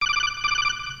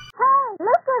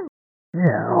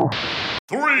Yeah.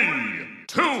 3,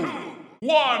 2,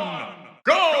 1,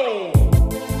 go!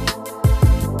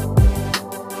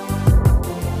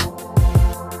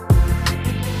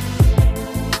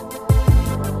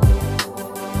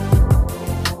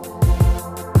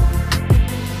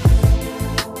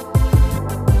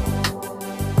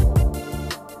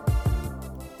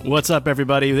 What's up,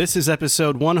 everybody? This is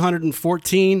episode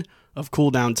 114 of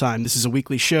Cool Down Time. This is a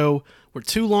weekly show where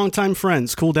two longtime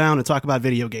friends cool down and talk about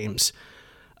video games.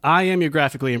 I am your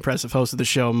graphically impressive host of the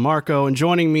show, Marco, and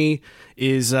joining me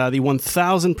is the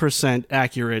 1000%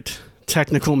 accurate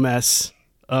technical mess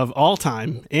of all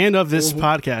time and of this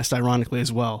podcast, ironically,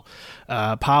 as well.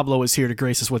 Pablo is here to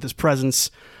grace us with his presence.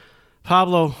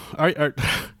 Pablo, are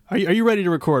you ready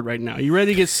to record right now? Are you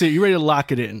ready to get serious? You ready to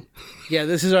lock it in? Yeah,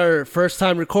 this is our first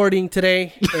time recording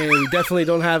today, and we definitely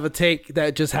don't have a take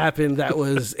that just happened that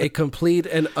was a complete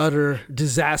and utter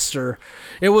disaster.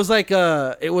 It was like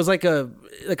a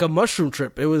mushroom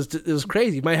trip. It was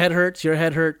crazy. My head hurts. Your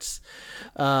head hurts.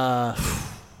 I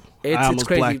almost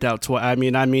crazy. blacked out twice. I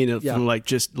mean, from like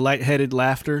just lightheaded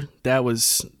laughter. That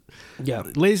was. Yeah.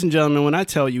 Ladies and gentlemen, when I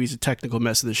tell you he's a technical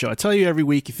mess of the show, I tell you every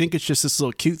week, you think it's just this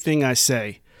little cute thing I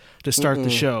say to start the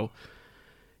show.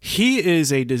 He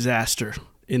is a disaster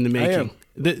in the making.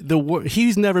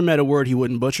 He's never met a word he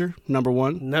wouldn't butcher, number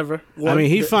one. Never.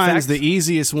 He finds the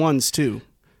easiest ones, too.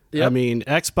 Yep. I mean,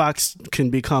 Xbox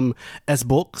can become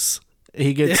Xbox.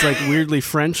 He gets like weirdly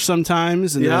French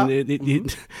sometimes, and then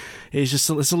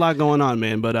it's a lot going on,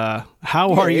 man. But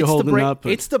how are you holding up?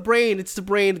 It's the brain. It's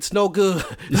no good.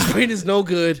 The brain is no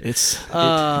good. It needs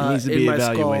to be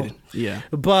evaluated. Yeah.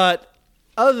 But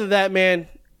other than that, man,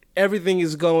 everything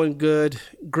is going good.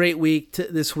 Great week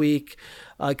this week.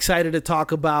 Excited to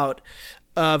talk about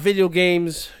video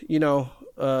games.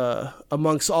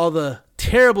 Amongst all the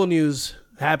terrible news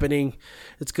happening,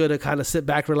 it's good to kind of sit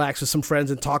back, relax with some friends,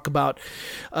 and talk about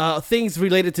things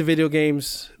related to video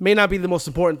games. May not be the most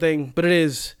important thing, but it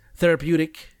is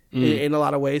therapeutic in a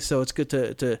lot of ways. So it's good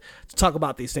to talk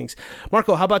about these things.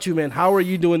 Marco, how about you, man? How are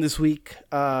you doing this week?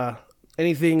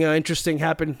 Anything interesting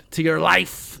happened to your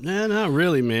life? Nah, not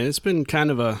really, man. It's been kind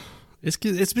of a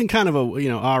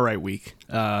all right week.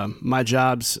 My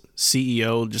job's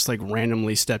CEO just like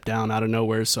randomly stepped down out of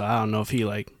nowhere, so I don't know if he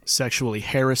like sexually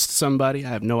harassed somebody. I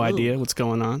have no idea what's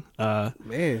going on.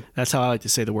 Man, that's how I like to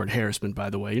say the word harassment, by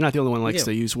the way. You're not the only one who likes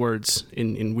to use words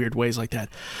in weird ways like that.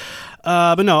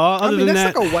 But no, other than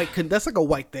that, that's like a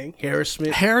white thing.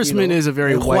 Harassment. Harassment is a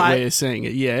very white way of saying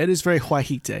it. Yeah, it is very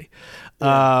white.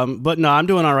 But no, I'm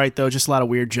doing all right though. Just a lot of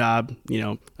weird job,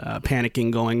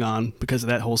 panicking going on because of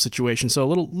that whole situation. So a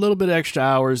little bit extra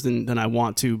hours than I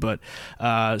want to, but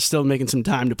still making some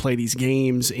time to play these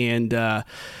games and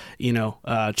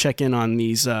check in on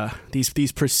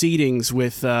these proceedings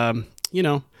with a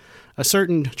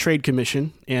certain trade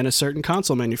commission and a certain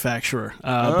console manufacturer.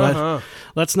 But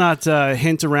let's not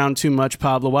hint around too much,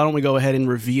 Pablo. Why don't we go ahead and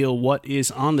reveal what is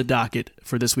on the docket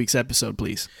for this week's episode,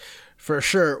 please? For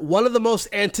sure. One of the most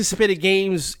anticipated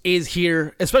games is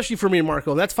here, especially for me and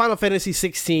Marco. That's Final Fantasy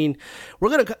XVI.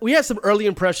 We have some early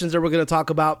impressions that we're going to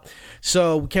talk about,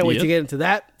 so we can't wait to get into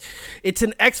that. It's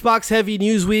an Xbox-heavy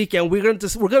news week, and we're going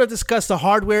to discuss the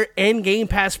hardware and Game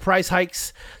Pass price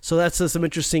hikes. So that's some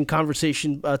interesting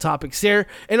conversation topics there.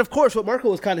 And of course, what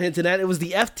Marco was kind of hinting at, it was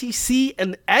the FTC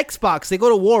and Xbox. They go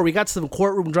to war. We got some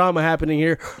courtroom drama happening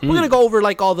here. We're going to go over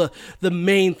like all the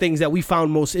main things that we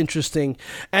found most interesting,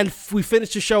 and we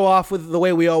finished the show off with the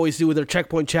way we always do with our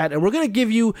checkpoint chat, and we're going to give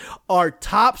you our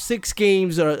top 6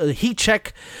 games, a heat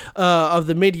check of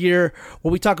the mid-year,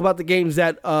 where we talk about the games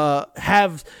that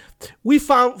we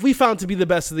found to be the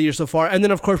best of the year so far. And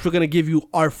then, of course, we're going to give you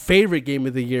our favorite game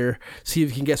of the year, see if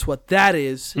you can guess what that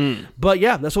is. But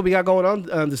yeah, that's what we got going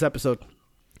on this episode.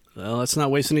 Well, let's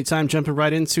not waste any time jumping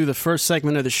right into the first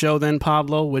segment of the show then,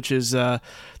 Pablo, which is the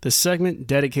segment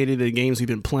dedicated to the games we've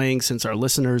been playing since our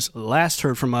listeners last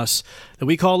heard from us that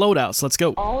we call Loadouts. Let's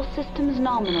go. All systems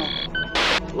nominal.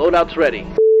 Loadouts ready.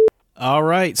 All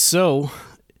right, so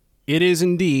it is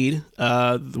indeed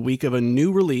the week of a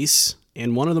new release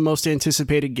and one of the most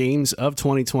anticipated games of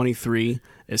 2023,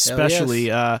 especially.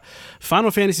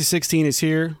 Final Fantasy XVI is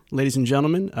here, ladies and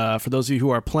gentlemen. For those of you who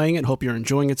are playing it, hope you're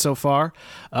enjoying it so far.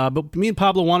 But me and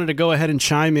Pablo wanted to go ahead and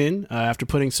chime in after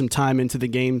putting some time into the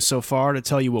game so far to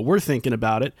tell you what we're thinking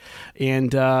about it.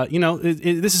 And,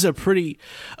 this is a pretty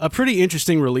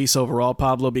interesting release overall,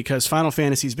 Pablo, because Final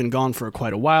Fantasy's been gone for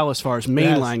quite a while as far as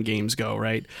mainline games go,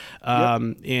 right?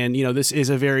 And, this is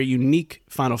a very unique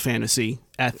Final Fantasy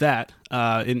at that,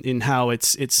 in how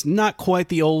it's not quite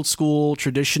the old school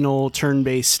traditional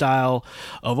turn-based style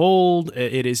of old.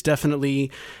 It is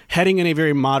definitely heading in a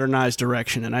very modernized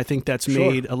direction, and I think that's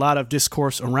made a lot of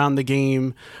discourse around the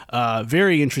game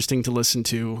very interesting to listen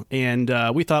to. And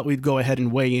we thought we'd go ahead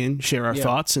and weigh in, share our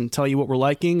thoughts, and tell you what we're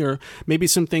liking, or maybe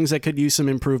some things that could use some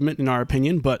improvement in our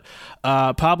opinion. But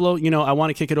Pablo, I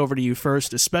want to kick it over to you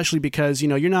first, especially because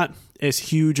you're not as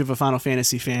huge of a Final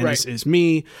Fantasy fan as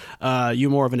me.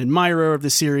 You're more of an admirer of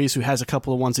the series who has a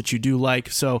couple of ones that you do like.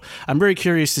 So I'm very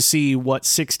curious to see what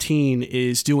 16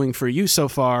 is doing for you so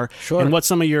far, and what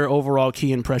some of your overall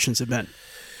key impressions have been.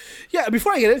 Yeah,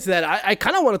 before I get into that, I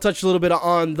kind of want to touch a little bit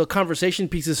on the conversation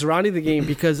pieces surrounding the game,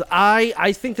 because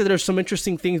I think that there's some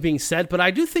interesting things being said, but I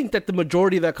do think that the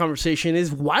majority of that conversation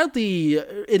is wildly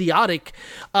idiotic.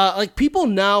 Like, people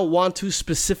now want to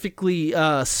specifically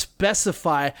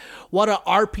specify what an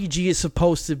RPG is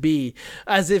supposed to be,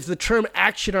 as if the term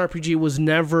action RPG was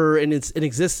never in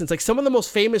existence. Like, some of the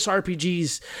most famous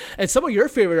RPGs, and some of your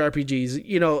favorite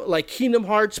RPGs, like Kingdom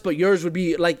Hearts, but yours would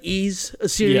be like Ys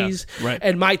series,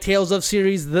 and My Tale of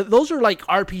series. Those are like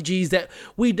RPGs that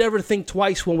we never think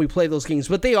twice when we play those games,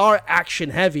 but they are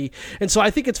action heavy. And so I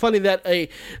think it's funny that a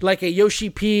Yoshi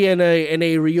P and a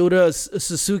Ryuta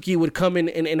Suzuki would come in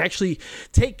and actually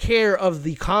take care of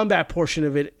the combat portion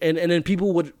of it, and then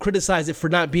people would criticize it for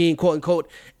not being quote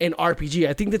unquote an RPG.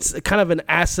 I think that's kind of an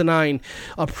asinine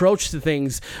approach to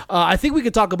things. I think we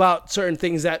could talk about certain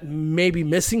things that may be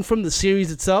missing from the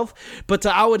series itself, but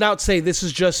I would not say this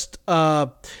is just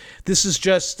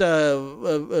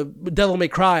Devil May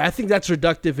Cry. I think that's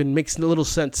reductive and makes a little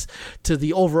sense to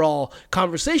the overall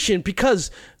conversation, because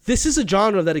this is a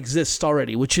genre that exists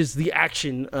already, which is the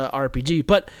action RPG.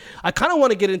 But I kind of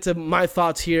want to get into my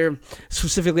thoughts here,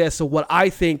 specifically as to what I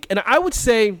think. And I would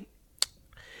say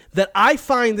that I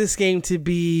find this game to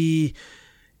be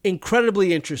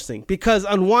incredibly interesting, because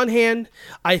on one hand,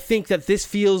 I think that this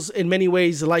feels in many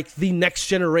ways like the next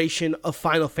generation of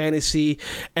Final Fantasy,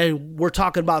 and we're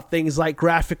talking about things like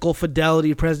graphical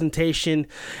fidelity, presentation,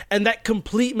 and that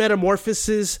complete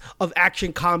metamorphosis of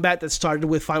action combat that started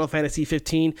with Final Fantasy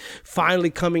 15 finally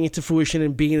coming into fruition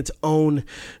and being its own,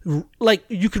 like,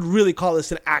 you could really call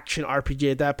this an action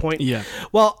RPG at that point.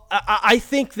 Well, I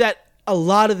think that a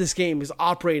lot of this game is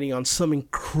operating on some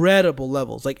incredible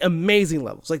levels, like amazing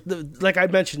levels. Like I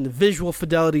mentioned, the visual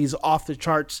fidelity is off the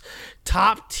charts,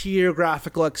 top tier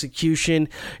graphical execution.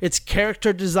 Its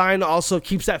character design also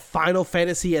keeps that Final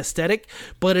Fantasy aesthetic,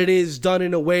 but it is done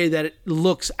in a way that it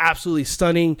looks absolutely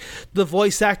stunning. The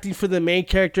voice acting for the main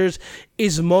characters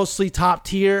is mostly top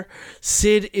tier.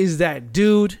 Sid is that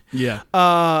dude.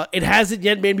 It hasn't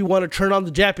yet made me want to turn on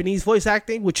the Japanese voice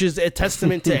acting, which is a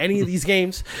testament to any of these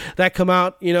games that come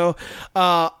out.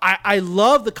 I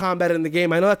love the combat in the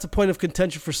game. I know that's a point of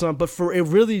contention for some, but it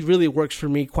really, really works for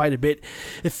me quite a bit.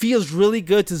 It feels really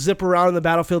good to zip around in the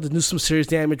battlefield and do some serious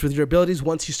damage with your abilities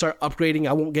once you start upgrading.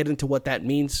 I won't get into what that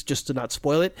means, just to not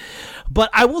spoil it.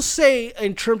 But I will say,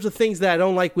 in terms of things that I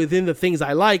don't like within the things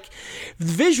I like,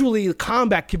 visually, the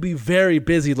combat can be very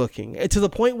busy looking, to the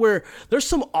point where there's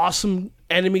some awesome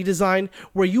enemy design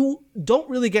where you don't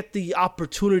really get the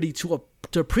opportunity to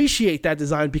appreciate that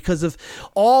design because of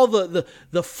all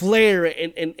the flare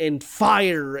and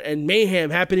fire and mayhem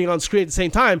happening on screen at the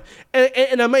same time.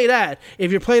 And I might add, if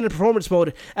you're playing in performance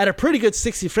mode at a pretty good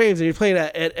 60 frames and you're playing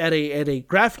at a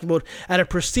graphic mode at a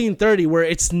pristine 30 where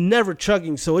it's never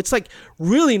chugging, so it's like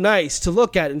really nice to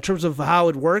look at in terms of how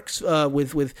it works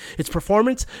with its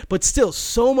performance, but still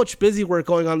so much busy work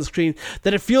going on the screen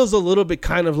that it feels a little bit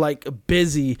kind of like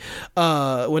busy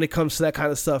when it comes to that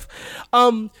kind of stuff.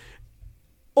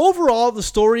 Overall, the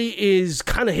story is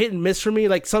kind of hit and miss for me.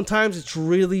 Like, sometimes it's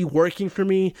really working for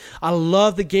me. I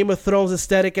love the Game of Thrones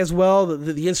aesthetic as well.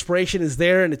 The inspiration is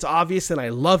there and it's obvious, and I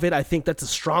love it. I think that's a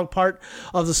strong part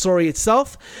of the story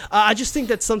itself. I just think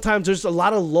that sometimes there's a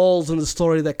lot of lulls in the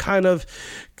story that kind of,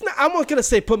 I'm not gonna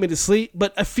say put me to sleep,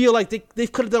 but I feel like they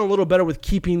could have done a little better with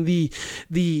keeping the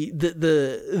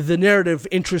narrative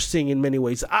interesting in many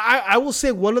ways. I will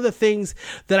say one of the things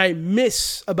that I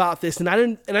miss about this, and I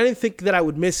didn't think that I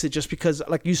would miss it just because,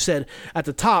 like you said at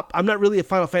the top, I'm not really a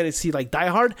Final Fantasy like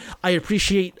diehard. I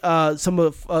appreciate some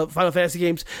of Final Fantasy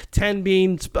games, 10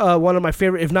 being one of my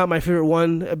favorite, if not my favorite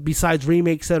one, besides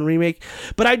Remake, 7 Remake.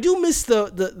 But I do miss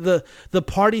the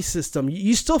party system.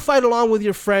 You still fight along with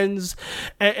your friends,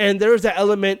 and there's that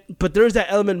element, but there's that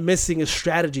element missing, a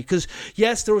strategy. Because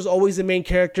yes, there was always a main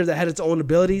character that had its own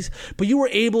abilities, but you were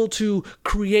able to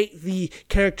create the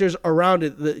characters around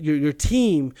it, your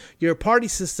team, your party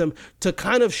system, to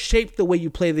kind of shape the way you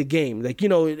play the game. Like,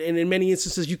 and in many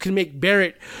instances, you can make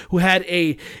Barrett, who had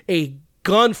a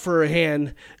gun for a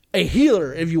hand, a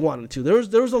healer if you wanted to.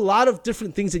 There was a lot of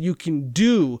different things that you can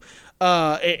do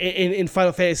in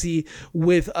Final Fantasy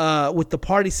with the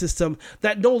party system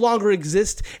that no longer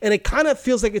exist, and it kind of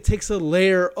feels like it takes a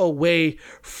layer away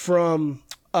from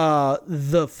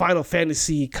the Final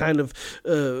Fantasy kind of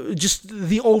just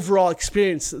the overall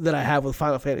experience that I have with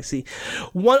Final Fantasy.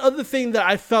 One other thing that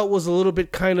I felt was a little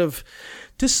bit kind of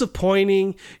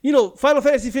disappointing, Final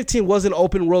Fantasy 15 was an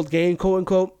open world game, quote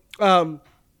unquote.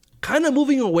 Kind of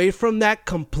moving away from that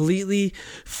completely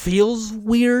feels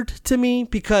weird to me,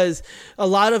 because a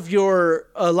lot of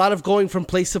going from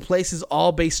place to place is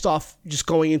all based off just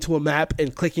going into a map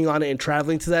and clicking on it and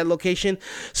traveling to that location.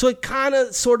 So it kind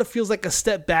of sort of feels like a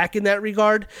step back in that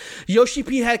regard. Yoshi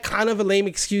P had kind of a lame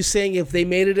excuse saying if they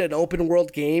made it an open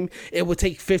world game, it would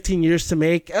take 15 years to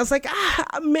make. I was like,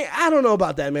 man, I don't know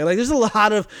about that, man. Like there's a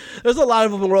lot of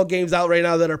open world games out right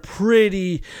now that are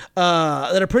pretty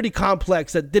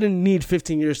complex that didn't need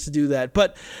 15 years to do that.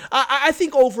 But I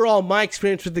think overall my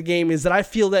experience with the game is that I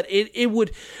feel that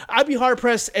I'd be hard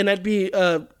pressed, and I'd be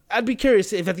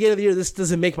curious if at the end of the year this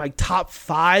doesn't make my top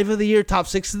 5 of the year, top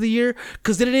 6 of the year,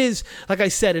 because it is, like I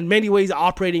said, in many ways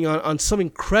operating on some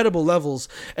incredible levels,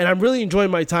 and I'm really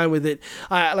enjoying my time with it.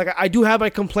 I do have my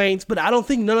complaints, but I don't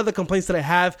think none of the complaints that I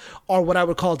have are what I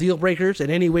would call deal breakers in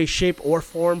any way, shape, or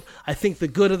form. I think the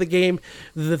good of the game,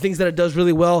 the things that it does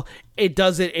really well, it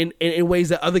does it in ways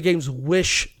that other games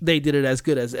wish they did it as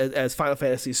good as Final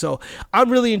Fantasy. So I'm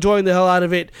really enjoying the hell out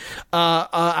of it.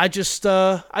 I'm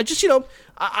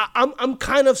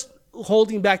kind of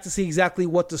holding back to see exactly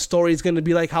what the story is going to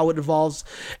be like, how it evolves,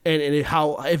 and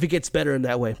how if it gets better in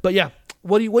that way. But yeah,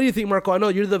 what do you think, Marco? I know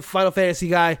you're the Final Fantasy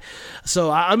guy,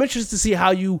 so I'm interested to see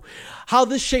how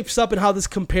this shapes up and how this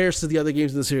compares to the other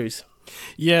games in the series.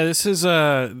 Yeah, this is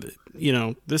an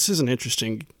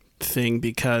interesting thing,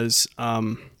 because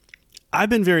I've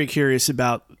been very curious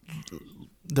about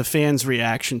the fans'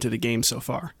 reaction to the game so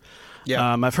far.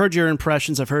 Yeah. I've heard your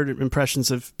impressions. I've heard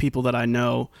impressions of people that I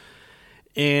know.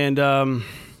 And,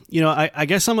 I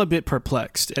guess I'm a bit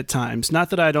perplexed at times.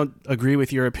 Not that I don't agree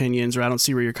with your opinions or I don't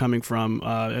see where you're coming from.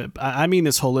 I mean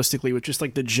this holistically, with just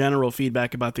like the general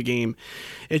feedback about the game.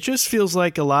 It just feels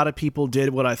like a lot of people did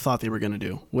what I thought they were going to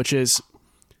do, which is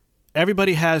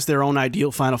everybody has their own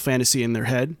ideal Final Fantasy in their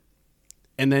head.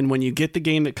 And then when you get the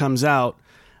game that comes out,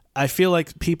 I feel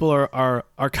like people are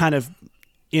kind of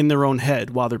in their own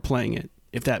head while they're playing it,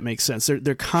 if that makes sense.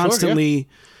 They're constantly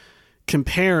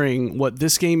comparing what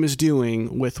this game is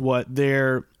doing with what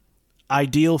their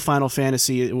ideal Final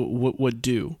Fantasy would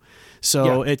do.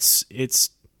 So it's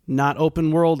not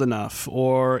open world enough,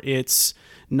 or it's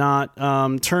not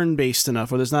turn-based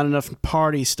enough, or there's not enough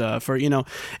party stuff, or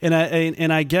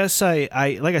and I guess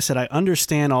I like I said, I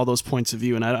understand all those points of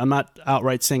view, and I'm not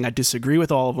outright saying I disagree with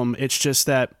all of them. It's just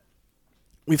that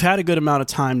we've had a good amount of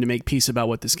time to make peace about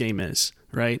what this game is,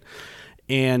 right?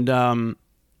 And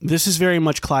this is very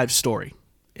much Clive's story.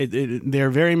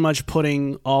 They're very much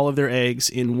putting all of their eggs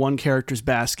in one character's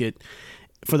basket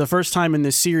for the first time in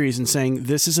this series and saying,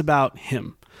 this is about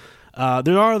him.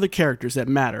 There are other characters that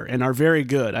matter and are very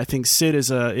good. I think Sid is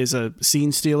a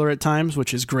scene stealer at times,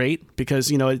 which is great,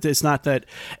 because it's not that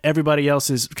everybody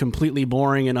else is completely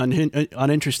boring and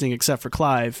uninteresting except for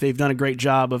Clive. They've done a great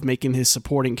job of making his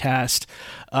supporting cast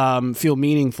feel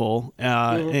meaningful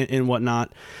and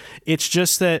whatnot. It's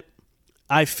just that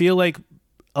I feel like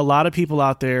a lot of people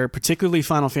out there, particularly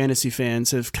Final Fantasy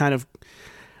fans, have kind of,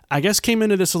 I guess, came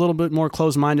into this a little bit more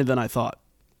closed-minded than I thought.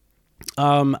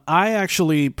 I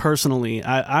actually, personally,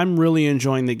 I'm really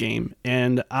enjoying the game,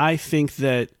 and I think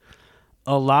that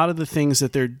a lot of the things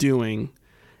that they're doing,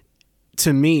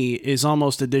 to me, is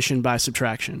almost addition by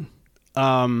subtraction.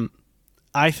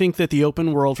 I think that the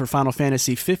open world for Final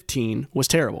Fantasy 15 was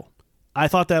terrible. I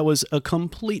thought that was a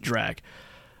complete drag.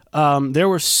 There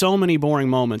were so many boring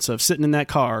moments of sitting in that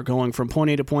car going from point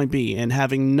A to point B and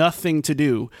having nothing to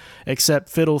do except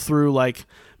fiddle through like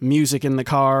music in the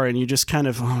car, and you just kind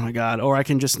of, oh my God, or I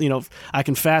can just, I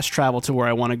can fast travel to where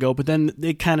I want to go, but then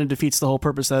it kind of defeats the whole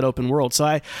purpose of that open world.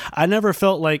 So I never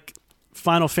felt like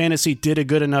Final Fantasy did a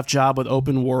good enough job with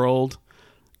open world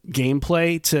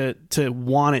gameplay to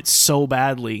want it so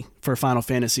badly for Final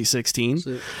Fantasy 16.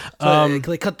 So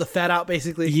they cut the fat out,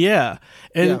 basically. Yeah.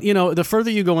 And, the further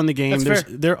you go in the game,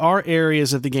 there are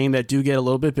areas of the game that do get a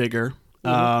little bit bigger.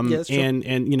 Yeah, that's true.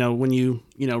 And when you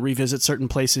revisit certain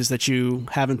places that you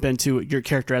haven't been to, your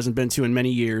character hasn't been to in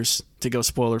many years, to go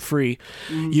spoiler free.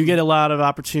 You get a lot of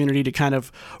opportunity to kind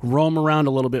of roam around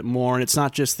a little bit more, and it's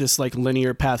not just this like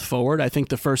linear path forward. I think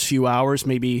the first few hours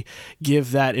maybe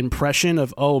give that impression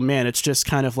of, oh man, it's just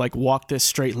kind of like walk this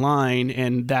straight line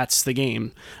and that's the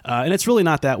game. And it's really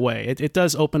not that way. It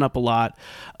does open up a lot.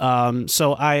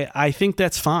 So I think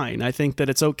that's fine. I think that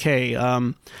it's okay.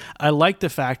 I like the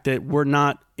fact that we're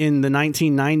not in the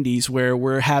 1990s where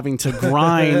we're having to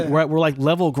grind, we're like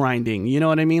level grinding. You know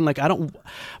what I mean? Like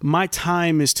my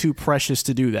time is too precious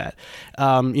to do that.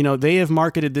 They have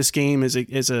marketed this game as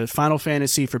a Final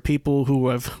Fantasy for people who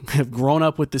have grown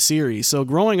up with the series. So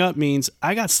growing up means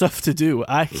I got stuff to do.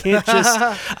 I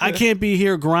can't be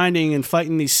here grinding and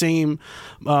fighting these same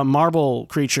marble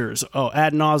creatures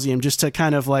ad nauseum just to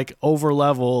kind of like over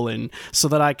level and so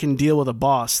that I can deal with a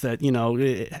boss that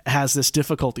it has this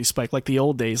difficulty spike like the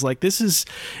old days. Like this is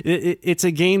it's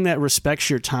a game that respects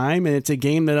your time, and it's a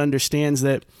game that understands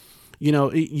that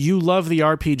you love the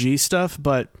RPG stuff,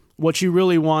 but what you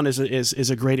really want is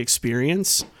a great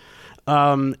experience,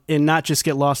 and not just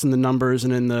get lost in the numbers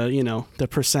and in the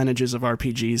percentages of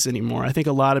RPGs anymore. I think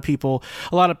a lot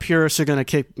of purists are going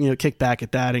to kick back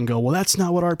at that and go, well, that's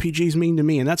not what RPGs mean to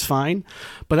me, and that's fine,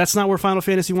 but that's not where Final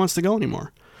Fantasy wants to go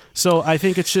anymore. So I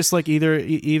think it's just like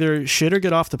either shit or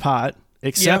get off the pot.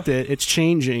 Accept it. It's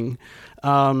changing,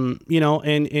 and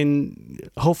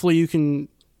hopefully you can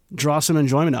draw some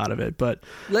enjoyment out of it. But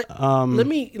let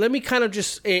me kind of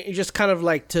just kind of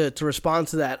like to respond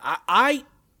to that.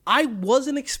 I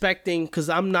wasn't expecting, because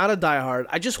I'm not a diehard,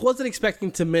 I just wasn't expecting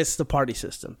to miss the party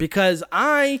system, because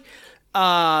I'm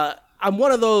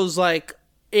one of those, like,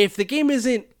 if the game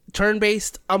isn't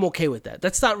turn-based, I'm okay with that.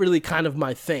 That's not really kind of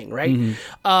my thing, right?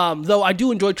 Though I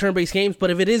do enjoy turn-based games,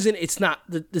 but if it isn't, it's not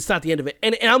the end of it.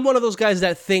 And I'm one of those guys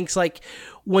that thinks like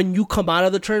when you come out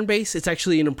of the turn-based, it's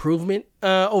actually an improvement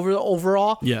over the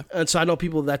overall. Yeah. And so I know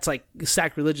people that's like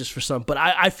sacrilegious for some, but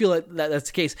I feel like that's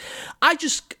the case. I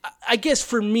guess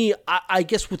for me, I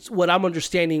guess what I'm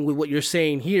understanding with what you're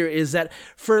saying here is that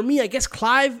for me, I guess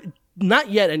Clive,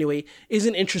 not yet anyway,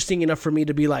 isn't interesting enough for me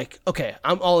to be like, okay,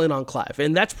 I'm all in on Clive.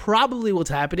 And that's probably what's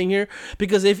happening here,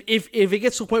 because if it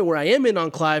gets to a point where I am in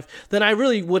on Clive, then I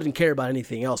really wouldn't care about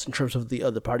anything else in terms of the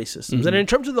other party systems. And in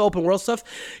terms of the open world stuff,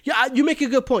 yeah, you make a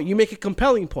good point. You make a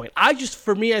compelling point. I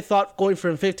thought going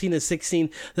from 15 to 16,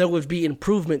 there would be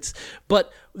improvements.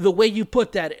 But the way you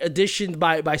put that, addition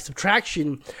by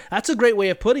subtraction, that's a great way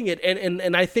of putting it.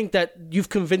 And I think that you've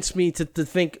convinced me to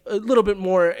think a little bit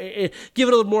more, give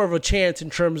it a little more of a chance in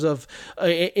terms of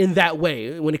in that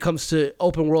way when it comes to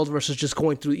open world versus just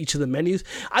going through each of the menus.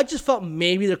 I just felt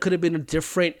maybe there could have been a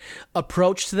different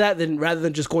approach to that rather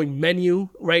than just going menu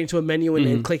right into a menu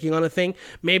and clicking on a thing.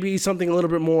 Maybe something a little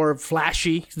bit more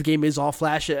flashy. The game is all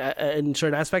flash in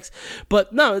certain aspects,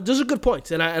 but no, those are good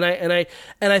points. And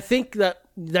I think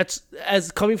that's, as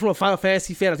coming from a Final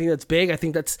Fantasy fan, I think that's big. I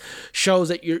think that shows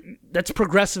that that's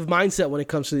progressive mindset when it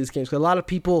comes to these games. Because a lot of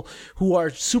people who are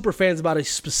super fans about a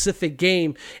specific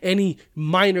game, any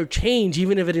minor change,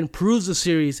 even if it improves the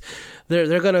series,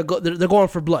 they're going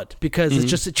for blood,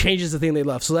 because it changes the thing they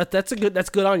love. So that's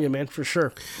good on you, man, for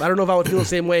sure. I don't know if I would feel the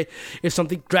same way if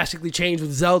something drastically changed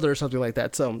with Zelda or something like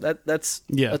that. So that's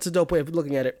a dope way of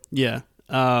looking at it. Yeah.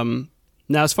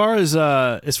 Now, as far as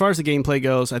the gameplay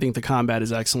goes, I think the combat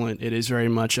is excellent. It is very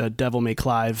much a Devil May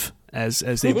Clive, as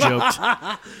they've joked.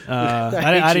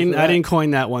 I didn't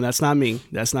coin that one. That's not me.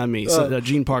 So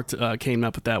Gene Park came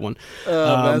up with that one.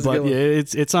 But yeah,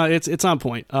 it's on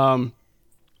point.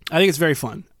 I think it's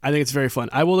very fun.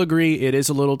 I will agree, it is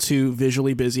a little too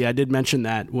visually busy. I did mention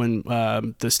that when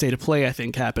the State of Play, I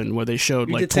think, happened, where they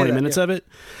showed like 20 minutes of it.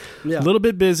 Yeah. A little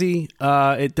bit busy.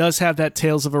 It does have that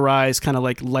Tales of Arise kind of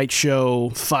like light show,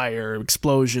 fire,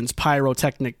 explosions,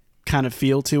 pyrotechnic kind of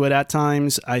feel to it at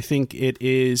times. I think it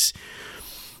is...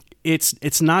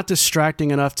 It's not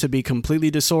distracting enough to be completely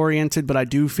disoriented, but I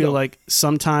do feel like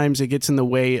sometimes it gets in the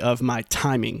way of my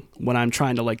timing when I'm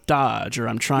trying to like dodge or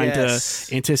I'm trying to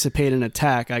anticipate an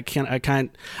attack. I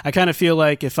kind of feel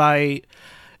like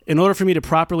in order for me to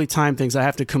properly time things, I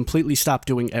have to completely stop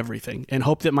doing everything and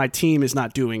hope that my team is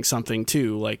not doing something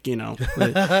too, like, and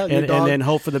then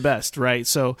hope for the best, right?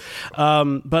 So,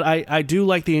 but I do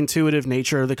like the intuitive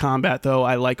nature of the combat, though.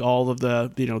 I like all of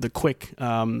the quick,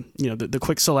 the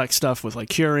quick select stuff with like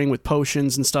curing, with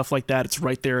potions and stuff like that. It's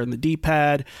right there in the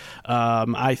D-pad.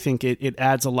 I think it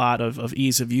adds a lot of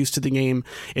ease of use to the game.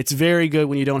 It's very good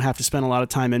when you don't have to spend a lot of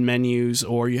time in menus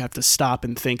or you have to stop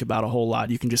and think about a whole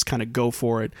lot. You can just kind of go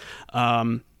for it.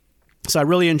 So I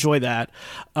really enjoy that.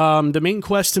 The main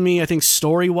quest to me, I think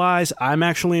story-wise, I'm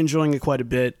actually enjoying it quite a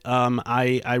bit.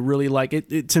 I really like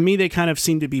it. To me, they kind of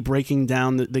seem to be breaking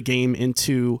down the game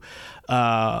into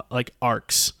like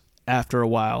arcs after a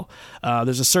while.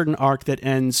 There's a certain arc that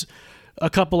ends a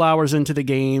couple hours into the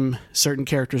game. Certain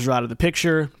characters are out of the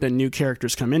picture, then new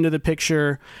characters come into the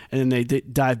picture, and then they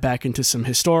dive back into some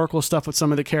historical stuff with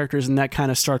some of the characters, and that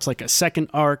kind of starts like a second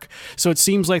arc. So it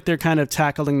seems like they're kind of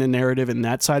tackling the narrative in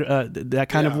that side, that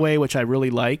kind of way, which I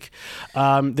really like.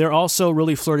 They're also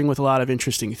really flirting with a lot of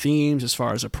interesting themes as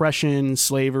far as oppression,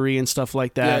 slavery, and stuff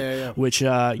like that, which,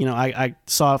 I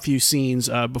saw a few scenes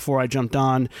before I jumped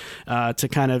on to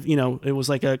kind of, it was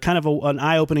like a kind of an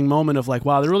eye-opening moment of like,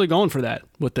 wow, they're really going for that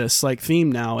with this like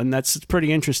theme now, and that's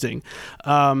pretty interesting.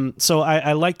 So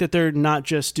I like that they're not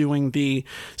just doing the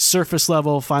surface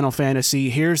level Final Fantasy.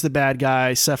 Here's the bad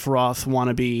guy, Sephiroth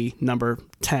wannabe number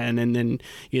 10, and then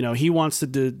he wants to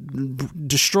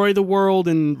destroy the world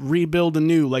and rebuild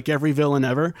anew like every villain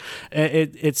ever.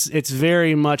 It's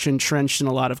very much entrenched in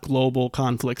a lot of global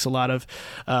conflicts, a lot of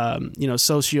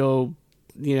socio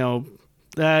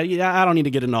I don't need to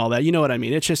get into all that. You know what I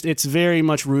mean? It's very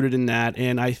much rooted in that,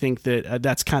 and I think that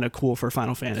that's kind of cool for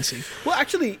Final Fantasy. Well,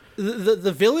 actually,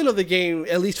 the villain of the game,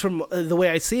 at least from the way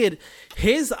I see it,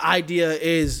 his idea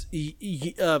is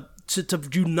to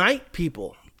unite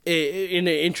people in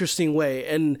an interesting way,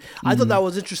 and I thought that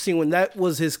was interesting when that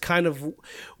was his kind of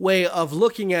way of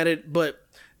looking at it. But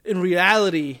in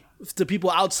reality, to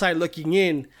people outside looking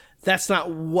in, that's not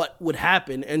what would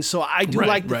happen. And so I do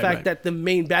like the fact that the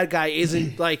main bad guy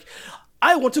isn't like,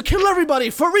 I want to kill everybody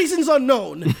for reasons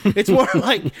unknown. It's more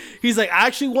like, he's like, I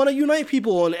actually want to unite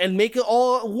people and make it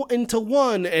all into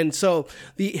one. And so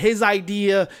his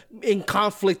idea in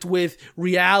conflict with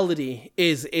reality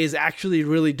is actually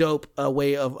really dope, a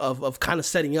way of kind of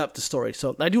setting up the story.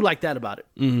 So I do like that about it.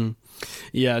 Mm-hmm.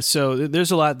 Yeah, so there's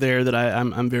a lot there that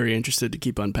I'm very interested to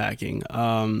keep unpacking.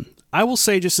 I will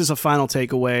say, just as a final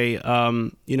takeaway,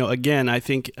 again, I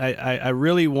think I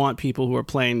really want people who are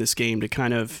playing this game to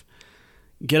kind of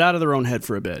get out of their own head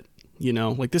for a bit.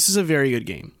 Like, this is a very good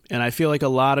game. And I feel like a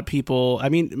lot of people,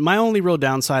 my only real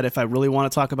downside, if I really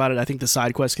want to talk about it, I think the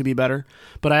side quests could be better.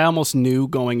 But I almost knew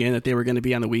going in that they were going to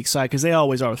be on the weak side, because they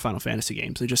always are with Final Fantasy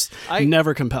games. They're just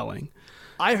never compelling.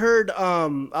 I heard, I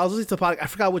was listening to a podcast, I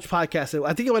forgot which podcast.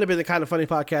 I think it might have been the Kind of Funny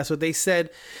podcast, where they said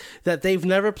that they've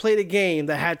never played a game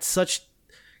that had such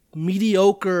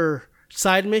mediocre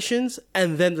side missions,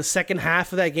 and then the second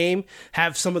half of that game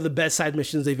have some of the best side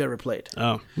missions they've ever played.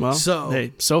 Oh, well,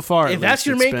 so far, if that's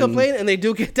your main complaint and they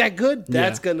do get that good,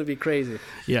 that's going to be crazy.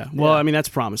 Yeah, well, that's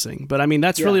promising. But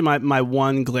that's really my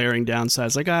one glaring downside.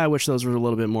 It's like, I wish those were a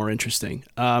little bit more interesting.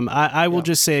 I will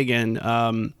just say again,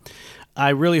 I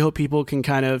really hope people can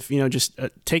kind of, just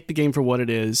take the game for what it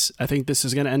is. I think this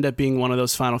is going to end up being one of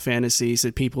those Final Fantasies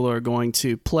that people are going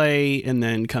to play and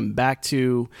then come back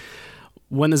to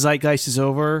when the zeitgeist is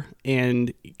over,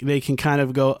 and they can kind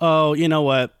of go, oh, you know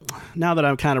what? Now that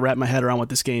I'm kind of wrapped my head around what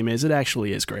this game is, it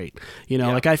actually is great.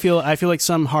 Like I feel like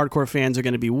some hardcore fans are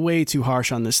going to be way too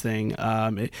harsh on this thing,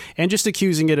 and just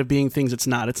accusing it of being things it's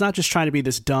not. It's not just trying to be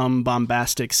this dumb,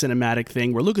 bombastic, cinematic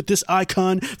thing where look at this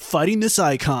icon fighting this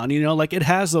icon. Like, it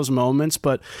has those moments,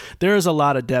 but there is a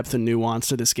lot of depth and nuance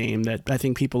to this game that I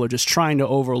think people are just trying to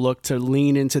overlook to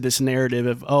lean into this narrative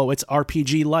of, oh, it's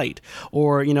RPG light,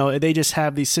 or they just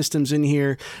have these systems in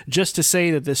here just to say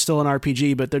that there's still an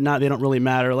RPG, but they're not. They don't really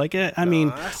matter. Like, what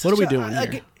are we doing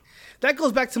here? That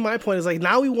goes back to my point. Is like,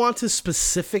 now we want to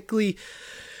specifically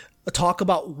talk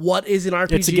about what is an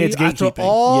RPG after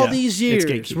all these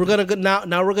years. We're gonna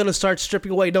now we're gonna start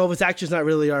stripping away. No, it's actually not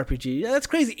really an RPG. Yeah, that's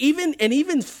crazy. Even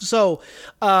so,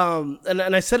 and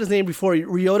I said his name before,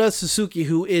 Ryota Suzuki,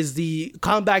 who is the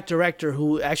combat director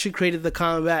who actually created the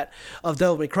combat of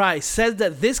Devil May Cry, said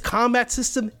that this combat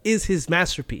system is his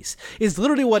masterpiece. Is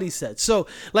literally what he said. So,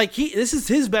 like, this is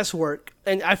his best work,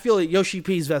 and I feel Yoshi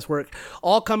P's best work,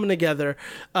 all coming together.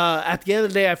 At the end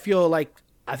of the day,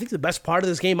 I think the best part of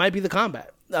this game might be the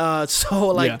combat. It's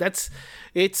I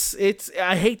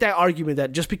hate that argument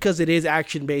that just because it is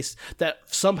action based that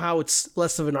somehow it's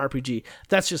less of an RPG.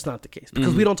 That's just not the case,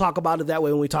 because we don't talk about it that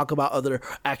way when we talk about other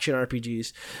action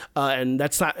RPGs, and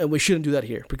we shouldn't do that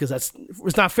here, because it's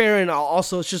not fair, and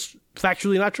also it's just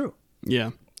factually not true.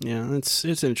 Yeah. Yeah, it's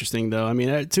interesting, though.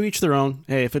 To each their own.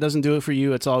 Hey, if it doesn't do it for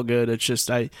you, it's all good. It's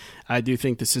just I do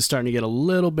think this is starting to get a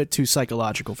little bit too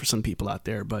psychological for some people out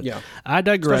there. But yeah, I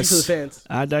digress. Especially for the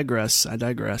fans. I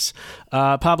digress.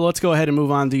 Pablo, let's go ahead and move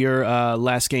on to your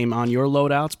last game on your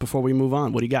loadouts before we move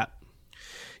on. What do you got?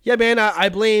 Yeah, man, I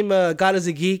blame God is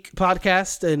a Geek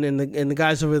podcast and the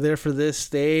guys over there for this.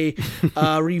 They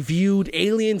reviewed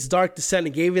Aliens Dark Descent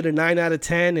and gave it a 9 out of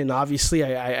 10. And obviously,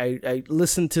 I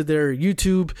listened to their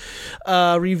YouTube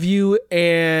review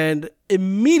and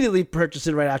immediately purchased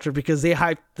it right after because they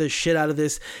hyped the shit out of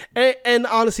this. And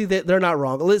honestly, they're not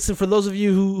wrong. Listen, for those of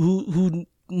you who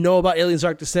know about Aliens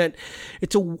Dark Descent,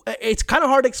 it's kind of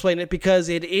hard to explain it because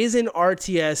it is an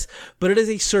RTS, but it is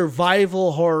a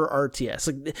survival horror RTS.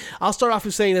 Like, I'll start off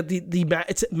with saying that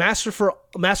it's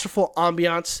masterful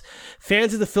ambiance.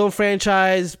 Fans of the film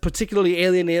franchise, particularly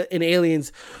Alien and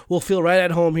Aliens, will feel right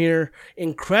at home here.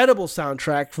 Incredible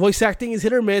soundtrack. Voice acting is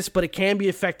hit or miss, but it can be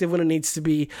effective when it needs to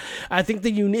be. I think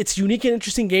it's unique and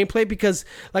interesting gameplay because,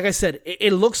 like I said,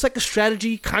 it looks like a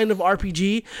strategy kind of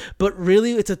RPG, but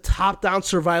really it's a top-down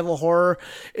survival horror,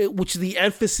 which the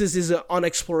emphasis is on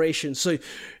exploration. So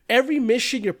every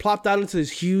mission, you're plopped out into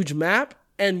this huge map,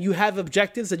 and you have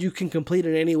objectives that you can complete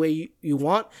in any way you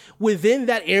want. Within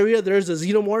that area, there's the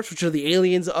xenomorphs, which are the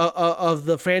aliens of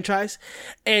the franchise,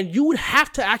 and you would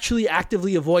have to actually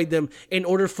actively avoid them in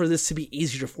order for this to be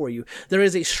easier for you. There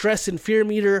is a stress and fear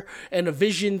meter and a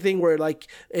vision thing where, like,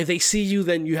 if they see you,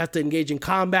 then you have to engage in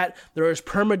combat. There is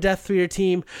permadeath for your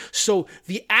team. So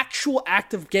the actual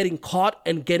act of getting caught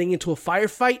and getting into a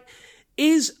firefight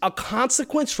is a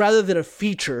consequence rather than a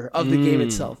feature of the game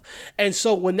itself. And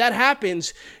so when that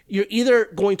happens, you're either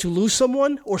going to lose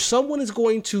someone or someone is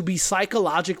going to be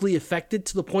psychologically affected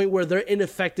to the point where they're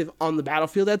ineffective on the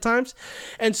battlefield at times.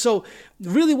 And so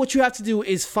really what you have to do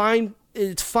is find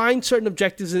certain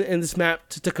objectives in this map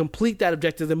to complete that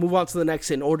objective, then move on to the next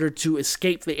in order to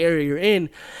escape the area you're in.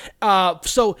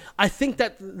 So I think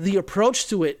that the approach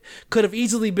to it could have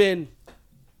easily been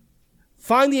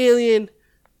find the alien,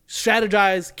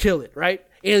 strategize, kill it, right?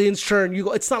 Aliens turn, you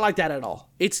go. It's not like that at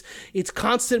all. It's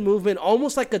constant movement,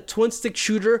 almost like a twin stick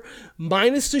shooter,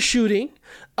 minus the shooting,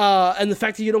 and the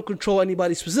fact that you don't control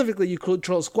anybody specifically. You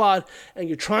control a squad, and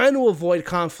you're trying to avoid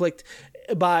conflict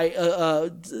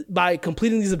by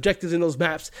completing these objectives in those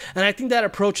maps. And I think that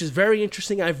approach is very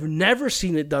interesting. I've never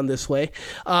seen it done this way.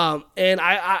 And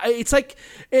it's like,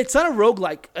 it's not a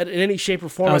roguelike in any shape or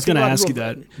form. I was going to ask you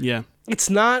that. Yeah.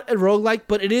 It's not a roguelike,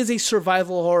 but it is a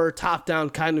survival horror top-down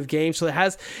kind of game. So it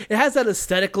has that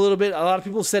aesthetic a little bit. A lot of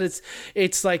people said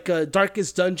it's like a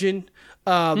Darkest Dungeon.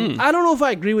 I don't know if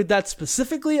I agree with that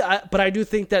specifically, but I do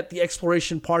think that the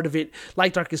exploration part of it,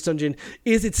 like Darkest Dungeon,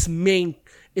 is its main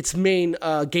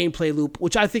gameplay loop,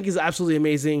 which I think is absolutely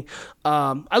amazing.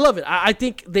 I love it. I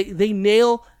think they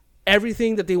nail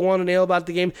everything that they want to nail about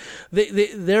the game.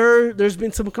 There's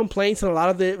been some complaints, and a lot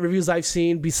of the reviews I've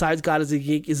seen, besides God is a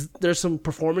Geek, is there's some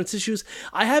performance issues.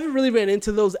 I haven't really ran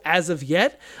into those as of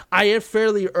yet. I am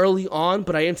fairly early on,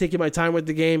 but I am taking my time with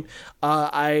the game.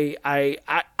 I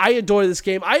adore this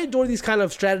game. I adore these kind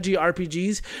of strategy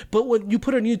RPGs, but when you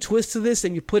put a new twist to this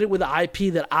and you put it with an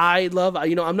IP that I love,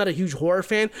 I'm not a huge horror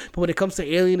fan, but when it comes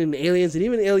to Alien and Aliens and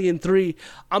even Alien 3,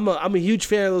 I'm a huge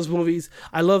fan of those movies.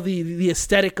 I love the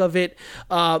aesthetic of it,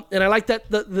 and I like that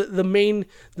the main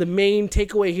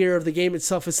takeaway here of the game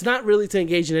itself is not really to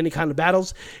engage in any kind of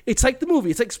battles. It's like the movie.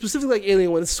 It's like specifically like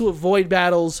Alien, when it's to avoid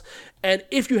battles, and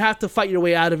if you have to fight your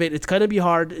way out of it, it's gonna be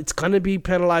hard. It's gonna be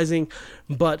penalizing,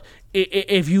 but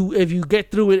if you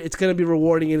get through it, it's gonna be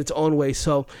rewarding in its own way.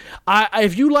 So,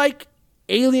 if you like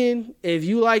Alien, if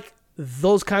you like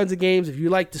those kinds of games, if you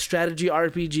like the strategy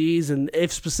RPGs, and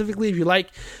if you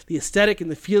like the aesthetic and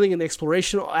the feeling and the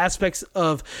exploration aspects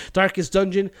of Darkest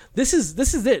Dungeon, this is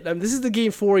it. This is the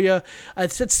game for you.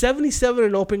 It's at 77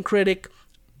 in OpenCritic.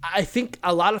 I think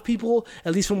a lot of people,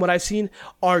 at least from what I've seen,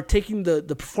 are taking the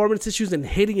performance issues and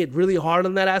hitting it really hard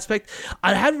on that aspect.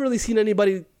 I haven't really seen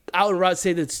anybody out and out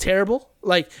say that it's terrible.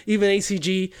 Like, even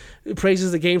ACG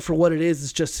praises the game for what it is.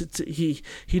 It's just he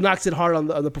knocks it hard on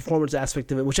the performance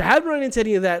aspect of it, which I haven't run into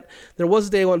any of that. There was a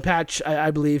day one patch,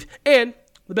 I believe, and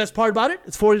the best part about it,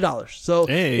 it's $40. So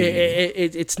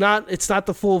it's not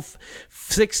the full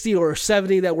 60 or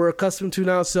 70 that we're accustomed to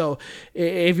now. So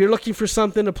if you're looking for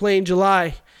something to play in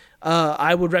July,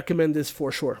 I would recommend this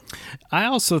for sure. I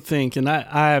also think, and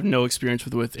I have no experience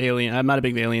with Alien. I'm not a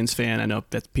big Aliens fan. I know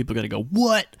that people are going to go,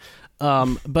 what?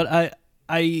 But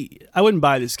I wouldn't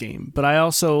buy this game. But I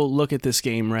also look at this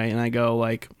game, right, and I go,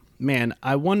 like, man,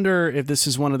 I wonder if this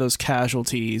is one of those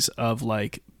casualties of,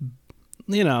 like,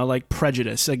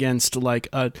 prejudice against, like,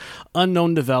 a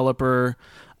unknown developer,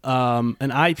 an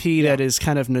IP that is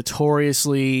kind of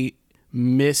notoriously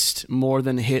missed more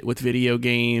than hit with video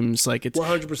games. Like, it's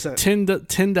 100%.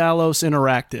 Tindalos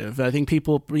Interactive. I think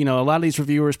people, a lot of these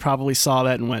reviewers probably saw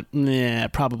that and went, nah,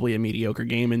 probably a mediocre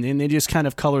game, and they just kind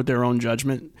of colored their own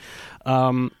judgment.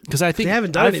 Because I think they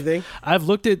haven't done anything. I've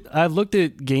looked at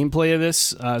gameplay of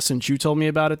this since you told me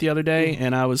about it the other day,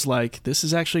 and I was like, this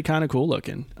is actually kind of cool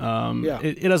looking.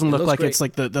 It doesn't look like great. It's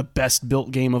like the best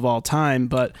built game of all time,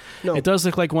 but it does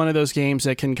look like one of those games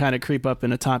that can kind of creep up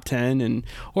in a top 10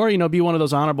 or be one of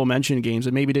those honorable mention games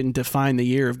that maybe didn't define the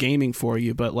year of gaming for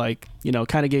you, but like,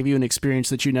 kind of gave you an experience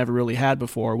that you never really had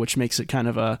before, which makes it kind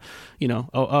of a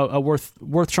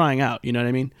worth trying out. You know what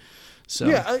I mean? So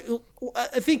yeah,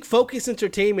 I think Focus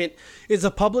Entertainment is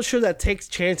a publisher that takes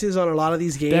chances on a lot of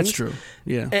these games. That's true.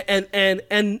 Yeah,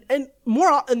 and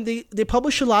more, and they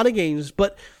publish a lot of games,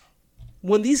 but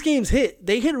when these games hit,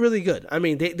 they hit really good. I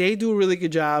mean, they do a really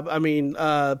good job. I mean,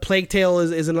 Plague Tale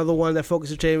is another one that Focus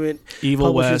Entertainment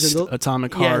Evil West,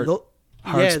 Atomic Heart.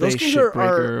 Hard Space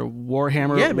Shipbreaker,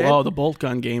 Warhammer. The bolt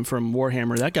gun game from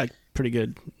Warhammer that got pretty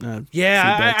good.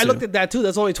 I looked at that too.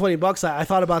 That's only $20. I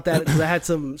thought about that because I had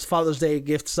some Father's Day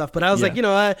gift stuff, but I was like,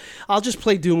 I'll just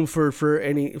play Doom for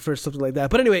something like that.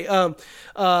 But anyway,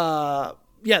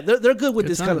 they're good with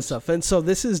this kind of stuff, and so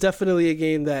this is definitely a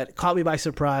game that caught me by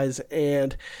surprise.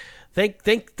 And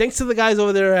thanks to the guys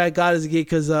over there at God Is a Geek,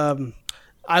 because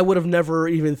I would have never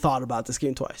even thought about this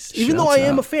game twice, even though I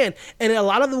am a fan. And a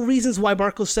lot of the reasons why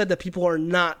Marco said that people are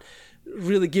not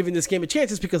really giving this game a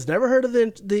chance is because never heard of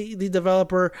the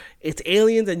developer. It's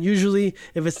aliens, and usually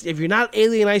if you're not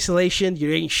Alien Isolation,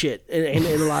 you ain't shit. In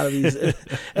a lot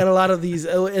of these,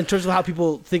 in terms of how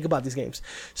people think about these games.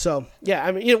 So yeah,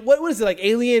 I mean, what is it like?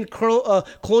 Alien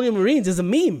Colonial Marines is a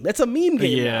meme. That's a meme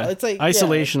game. Yeah, now. It's like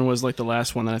Isolation was like the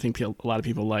last one that I think a lot of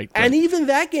people liked. And even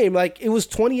that game, like it was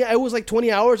 20 hours.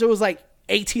 It was like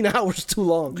 18 hours too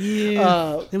long.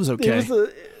 Yeah, it was okay.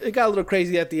 It got a little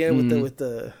crazy at the end with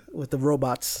the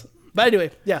robots. But anyway,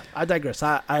 yeah, I digress.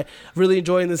 I really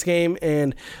enjoying this game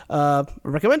and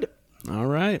recommend it. All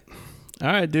right,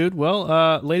 dude.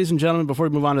 Well, ladies and gentlemen, before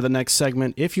we move on to the next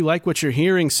segment, if you like what you're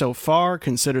hearing so far,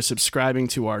 consider subscribing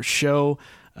to our show.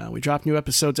 We drop new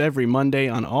episodes every Monday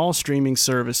on all streaming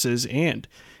services, and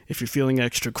if you're feeling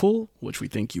extra cool, which we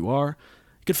think you are,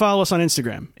 you can follow us on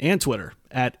Instagram and Twitter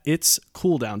at It's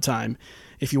Cooldown Time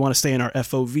if you want to stay in our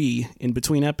FOV in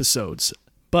between episodes.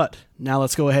 But now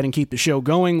let's go ahead and keep the show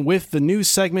going with the news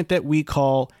segment that we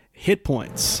call Hit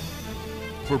Points.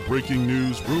 For breaking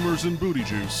news, rumors, and booty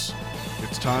juice,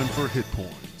 it's time for Hit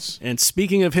Points. And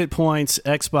speaking of hit points,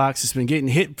 Xbox has been getting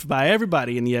hit by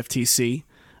everybody in the FTC.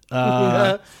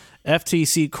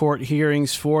 FTC court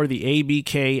hearings for the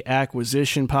ABK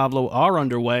acquisition, Pablo, are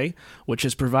underway, which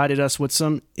has provided us with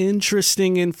some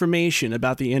interesting information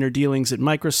about the inner dealings at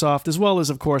Microsoft, as well as,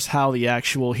 of course, how the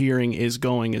actual hearing is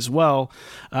going as well.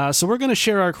 So we're going to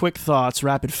share our quick thoughts,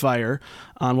 rapid fire,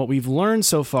 on what we've learned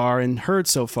so far and heard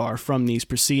so far from these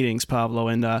proceedings, Pablo.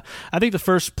 And I think the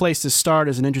first place to start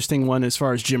is an interesting one as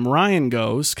far as Jim Ryan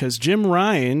goes, because Jim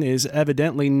Ryan is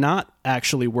evidently not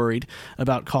actually worried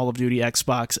about Call of Duty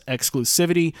Xbox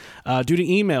exclusivity due to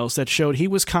emails that showed he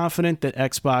was confident that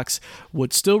Xbox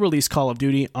would still release Call of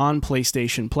Duty on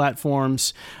PlayStation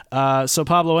platforms. So,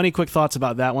 Pablo, any quick thoughts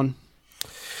about that one?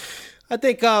 I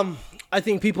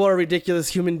think people are ridiculous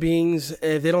human beings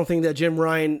if they don't think that Jim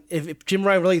Ryan, if Jim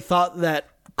Ryan really thought that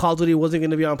Call of Duty wasn't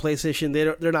going to be on PlayStation,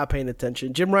 they're not paying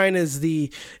attention. Jim Ryan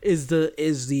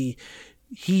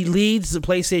he leads the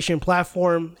PlayStation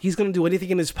platform. He's going to do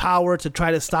anything in his power to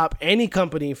try to stop any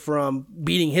company from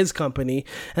beating his company.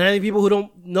 And I think people who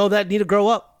don't know that need to grow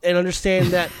up and understand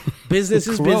that business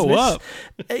is business. Up.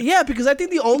 Yeah, because I think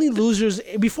the only losers,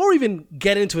 before we even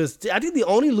get into it, I think the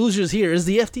only losers here is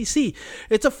the FTC.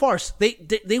 It's a farce.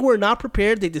 They were not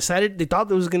prepared. They thought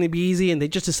it was going to be easy, and they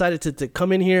just decided to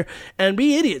come in here and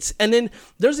be idiots. And then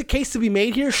there's a case to be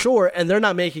made here, sure, and they're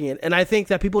not making it. And I think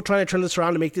that people trying to turn this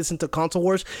around and make this into console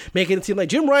wars, making it seem like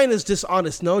Jim Ryan is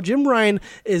dishonest. No, Jim Ryan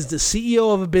is the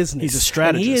CEO of a business. He's a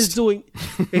strategist. And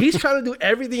he's trying to do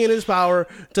everything in his power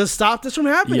to stop this from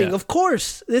happening. Yeah. Of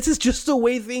course, this is just the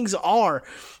way things are.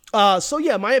 So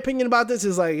yeah, my opinion about this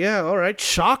is like, yeah, all right,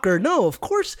 shocker. No, of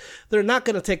course they're not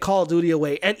going to take Call of Duty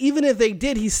away. And even if they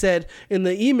did, he said in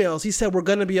the emails, he said we're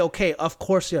going to be okay. Of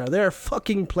course they are. They're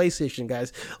fucking PlayStation,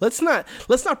 guys. Let's not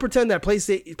pretend that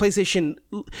PlayStation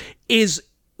is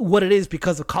what it is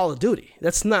because of Call of Duty.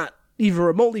 That's not even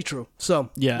remotely true. So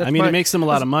yeah, I mean, it makes them a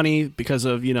lot of money because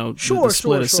of the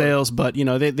split of sales. But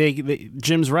they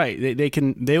Jim's right.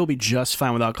 They will be just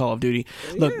fine without Call of Duty.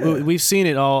 Look, we've seen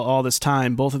it all this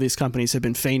time. Both of these companies have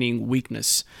been feigning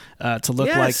weakness to look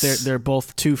like they're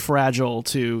both too fragile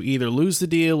to either lose the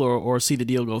deal or see the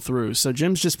deal go through. So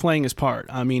Jim's just playing his part.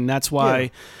 I mean, that's why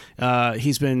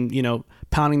he's been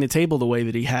pounding the table the way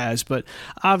that he has. But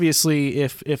obviously,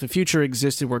 if a future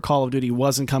existed where Call of Duty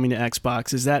wasn't coming to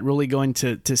Xbox, is that really going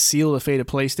to seal the fate of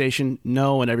PlayStation?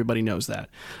 No, and everybody knows that.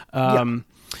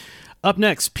 Up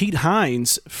next, Pete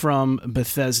Hines from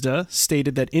Bethesda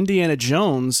stated that Indiana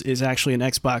Jones is actually an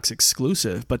Xbox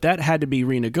exclusive, but that had to be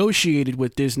renegotiated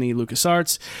with Disney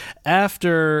LucasArts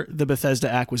after the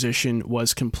Bethesda acquisition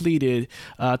was completed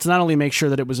to not only make sure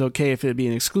that it was okay if it be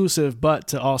an exclusive, but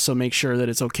to also make sure that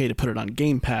it's okay to put it on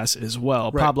Game Pass as well.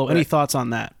 Right, Pablo, any thoughts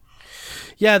on that?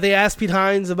 Yeah, they asked Pete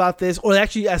Hines about this, or they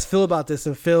actually asked Phil about this,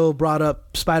 and Phil brought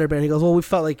up Spider-Man. He goes, well, we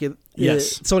felt like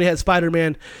Sony had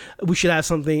Spider-Man. We should have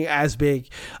something as big.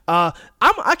 I'm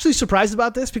actually surprised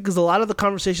about this because a lot of the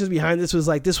conversations behind this was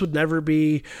like, this would never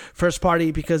be first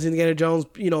party because Indiana Jones,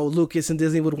 Lucas and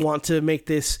Disney would want to make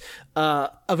this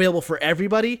available for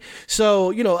everybody.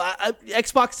 So,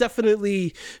 Xbox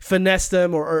definitely finessed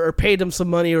them or paid them some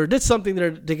money or did something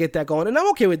there to get that going. And I'm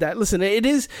okay with that. Listen, it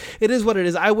is what it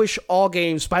is. I wish all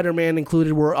games, Spider-Man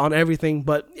included, were on everything.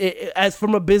 But as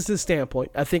from a business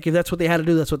standpoint, I think if that's what they had to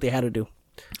do, that's what they had to do.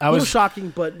 A little shocking,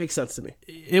 but makes sense to me.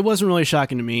 It wasn't really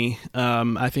shocking to me.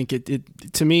 I think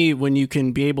it to me, when you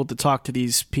can be able to talk to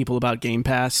these people about Game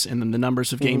Pass and then the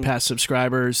numbers of Game Pass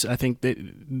subscribers, I think that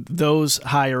those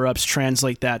higher ups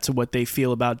translate that to what they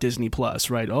feel about Disney Plus,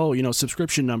 right? Oh,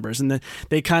 subscription numbers, and then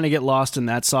they kind of get lost in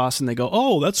that sauce, and they go,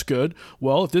 "Oh, that's good.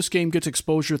 Well, if this game gets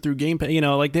exposure through Game Pass,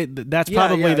 that's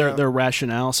probably their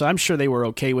rationale." So I'm sure they were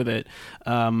okay with it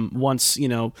once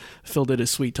Phil did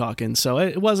his sweet talking. So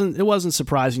it wasn't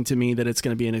surprising to me that it's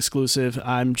going to be an exclusive.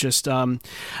 I'm just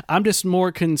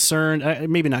more concerned.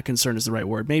 Maybe not concerned is the right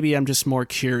word. Maybe I'm just more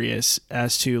curious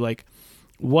as to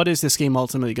what is this game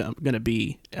ultimately going to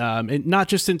be, and not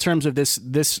just in terms of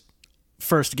this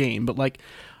first game, but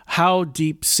how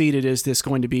deep-seated is this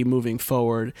going to be moving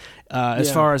forward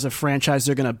as far as a franchise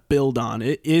they're going to build on?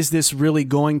 Is this really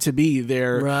going to be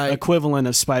their equivalent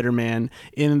of Spider-Man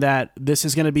in that this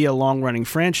is going to be a long-running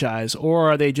franchise?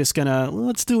 Or are they just going to,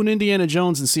 let's do an Indiana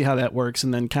Jones and see how that works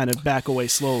and then kind of back away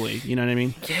slowly? You know what I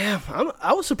mean? Yeah,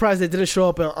 I was surprised they didn't show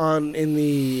up in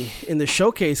the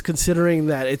showcase, considering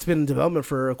that it's been in development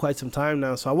for quite some time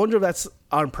now. So I wonder if that's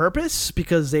on purpose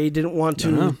because they didn't want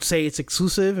to say it's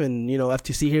exclusive and,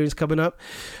 FTC hearings coming up.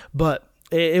 But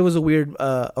it was a weird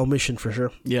omission for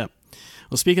sure. Yeah.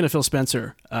 Well, speaking of Phil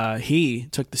Spencer, he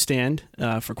took the stand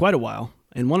for quite a while.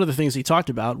 And one of the things he talked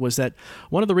about was that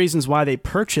one of the reasons why they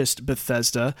purchased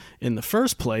Bethesda in the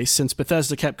first place, since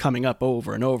Bethesda kept coming up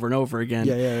over and over and over again,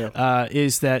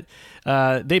 is that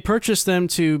they purchased them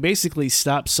to basically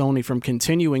stop Sony from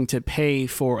continuing to pay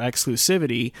for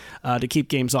exclusivity to keep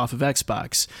games off of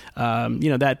Xbox.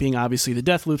 That being obviously the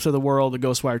Deathloops of the world, the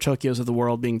Ghostwire Tokyos of the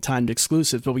world being timed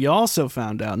exclusive. But we also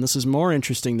found out, and this is more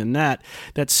interesting than that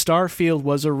Starfield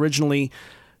was originally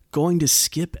going to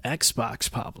skip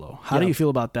Xbox, Pablo. How do you feel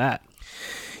about that?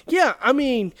 Yeah, I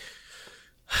mean,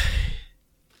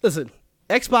 listen,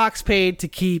 Xbox paid to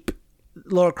keep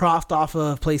Lara Croft off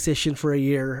of PlayStation for a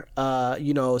year,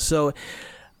 so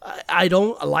I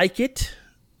don't like it.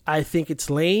 I think it's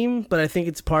lame, but I think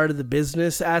it's part of the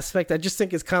business aspect. I just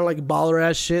think it's kind of like baller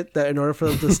ass shit that in order for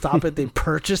them to stop it, they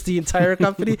purchased the entire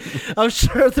company. I'm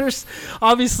sure there's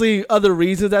obviously other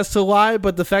reasons as to why,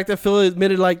 but the fact that Phil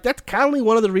admitted that's kind of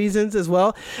one of the reasons as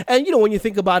well. And when you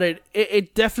think about it,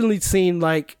 it definitely seemed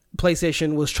like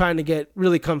PlayStation was trying to get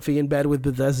really comfy in bed with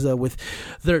Bethesda with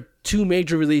their two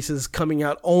major releases coming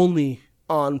out only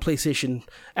on PlayStation,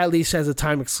 at least as a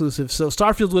time exclusive. So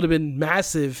Starfield would have been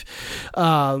massive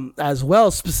as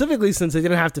well, specifically since they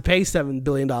didn't have to pay $7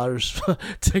 billion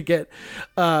to get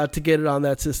it on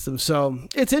that system. So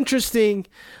it's interesting.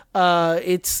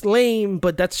 It's lame,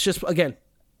 but that's just, again,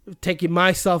 taking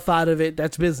myself out of it.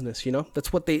 That's business,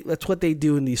 That's what they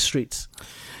do in these streets.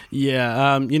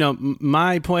 Yeah,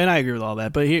 my point, and I agree with all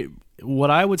that, but here, what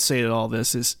I would say to all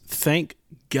this is thank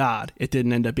God it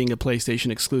didn't end up being a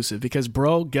PlayStation exclusive because,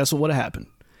 bro, guess what would have happened?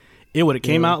 It would have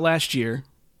came out last year.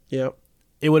 Yep.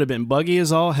 It would have been buggy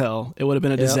as all hell. It would have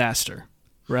been a disaster,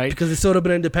 right? Because it still would have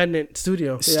been an independent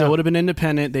studio. Still would have been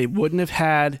independent. They wouldn't have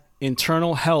had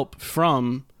internal help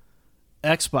from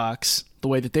Xbox the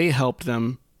way that they helped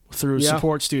them through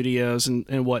support studios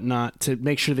and whatnot to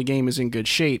make sure the game is in good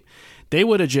shape. They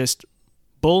would have just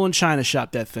bull and China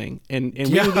shopped that thing. And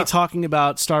we would be talking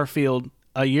about Starfield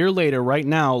a year later right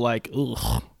now, ugh, you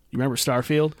remember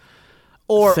Starfield?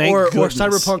 Or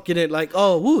Cyberpunk in it,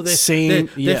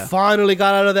 they finally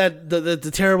got out of that the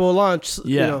terrible launch.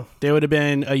 Yeah, they would have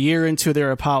been a year into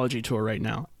their apology tour right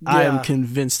now. Yeah. I am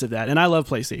convinced of that, and I love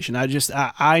PlayStation.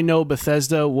 I know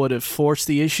Bethesda would have forced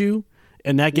the issue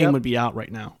and that game would be out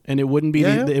right now, and it wouldn't be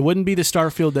it wouldn't be the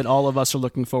Starfield that all of us are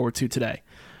looking forward to today.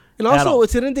 And also,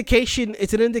 it's an indication.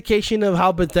 It's an indication of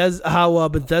how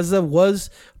Bethesda was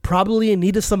probably in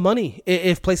need of some money.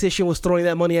 If PlayStation was throwing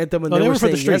that money at them and they were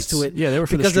saying yes to it, they were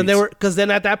for because the streets. Because then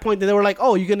at that point they were like,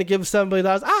 oh, you're gonna give $7 billion?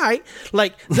 All right,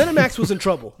 like ZeniMax was in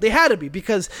trouble. They had to be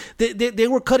because they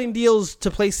were cutting deals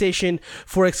to PlayStation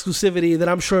for exclusivity that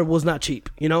I'm sure was not cheap.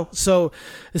 So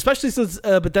especially since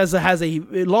Bethesda has a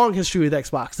long history with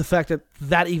Xbox, the fact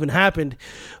that even happened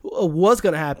was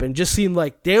gonna happen just seemed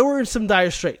like they were in some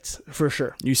dire straits for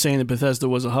sure. You saying that Bethesda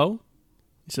was a hoe?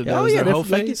 You said that was their hoe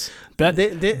phase? Them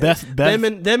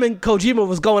and Kojima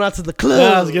was going out to the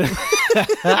club.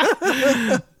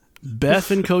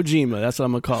 Beth and Kojima. That's what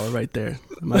I'm going to call it right there.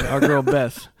 Our girl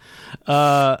Beth.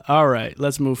 All right,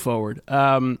 let's move forward.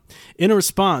 In a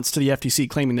response to the FTC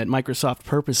claiming that Microsoft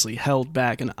purposely held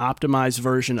back an optimized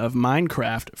version of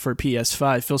Minecraft for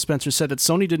PS5, Phil Spencer said that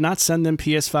Sony did not send them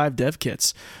PS5 dev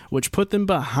kits, which put them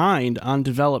behind on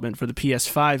development for the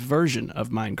PS5 version of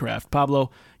Minecraft.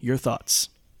 Pablo, your thoughts?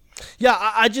 Yeah,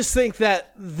 I just think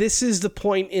that this is the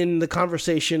point in the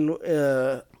conversation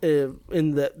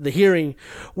in the hearing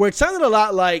where it sounded a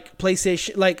lot like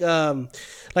PlayStation, like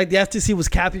the FTC was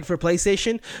capping for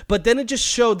PlayStation, but then it just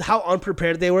showed how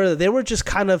unprepared they were. They were just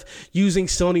kind of using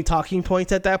Sony talking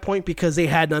points at that point because they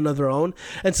had none of their own.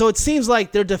 And so it seems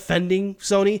like they're defending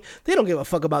Sony. They don't give a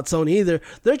fuck about Sony either.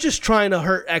 They're just trying to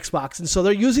hurt Xbox. And so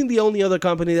they're using the only other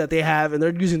company that they have, and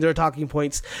they're using their talking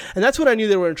points. And that's when I knew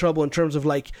they were in trouble in terms of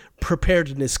like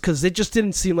preparedness, because it just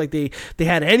didn't seem like they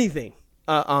had anything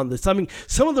on this. I mean,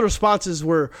 some of the responses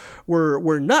were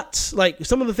nuts. Like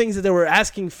some of the things that they were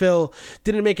asking Phil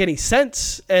didn't make any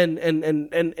sense,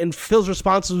 and Phil's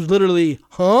response was literally,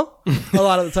 "Huh?" A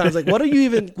lot of the times, like, what are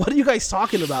you guys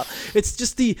talking about? It's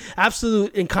just the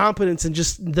absolute incompetence and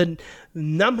just them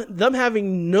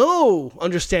having no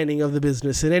understanding of the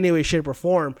business in any way, shape, or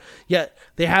form. Yet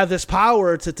they have this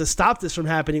power to stop this from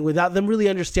happening without them really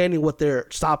understanding what they're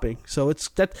stopping. So it's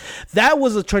that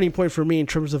was a turning point for me in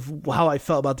terms of how I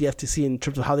felt about the FTC, in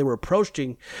terms of how they were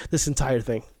approaching this entire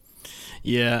thing.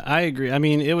 Yeah, I agree. I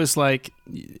mean, it was like,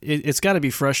 it's got to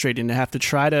be frustrating to have to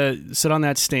try to sit on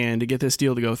that stand to get this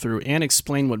deal to go through and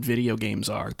explain what video games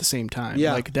are at the same time.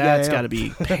 Yeah. Like, that's got to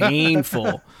be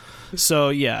painful. So,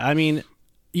 yeah, I mean,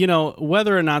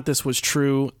 whether or not this was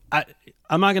true,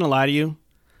 I'm not going to lie to you.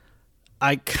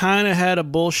 I kind of had a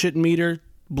bullshit meter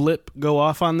blip go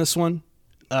off on this one,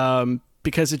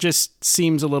 because it just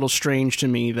seems a little strange to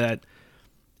me that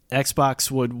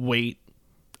Xbox would wait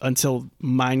until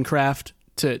Minecraft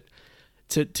to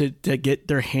get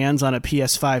their hands on a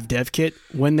PS5 dev kit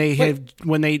when they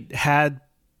had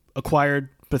acquired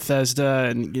Bethesda,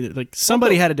 and like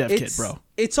somebody had a dev kit, bro.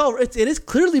 It is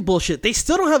clearly bullshit. They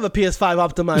still don't have a PS5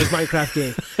 optimized Minecraft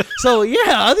game. So yeah,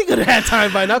 I think it had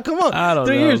time by now. Come on, I don't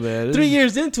know, man. 3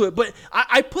 years into it, but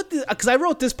I put this because I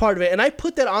wrote this part of it, and I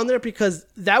put that on there because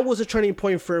that was a turning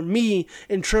point for me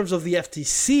in terms of the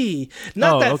FTC.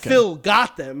 Phil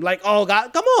got them. Like,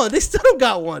 come on, they still don't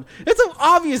got one. It's an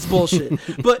obvious bullshit.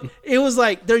 But it was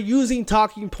like they're using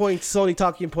talking points, Sony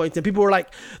talking points, and people were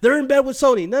like, they're in bed with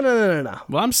Sony. No.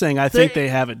 Well, I'm saying I think they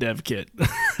have a dev kit.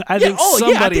 I think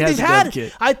somebody has a dev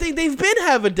kit. I think they've been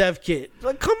having a dev kit.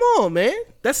 Like, come on, man.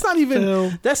 That's not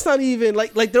even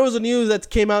like there was a news that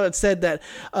came out that said that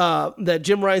that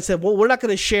Jim Ryan said, well, we're not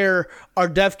going to share our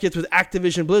dev kits with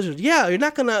Activision Blizzard. Yeah, you're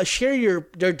not going to share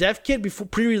their dev kit before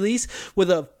pre-release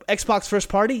with a Xbox first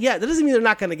party. Yeah, that doesn't mean they're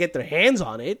not going to get their hands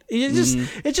on it.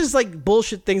 It's just like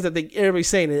bullshit things that everybody's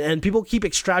saying, and people keep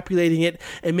extrapolating it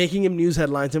and making them news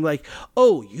headlines. I'm like,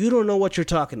 oh, you don't know what you're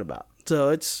talking about. So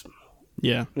it's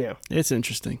it's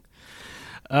interesting.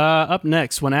 Up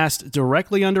next, when asked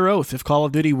directly under oath if Call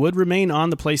of Duty would remain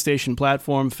on the PlayStation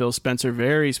platform, Phil Spencer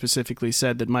very specifically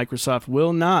said that Microsoft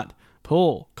will not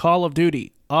pull Call of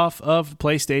Duty off of the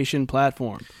PlayStation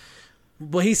platform.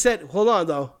 But he said, hold on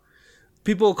though.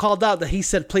 People called out that he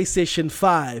said PlayStation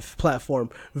 5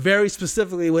 platform very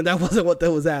specifically when that wasn't what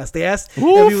that was asked. They asked if he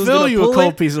was going to pull a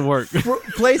cold piece of work.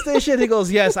 PlayStation. He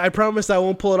goes, yes, I promise I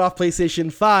won't pull it off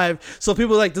PlayStation 5. So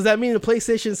people are like, does that mean the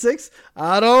PlayStation 6?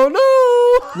 I don't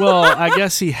know. Well, I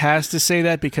guess he has to say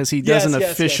that because he doesn't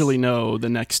officially know the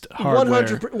next hardware.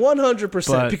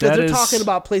 100%. Because they're talking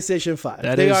about PlayStation 5.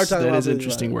 They are talking about that is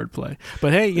interesting wordplay.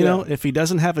 But hey, you know, if he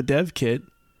doesn't have a dev kit,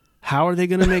 how are they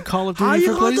going to make Call of Duty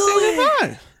for PlayStation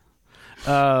 5?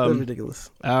 That's ridiculous.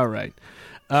 All right.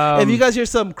 If you guys hear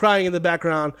some crying in the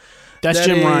background, that's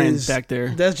Jim Ryan back there.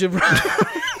 That's Jim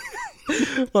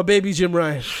Ryan. My baby Jim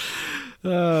Ryan.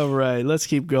 All right, let's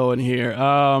keep going here.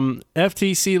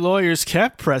 FTC lawyers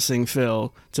kept pressing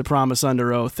Phil to promise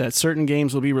under oath that certain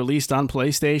games will be released on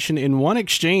PlayStation. In one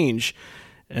exchange,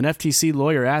 an FTC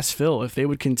lawyer asked Phil if they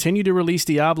would continue to release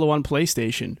Diablo on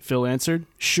PlayStation. Phil answered,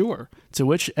 sure. To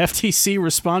which FTC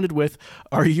responded with,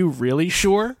 are you really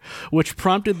sure? Which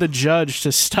prompted the judge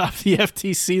to stop the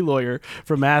FTC lawyer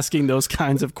from asking those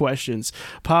kinds of questions.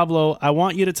 Pablo, I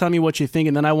want you to tell me what you think,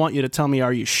 and then I want you to tell me,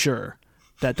 are you sure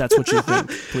that's what you think,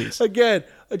 please? Again,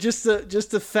 just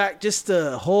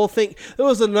the whole thing. There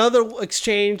was another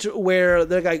exchange where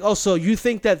they're like, oh, so you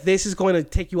think that this is going to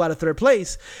take you out of third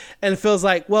place? And it feels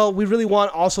like, well, we really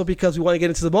want also because we want to get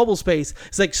into the mobile space.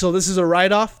 It's like, so this is a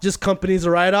write-off? Just companies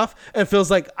a write-off? And it feels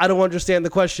like, I don't understand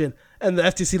the question. And the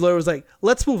FTC lawyer was like,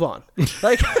 let's move on.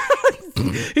 Like,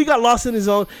 he got lost in his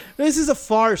own. This is a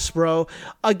farce, bro.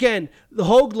 Again, the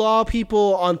Hogue Law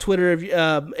people on Twitter,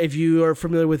 if you are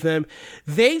familiar with them,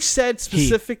 they said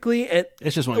specifically, and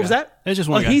it's just one guy. Was that? It's just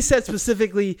one guy. He said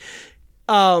specifically,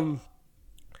 they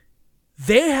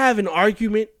have an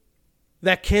argument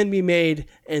that can be made,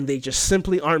 and they just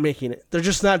simply aren't making it. They're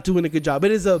just not doing a good job.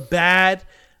 It is a bad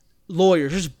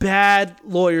lawyers, just bad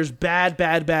lawyers,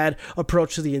 bad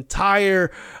approach to the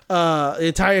entire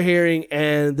hearing,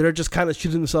 and they're just kind of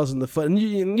shooting themselves in the foot. And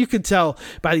you can tell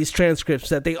by these transcripts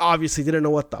that they obviously didn't know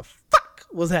what the fuck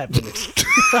was happening.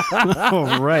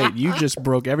 Oh, right. You just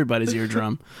broke everybody's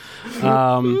eardrum.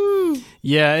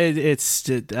 Yeah,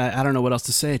 I don't know what else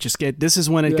to say. This is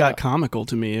when it got comical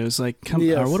to me. It was like,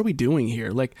 what are we doing here?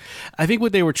 Like, I think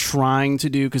what they were trying to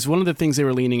do, because one of the things they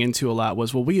were leaning into a lot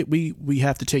was, well, we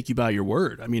have to take you by your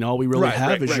word. I mean, all we really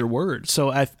have is your word.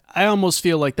 So I almost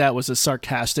feel like that was a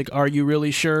sarcastic, are you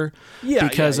really sure? Yeah.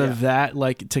 Because of that,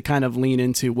 like, to kind of lean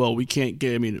into, well, we can't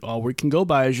all we can go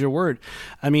by is your word.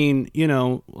 I mean,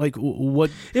 like,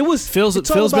 what it was, Phil's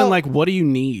been like, what do you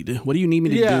need? What do you need me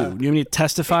to do? You want me to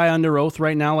testify under oath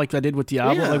right now like I did with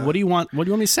Diablo? Like, what do you want me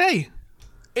to say?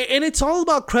 And it's all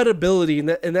about credibility, and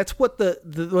that's what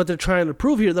what they're trying to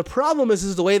prove here. The problem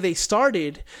is the way they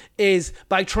started is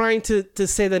by trying to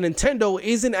say that Nintendo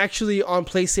isn't actually on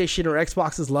PlayStation or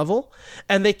Xbox's level,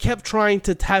 and they kept trying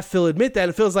to have Phil admit that.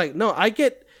 And Phil's like, no, I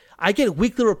get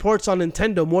weekly reports on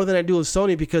Nintendo more than I do with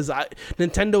Sony because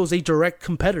Nintendo is a direct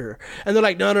competitor. And they're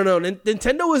like, no,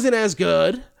 Nintendo isn't as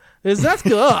good. That's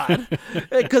good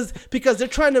because they're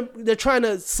trying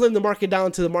to slim the market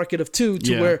down to the market of two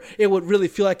where it would really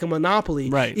feel like a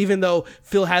monopoly. Right. Even though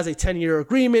Phil has a 10-year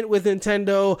agreement with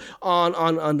Nintendo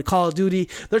on the Call of Duty,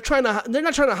 they're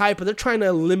not trying to hype, but they're trying to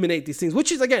eliminate these things,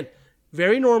 which is again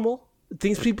very normal.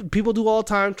 Things people do all the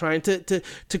time, trying to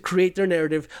create their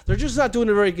narrative. They're just not doing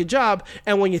a very good job.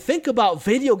 And when you think about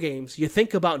video games, you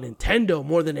think about Nintendo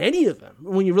more than any of them,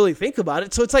 when you really think about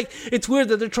it. So it's like, it's weird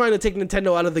that they're trying to take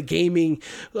Nintendo out of the gaming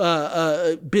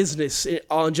business in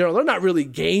general. They're not really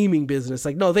gaming business.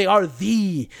 Like, no, they are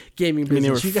the gaming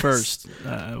business. They were first.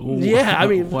 What? I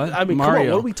mean, Mario. Come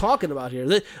on, what are we talking about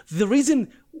here? The reason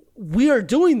we are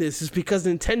doing this is because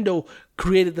Nintendo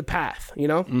created the path,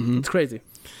 Mm-hmm. It's crazy.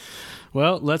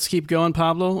 Well, let's keep going,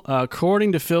 Pablo.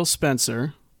 According to Phil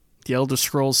Spencer, The Elder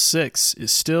Scrolls 6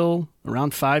 is still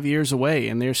around 5 years away,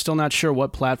 and they're still not sure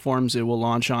what platforms it will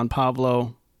launch on.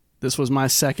 Pablo, this was my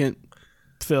second.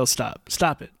 Phil, stop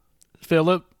it.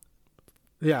 Philip.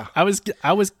 Yeah. I was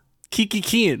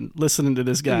kiki-keying listening to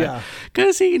this guy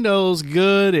because he knows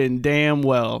good and damn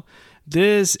well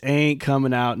this ain't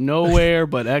coming out nowhere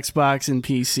but Xbox and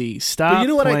PC. Stop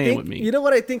playing with me. You know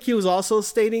what I think he was also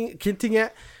hinting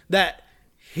at? That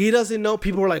he doesn't know.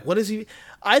 People were like, what is he?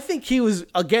 I think he was,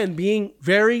 again, being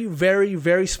very, very,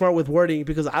 very smart with wording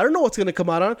because I don't know what's going to come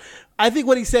out on. I think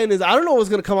what he's saying is, I don't know what's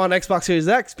going to come on Xbox Series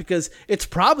X because it's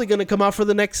probably going to come out for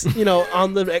the next,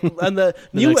 on the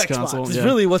new Xbox. Console, is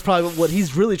really what's probably what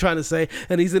he's really trying to say.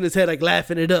 And he's in his head like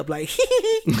laughing it up like,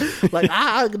 like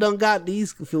I done got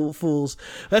these fools.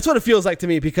 That's what it feels like to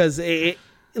me because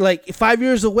like 5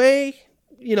 years away,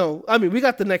 we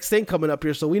got the next thing coming up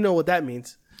here, so we know what that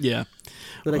means. Yeah.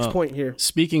 The next point here.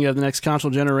 Speaking of the next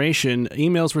console generation,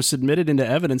 emails were submitted into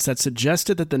evidence that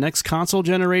suggested that the next console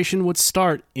generation would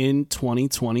start in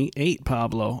 2028,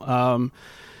 Pablo.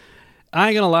 I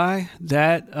ain't gonna lie,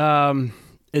 that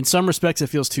in some respects it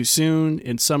feels too soon.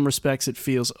 In some respects it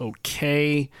feels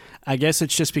okay. I guess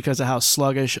it's just because of how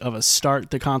sluggish of a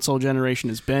start the console generation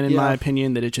has been, in my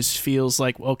opinion, that it just feels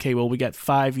like, okay, well, we got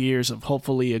 5 years of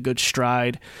hopefully a good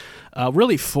stride.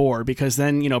 Really 4, because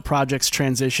then, projects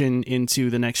transition into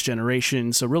the next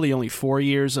generation. So really only 4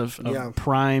 years of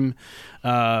prime,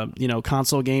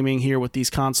 console gaming here with these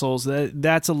consoles.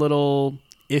 That's a little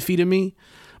iffy to me.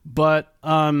 But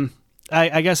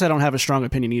I guess I don't have a strong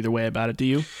opinion either way about it. Do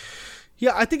you?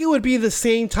 Yeah, I think it would be the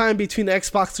same time between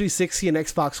Xbox 360 and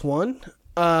Xbox One.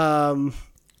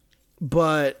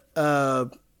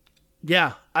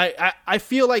 Yeah, I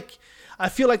feel like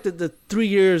the 3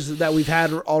 years that we've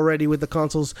had already with the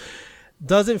consoles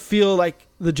doesn't feel like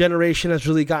the generation has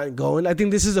really gotten going. I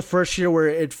think this is the first year where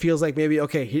it feels like maybe,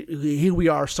 okay, here we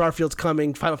are. Starfield's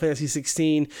coming, Final Fantasy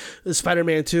 16,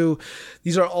 Spider-Man 2.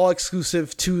 These are all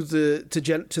exclusive to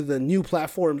the new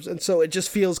platforms. And so it just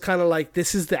feels kind of like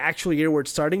this is the actual year where it's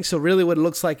starting. So really what it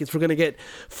looks like is we're going to get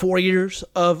 4 years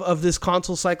of this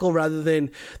console cycle rather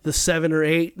than the 7 or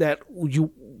 8 that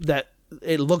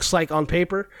it looks like on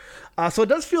paper. So it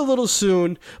does feel a little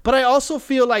soon, but I also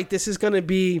feel like this is going to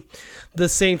be the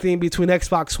same thing between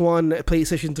Xbox One,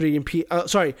 PlayStation 3, and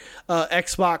Xbox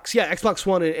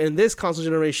One and this console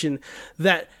generation,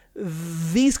 that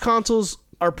these consoles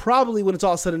are probably, when it's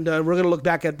all said and done, we're going to look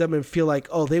back at them and feel like,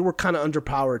 oh, they were kind of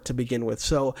underpowered to begin with.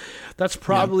 So that's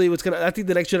probably what's going to, I think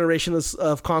the next generation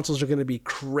of consoles are going to be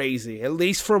crazy, at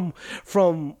least from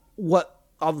what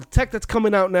all the tech that's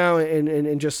coming out now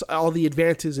and just all the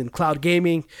advances in cloud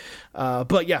gaming.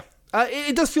 But yeah,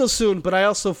 it does feel soon, but I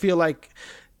also feel like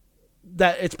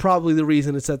that it's probably the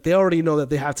reason it's that they already know that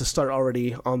they have to start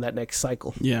already on that next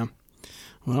cycle. Yeah.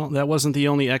 Well, that wasn't the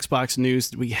only Xbox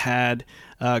news that we had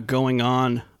going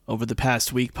on over the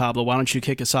past week, Pablo. Why don't you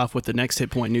kick us off with the next Hit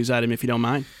Point news item, if you don't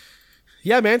mind?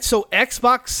 Yeah, man. So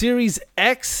Xbox Series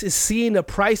X is seeing a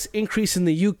price increase in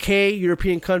the UK,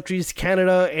 European countries,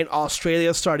 Canada, and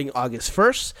Australia starting August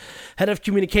 1st. Head of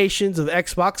communications of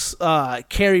Xbox,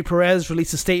 Carrie Perez,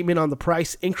 released a statement on the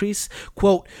price increase.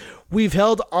 Quote, "We've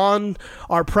held on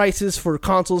our prices for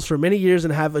consoles for many years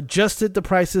and have adjusted the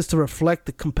prices to reflect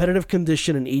the competitive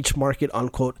condition in each market,"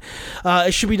 unquote.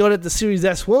 It should be noted the Series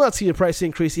S will not see a price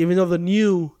increase, even though the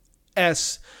new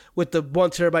S with the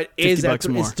 1 terabyte is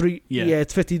 $3. Yeah,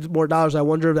 it's $50 more. I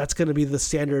wonder if that's going to be the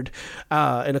standard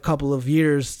in a couple of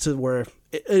years, to where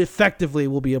it effectively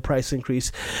will be a price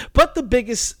increase. But the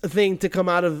biggest thing to come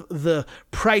out of the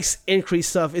price increase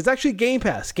stuff is actually Game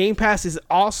Pass. Game Pass is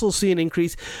also seeing an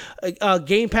increase.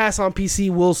 Game Pass on PC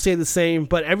will stay the same,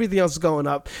 but everything else is going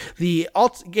up. The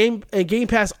Game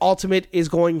Pass Ultimate is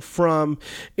going from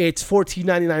its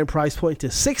 $14.99 price point to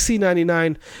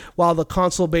 $16.99, while the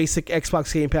console basic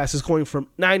Xbox Game Pass is going from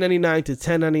 $9.99 to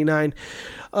 $10.99.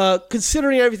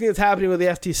 Considering everything that's happening with the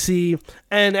FTC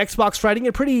and Xbox riding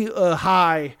it pretty high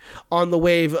on the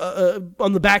wave,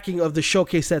 on the backing of the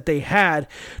showcase that they had,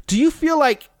 do you feel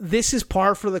like this is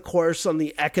par for the course on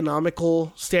the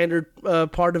economical standard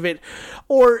part of it?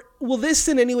 Or will this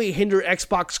in any way hinder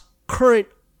Xbox current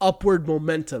upward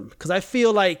momentum? Because I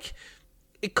feel like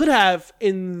it could have,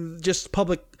 in just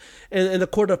public, in the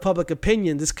court of public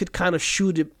opinion, this could kind of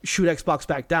shoot Xbox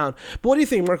back down. But what do you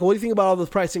think, Marco? What do you think about all the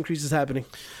price increases happening?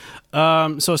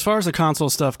 So as far as the console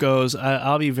stuff goes,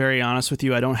 I'll be very honest with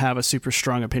you. I don't have a super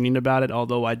strong opinion about it,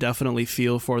 although I definitely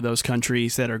feel for those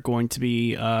countries that are going to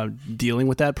be dealing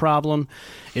with that problem.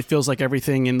 It feels like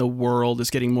everything in the world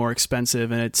is getting more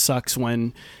expensive, and it sucks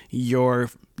when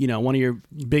one of your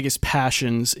biggest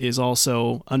passions is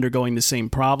also undergoing the same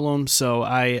problem. So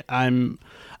I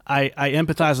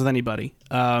empathize with anybody.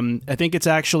 I think it's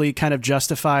actually kind of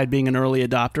justified being an early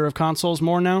adopter of consoles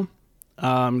more now.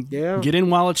 Get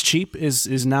in while it's cheap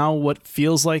is now what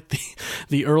feels like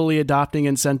the early adopting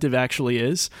incentive actually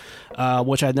is,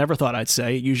 which I never thought I'd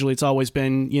say. Usually it's always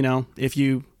been, if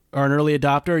you are an early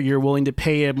adopter, you're willing to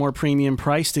pay a more premium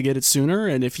price to get it sooner,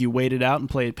 and if you wait it out and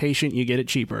play it patient, you get it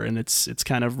cheaper. And it's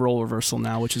kind of role reversal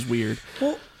now, which is weird.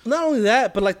 Well, not only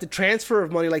that, but like the transfer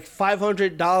of money, like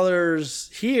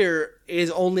 $500 here is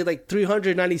only like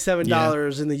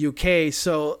 $397 in the UK.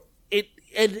 So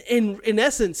in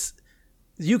essence,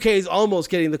 the UK is almost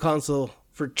getting the console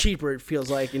for cheaper, it feels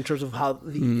like, in terms of how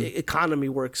the economy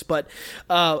works. But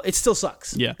it still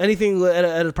sucks. Yeah. Anything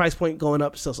at a price point going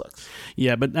up still sucks.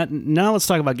 Yeah, but now let's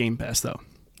talk about Game Pass, though.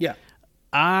 Yeah.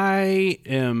 I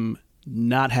am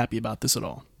not happy about this at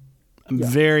all. I'm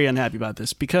very unhappy about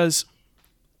this because,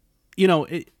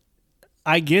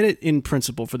 I get it in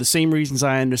principle for the same reasons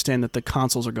I understand that the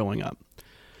consoles are going up.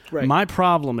 Right. My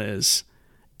problem is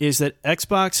that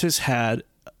Xbox has had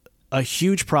a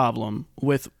huge problem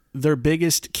with their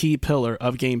biggest key pillar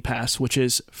of Game Pass, which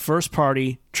is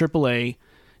first-party, AAA,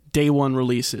 day one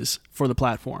releases for the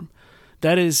platform.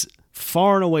 That is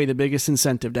far and away the biggest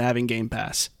incentive to having Game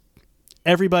Pass.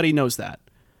 Everybody knows that.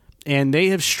 And they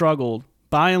have struggled,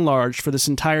 by and large, for this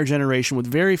entire generation, with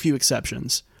very few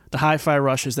exceptions. The hi-fi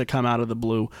rushes that come out of the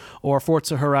blue, or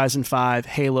Forza Horizon 5,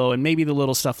 Halo, and maybe the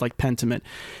little stuff like Pentiment.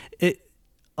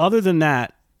 Other than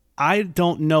that, I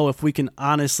don't know if we can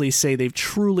honestly say they've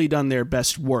truly done their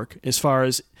best work as far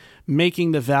as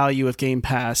making the value of Game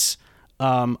Pass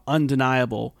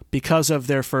undeniable because of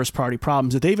their first-party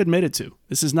problems that they've admitted to.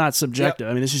 This is not subjective.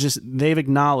 I mean, this is just they've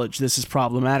acknowledged this is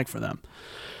problematic for them.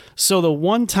 So the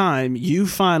one time you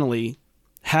finally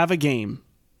have a game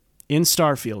in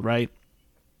Starfield, right,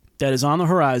 that is on the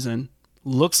horizon,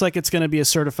 looks like it's going to be a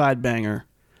certified banger,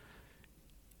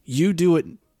 you do it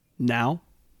now.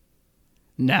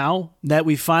 Now that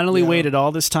we finally waited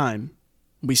all this time,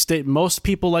 most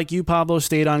people like you, Pablo,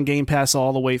 stayed on Game Pass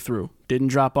all the way through. Didn't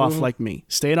drop off like me.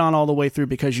 Stayed on all the way through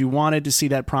because you wanted to see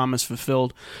that promise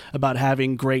fulfilled about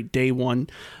having great day one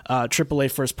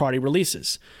AAA first-party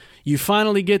releases. You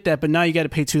finally get that, but now you got to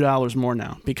pay $2 more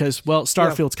now because, well,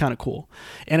 Starfield's kind of cool.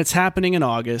 And it's happening in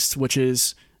August, which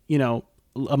is,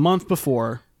 a month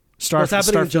before What's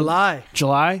happening in July?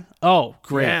 July? Oh,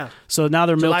 great. Yeah. So now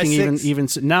they're July milking 6th. even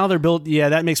now they're built. Yeah,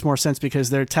 that makes more sense because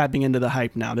they're tapping into the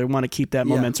hype now. They want to keep that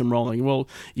momentum rolling. Well,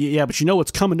 yeah, but you know what's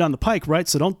coming down the pike, right?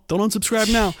 So don't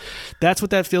unsubscribe now. That's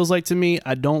what that feels like to me.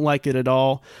 I don't like it at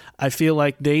all. I feel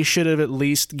like they should have at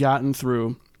least gotten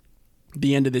through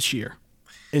the end of this year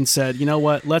and said, you know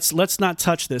what, let's not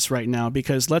touch this right now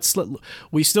because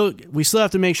we still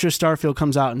have to make sure Starfield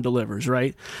comes out and delivers,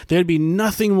 right? There'd be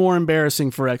nothing more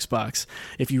embarrassing for Xbox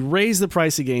if you raise the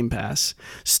price of Game Pass,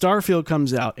 Starfield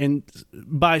comes out, and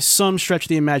by some stretch of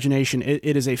the imagination,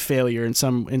 it is a failure in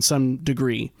some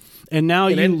degree, and now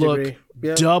you look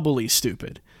doubly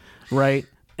stupid, right?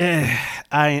 I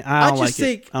don't like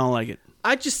it. I don't like it.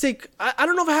 I just think I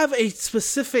don't know if I have a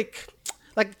specific.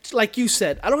 Like you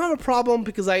said, I don't have a problem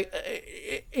because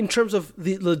in terms of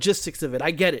the logistics of it, I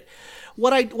get it.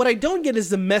 What I don't get is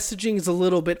the messaging is a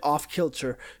little bit off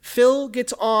kilter. Phil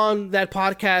gets on that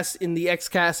podcast in the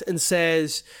XCast and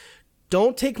says,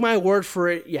 "Don't take my word for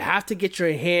it. You have to get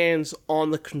your hands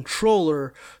on the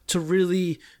controller to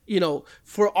really,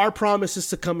 for our promises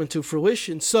to come into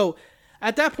fruition." So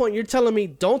at that point, you're telling me,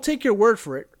 don't take your word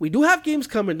for it. We do have games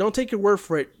coming. Don't take your word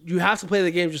for it. You have to play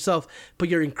the games yourself, but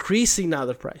you're increasing now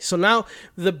the price. So now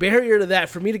the barrier to that,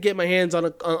 for me to get my hands on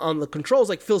the controls,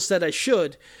 like Phil said I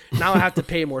should, now I have to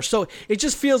pay more. So it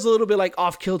just feels a little bit like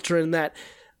off kilter in that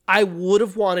I would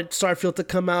have wanted Starfield to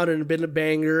come out and been a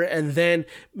banger, and then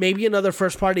maybe another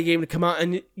first-party game to come out,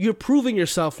 and you're proving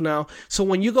yourself now. So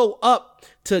when you go up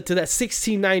to that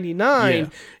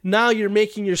 $16.99, now you're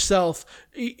making yourself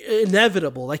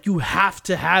inevitable. Like, you have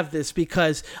to have this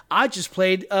because I just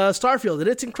played Starfield, and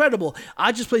it's incredible.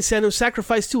 I just played Senua's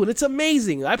Sacrifice 2, and it's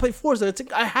amazing. I played Forza,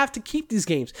 and I have to keep these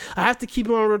games. I have to keep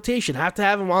them on rotation. I have to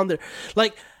have them on there.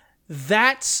 Like,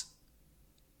 that's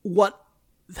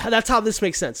how this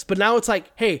makes sense. But now it's like,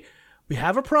 hey, we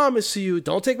have a promise to you.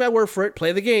 Don't take my word for it.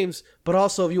 Play the games. But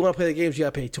also, if you want to play the games, you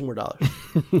got to pay $2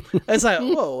 more. It's like,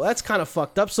 whoa, that's kind of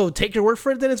fucked up. So take your word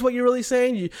for it, then is what you're really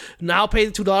saying? You now pay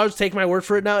the $2, take my word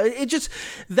for it now. It just,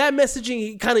 that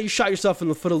messaging, kind of, you shot yourself in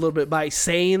the foot a little bit by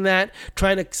saying that,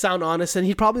 trying to sound honest. And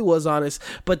he probably was honest.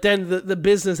 But then the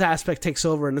business aspect takes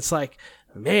over. And it's like,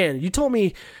 man, you told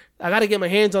me I got to get my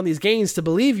hands on these games to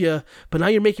believe you, but now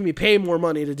you're making me pay more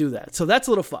money to do that. So that's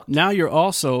a little fucked. Now you're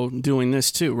also doing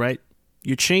this too, right?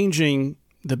 You're changing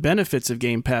the benefits of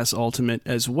Game Pass Ultimate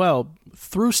as well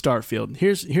through Starfield.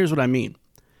 Here's what I mean.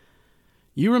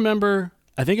 You remember,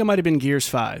 I think it might have been Gears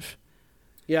 5.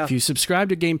 Yeah. If you subscribe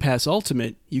to Game Pass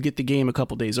Ultimate, you get the game a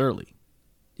couple days early.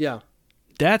 Yeah.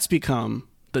 That's become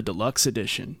the deluxe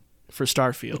edition for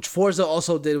Starfield. Which Forza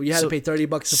also did. You had to pay $30 to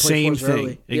play same Forza thing.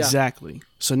 early. Exactly. Yeah.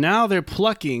 So now they're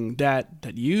plucking that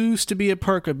used to be a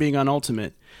perk of being on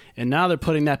Ultimate, and now they're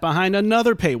putting that behind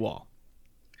another paywall.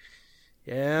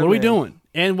 Yeah. What are we doing?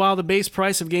 And while the base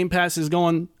price of Game Pass is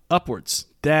going upwards,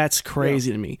 that's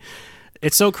crazy to me.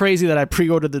 It's so crazy that I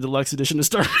pre-ordered the deluxe edition to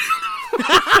Starfield.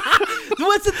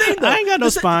 What's the thing, though? I ain't got no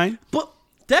spine. But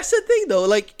that's the thing, though.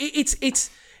 Like,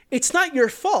 it's not your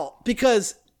fault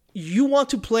because you want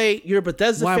to play your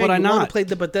Bethesda Why fan. would I you not? want to play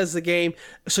the Bethesda game,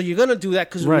 so you're gonna do that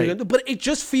because right. But it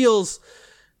just feels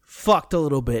fucked a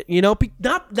little bit,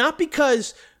 not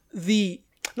because the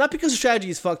strategy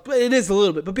is fucked, but it is a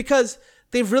little bit, but because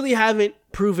they really haven't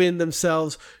proven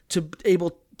themselves to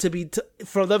able to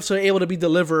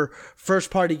deliver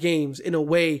first party games in a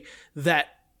way that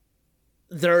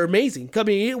they're amazing. I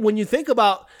mean, when you think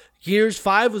about Gears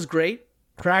 5 was great,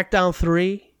 Crackdown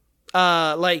 3,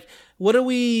 what are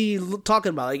we talking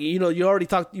about? Like, you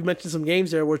mentioned some games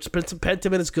there where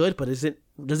Pentiment is good, but does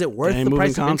it worth the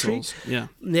price of entry? Yeah.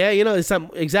 Yeah, it's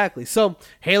not exactly. So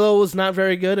Halo was not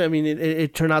very good. I mean,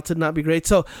 it turned out to not be great.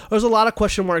 So there's a lot of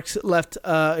question marks left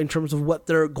in terms of what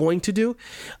they're going to do.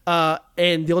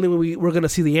 And the only way we're going to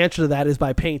see the answer to that is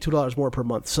by paying $2 more per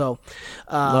month. So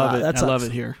love it. I love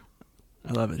it here.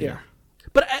 I love it here.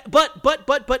 But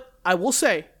I will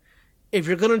say, if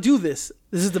you're going to do this,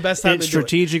 this is the best time to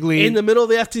strategically do it. In the middle of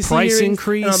the FTC price hearings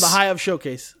increase, and on the high of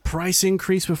Showcase. Price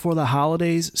increase before the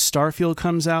holidays. Starfield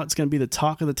comes out. It's going to be the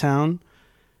talk of the town.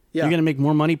 Yeah. You're going to make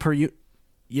more money per you.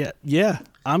 Yeah.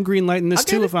 I'm greenlighting this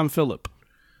too if I'm Philip.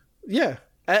 Yeah.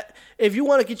 If you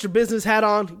want to get your business hat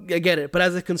on, I get it. But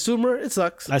as a consumer, it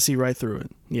sucks. I see right through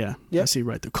it. Yeah. Yep. I see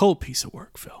right through. Cold piece of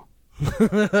work, Phil.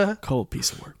 Cold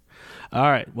piece of work. All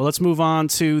right. Well, let's move on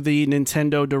to the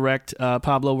Nintendo Direct.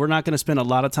 Pablo, we're not going to spend a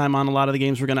lot of time on a lot of the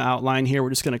games we're going to outline here.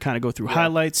 We're just going to kind of go through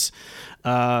highlights.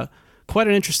 Quite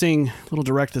an interesting little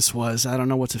Direct this was. I don't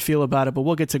know what to feel about it, but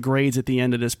we'll get to grades at the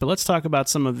end of this. But let's talk about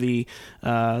some of the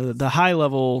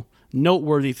high-level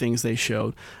noteworthy things they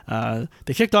showed.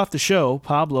 They kicked off the show,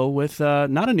 Pablo, with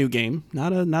not a new game,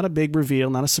 not a big reveal,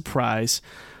 not a surprise.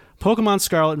 Pokemon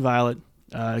Scarlet and Violet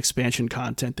expansion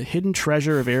content, the hidden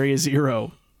treasure of Area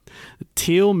Zero, the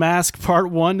Teal Mask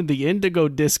Part 1 and the Indigo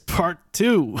Disc Part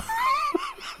 2.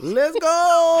 Let's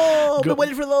go! I've been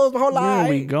waiting for those my whole life. Where are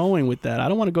we going with that? I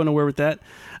don't want to go nowhere with that.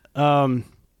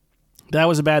 That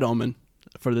was a bad omen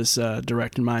for this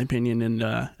Direct, in my opinion. And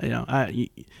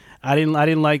I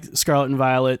didn't like Scarlet and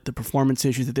Violet, the performance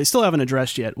issues that they still haven't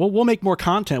addressed yet. We'll make more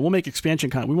content. We'll make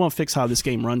expansion content. We won't fix how this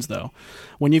game runs, though.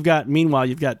 Meanwhile,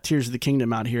 you've got Tears of the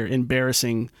Kingdom out here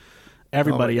embarrassing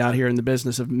everybody out here in the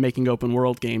business of making open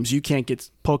world games. You can't get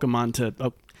Pokemon to...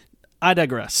 Oh, I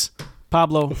digress.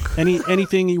 Pablo,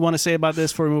 anything you want to say about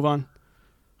this before we move on?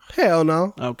 Hell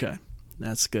no. Okay,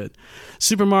 that's good.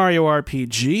 Super Mario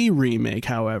RPG Remake,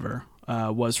 however...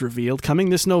 was revealed, coming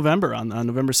this November, on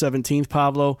November 17th,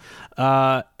 Pablo.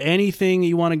 Anything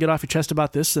you want to get off your chest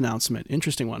about this announcement?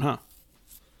 Interesting one, huh?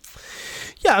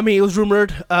 Yeah, I mean, it was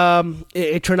rumored.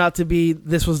 It turned out to be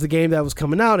this was the game that was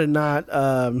coming out and not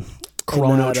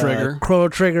Chrono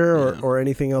Trigger or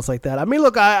anything else like that. I mean,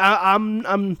 look,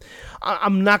 I'm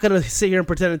not gonna sit here and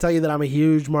pretend to tell you that I'm a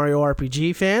huge Mario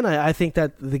RPG fan. I think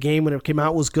that the game when it came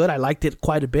out was good. I liked it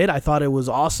quite a bit. I thought it was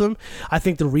awesome. I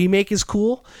think the remake is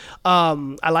cool.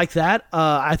 I like that.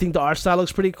 I think the art style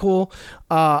looks pretty cool.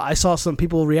 I saw some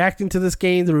people reacting to this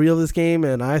game, the reveal of this game,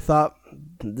 and I thought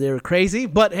they were crazy.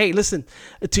 But hey, listen,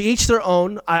 to each their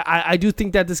own. I do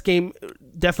think that this game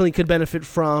definitely could benefit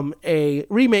from a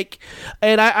remake,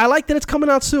 and I like that it's coming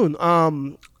out soon.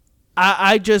 My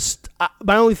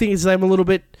only thing is I'm a little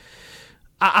bit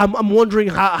I'm wondering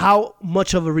how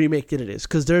much of a remake it is,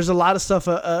 because there's a lot of stuff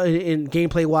in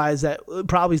gameplay wise that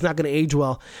probably is not going to age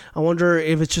well. I wonder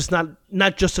if it's just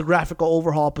not just a graphical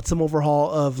overhaul, but some overhaul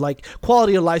of like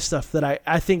quality of life stuff that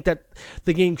I think that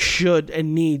the game should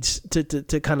and needs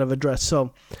to kind of address.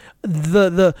 So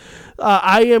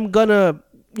I am gonna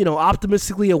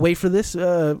optimistically await for this,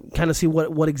 kind of see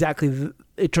what exactly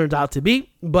it turns out to be.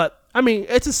 But I mean,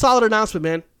 it's a solid announcement,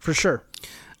 man, for sure.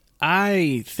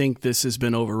 I think this has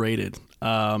been overrated,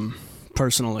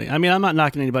 personally. I mean, I'm not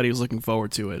knocking anybody who's looking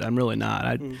forward to it. I'm really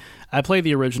not. I played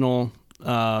the original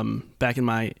back in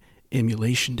my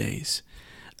emulation days.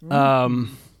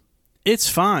 It's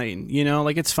fine,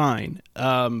 it's fine.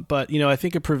 But, I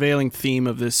think a prevailing theme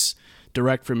of this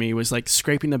Direct for me was like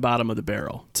scraping the bottom of the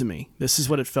barrel to me. This is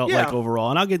what it felt like overall.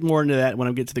 And I'll get more into that when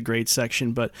I get to the grade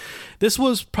section. But this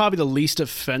was probably the least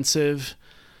offensive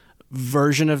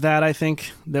version of that, I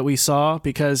think, that we saw,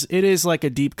 because it is like a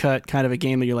deep cut kind of a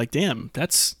game that you're like, damn,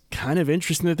 that's kind of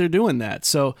interesting that they're doing that.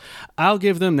 So I'll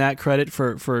give them that credit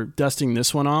for dusting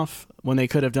this one off when they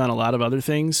could have done a lot of other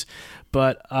things.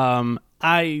 But I'm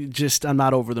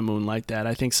not over the moon like that.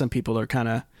 I think some people are kind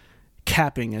of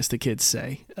capping, as the kids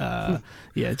say. I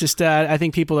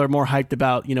think people are more hyped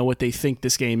about what they think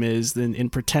this game is than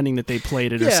in pretending that they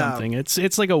played it or something.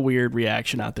 It's like a weird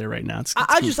reaction out there right now.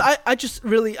 I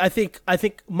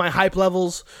think my hype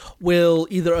levels will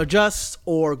either adjust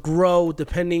or grow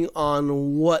depending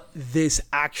on what this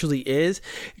actually is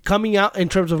coming out, in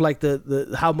terms of like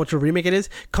the how much of a remake it is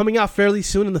coming out fairly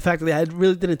soon, and the fact that they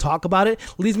really didn't talk about it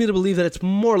leads me to believe that it's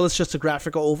more or less just a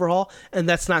graphical overhaul, and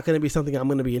that's not going to be something I'm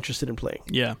going to be interested in playing.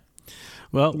 Yeah.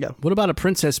 Well, what about a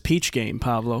Princess Peach game,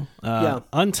 Pablo?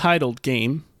 Untitled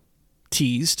game,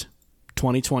 teased,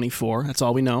 2024. That's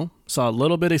all we know. Saw a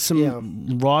little bit of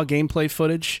some raw gameplay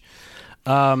footage.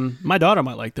 My daughter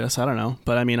might like this. I don't know.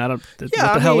 But I mean, what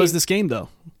the hell is this game, though?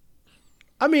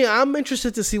 I mean, I'm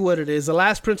interested to see what it is. The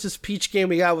last Princess Peach game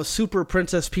we got was Super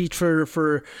Princess Peach for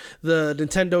the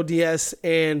Nintendo DS,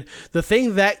 and the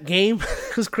thing that game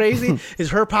was crazy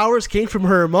is her powers came from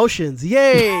her emotions.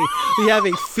 Yay! We have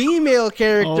a female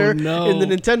character in the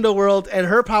Nintendo world, and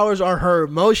her powers are her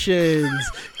emotions.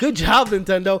 Good job,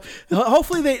 Nintendo.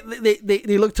 Hopefully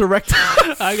they look to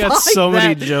rectify. I got so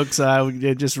many jokes.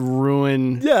 It just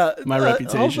ruined my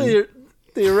reputation.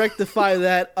 They rectify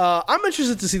that. I'm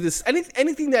interested to see this.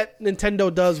 Anything that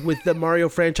Nintendo does with the Mario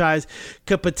franchise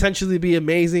could potentially be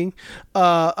amazing.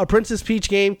 A Princess Peach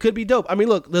game could be dope. I mean,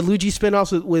 look, the Luigi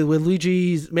spin-offs with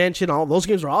Luigi's Mansion, all those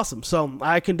games are awesome. So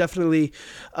I can definitely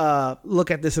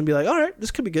look at this and be like, all right,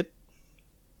 this could be good.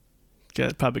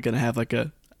 Yeah, probably going to have like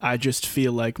a I just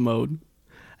feel like mode.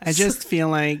 I just feel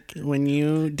like when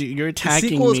you're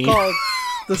attacking me.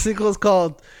 The sequel is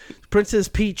called Princess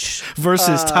Peach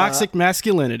versus Toxic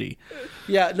Masculinity.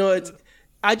 Yeah, no,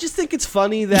 I just think it's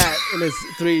funny that and it's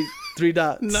three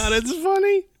dots. Not as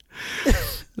funny.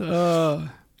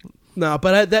 No,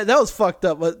 but that was fucked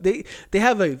up. But they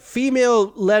have a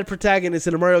female-led protagonist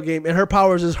in a Mario game, and her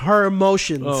powers is her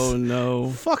emotions. Oh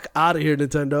no! Fuck out of here,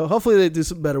 Nintendo. Hopefully they do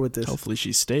something better with this. Hopefully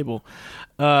she's stable.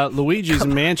 Luigi's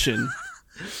Mansion.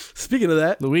 Speaking of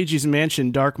that, Luigi's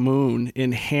Mansion Dark Moon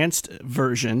Enhanced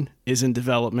version is in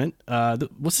development.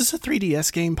 Was this a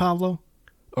 3DS game, Pablo?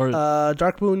 Or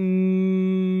Dark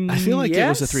Moon? I feel like it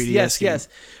was a 3DS game. Yes.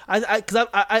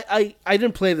 I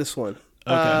didn't play this one.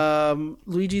 Okay.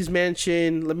 Luigi's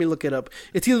Mansion. Let me look it up.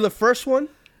 It's either the first one,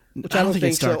 which I don't think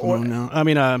it's Dark so. Moon, no. I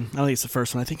mean, I don't think it's the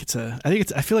first one. I feel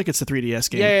like it's a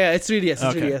 3DS game. Yeah, it's 3DS. It's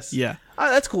okay. 3DS. Yeah.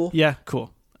 That's cool. Yeah,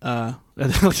 cool.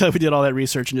 We did all that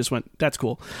research and just went, that's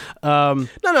cool. No,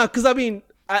 because I mean,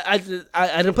 I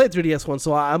didn't play the 3DS one,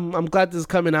 so I'm glad this is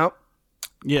coming out.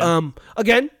 Yeah.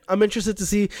 Again, I'm interested to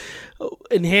see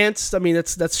enhanced. I mean,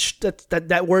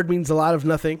 that word means a lot of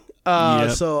nothing.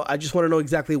 Yep. So I just want to know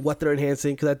exactly what they're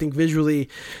enhancing because I think visually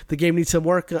the game needs some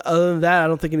work. Other than that, I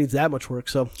don't think it needs that much work.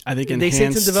 So I think they say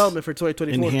it's in development for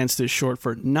 2024. Enhanced is short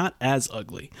for not as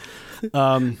ugly.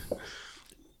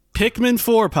 Pikmin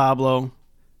 4, Pablo.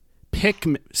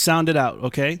 Sound it out,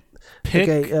 okay?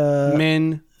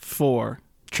 Pikmin 4.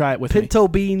 Try it with me. Pinto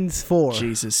Beans 4.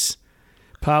 Jesus.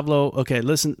 Pablo, okay,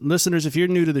 listeners, if you're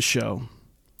new to the show,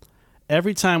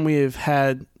 every time we have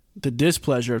had the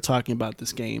displeasure of talking about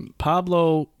this game,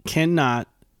 Pablo cannot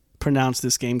pronounce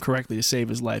this game correctly to save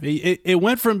his life. It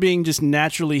went from being just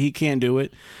naturally he can't do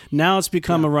it. Now it's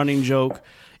become a running joke.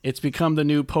 It's become the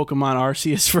new Pokemon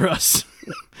Arceus for us.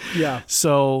 Yeah.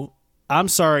 So I'm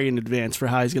sorry in advance for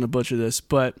how he's going to butcher this,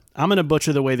 but I'm going to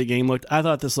butcher the way the game looked. I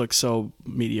thought this looked so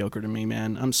mediocre to me,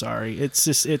 man. I'm sorry. It's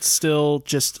still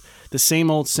just the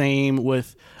same old same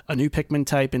with a new Pikmin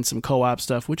type and some co-op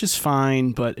stuff, which is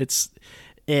fine, but it's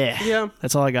yeah.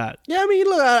 That's all I got. Yeah, I mean,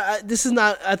 look, this is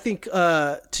not, I think,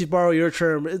 to borrow your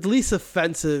term, at least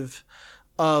offensive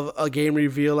of a game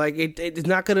reveal. Like it's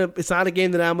not a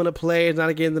game that I'm gonna play. It's not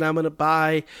a game that I'm gonna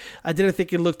buy. I didn't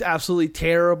think it looked absolutely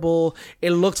terrible.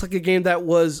 It looks like a game that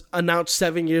was announced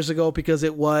 7 years ago because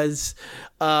it was.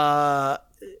 I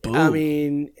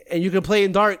mean, and you can play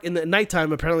in dark in the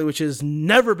nighttime apparently, which has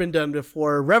never been done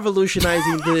before,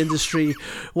 revolutionizing the industry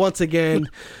once again.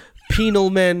 Penal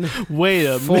men. Wait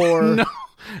a minute.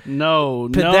 No.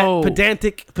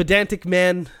 Pedantic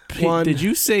man. One. Did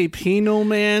you say penal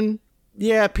man?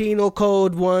 Yeah, Penal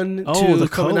Code 1, 2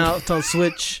 coming out on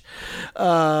Switch,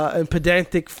 and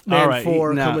Pedantic Man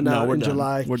 4 coming out in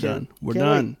July. We're done. We're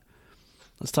done.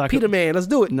 Let's talk. Peter Man, let's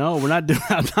do it. No, we're not doing.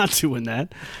 I'm not doing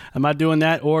that. I'm not doing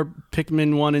that. Or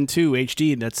Pikmin 1 and 2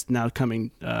 HD. That's now coming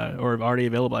or already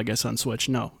available, I guess, on Switch.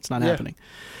 No, it's not happening.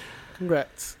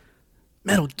 Congrats.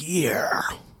 Metal Gear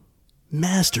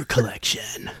Master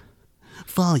Collection,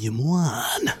 Volume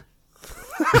 1.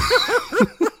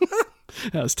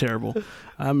 That was terrible.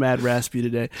 I'm mad raspy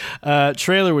today.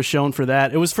 Trailer was shown for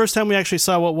that. It was the first time we actually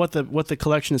saw what the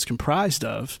collection is comprised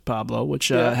of, Pablo, which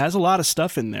has a lot of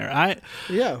stuff in there.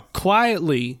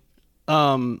 Quietly,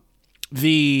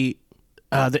 the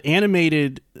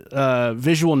animated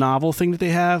visual novel thing that they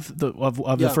have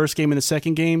of the first game and the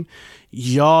second game,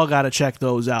 y'all got to check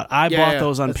those out. I bought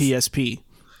those on PSP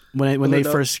when they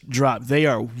first dropped. They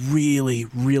are really,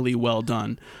 really well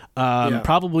done.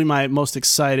 Probably my most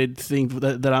excited thing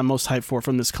that I'm most hyped for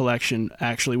from this collection,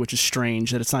 actually, which is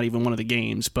strange that it's not even one of the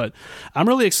games. But I'm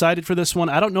really excited for this one.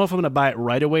 I don't know if I'm going to buy it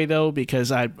right away, though,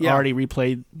 because I already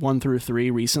replayed 1 through 3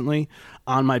 recently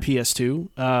on my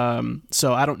PS2.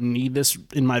 So I don't need this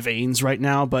in my veins right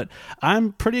now. But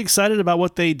I'm pretty excited about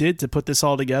what they did to put this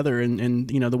all together and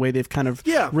the way they've kind of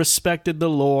respected the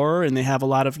lore. And they have a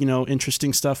lot of,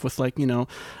 interesting stuff with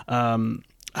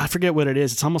I forget what it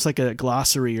is. It's almost like a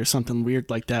glossary or something weird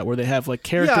like that, where they have like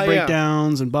character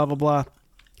breakdowns and blah, blah, blah.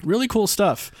 Really cool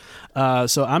stuff.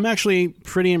 So I'm actually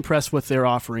pretty impressed with their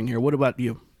offering here. What about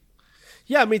you?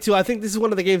 Yeah, me too. I think this is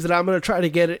one of the games that I'm going to try to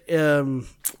get.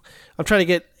 I'm trying to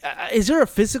get. Is there a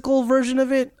physical version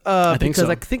of it? I think so.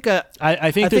 I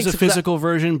think there's a physical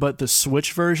version, but the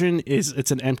Switch version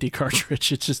it's an empty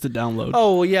cartridge. It's just a download.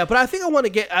 Oh yeah, but I think I want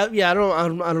to get. I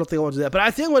don't think I want to do that. But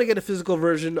I think I want to get a physical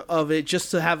version of it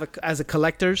just to have as a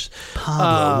collector's.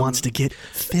 Pablo wants to get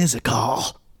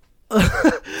physical.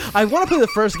 I want to play the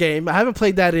first game. I haven't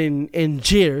played that in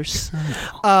years,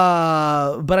 but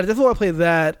I definitely want to play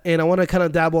that, and I want to kind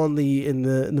of dabble on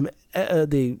the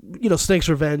Snake's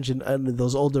Revenge and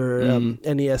those older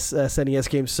NES SNES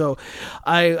games. So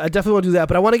I definitely want to do that,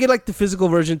 but I want to get like the physical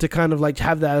version to kind of like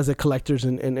have that as a collector's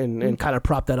and kind of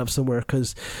prop that up somewhere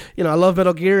because I love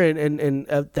Metal Gear and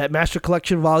that Master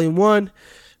Collection Volume 1.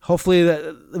 Hopefully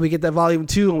that we get that Volume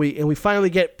 2 and we finally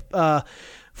get.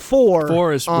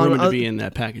 4 is rumored to be in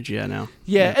that package, now.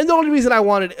 Yeah, and the only reason I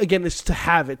want it, again, is to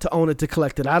have it, to own it, to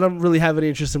collect it. I don't really have any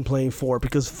interest in playing 4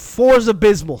 because 4 is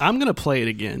abysmal. I'm going to play it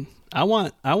again. I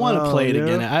want to play it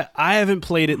again. I haven't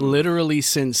played it literally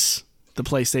since the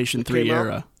PlayStation 3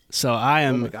 era. So I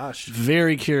am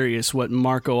very curious what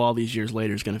Marco all these years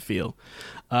later is going to feel.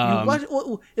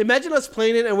 Imagine us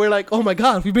playing it and we're like, oh my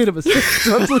God, we made a mistake.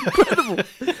 That's incredible.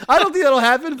 I don't think that'll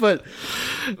happen, but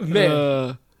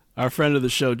man. Our friend of the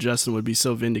show, Justin, would be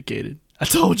so vindicated. I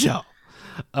told y'all.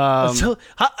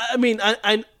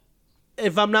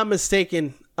 If I'm not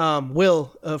mistaken,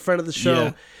 Will, a friend of the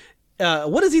show,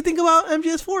 what does he think about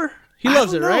MGS4? He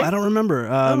loves it, right? I don't remember.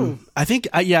 I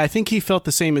think he felt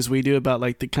the same as we do about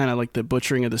like the kind of like the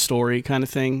butchering of the story kind of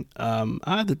thing. I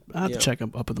have to check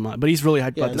him up with the mind, but he's really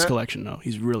hyped about this collection. No,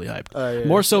 he's really hyped.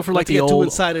 More so for like the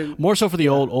old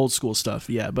school stuff.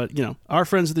 Yeah, but our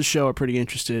friends of the show are pretty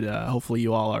interested. Hopefully,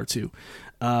 you all are too.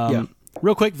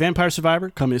 Real quick, Vampire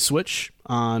Survivor coming to Switch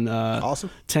on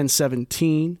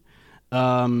 10/17.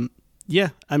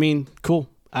 Cool.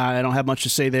 I don't have much to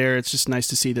say there. It's just nice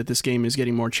to see that this game is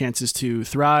getting more chances to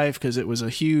thrive because it was a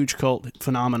huge cult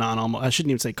phenomenon. Almost, I shouldn't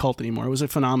even say cult anymore. It was a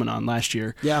phenomenon last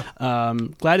year. Yeah.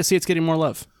 Glad to see it's getting more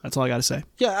love. That's all I got to say.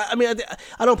 Yeah, I mean,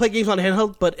 I don't play games on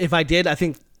handheld, but if I did, I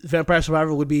think Vampire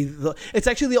Survivor would be it's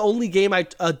actually the only game I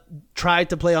tried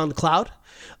to play on the cloud.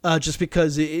 Just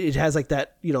because it has like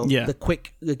that, the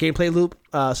quick gameplay loop.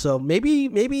 So maybe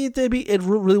it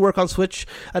really work on Switch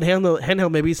and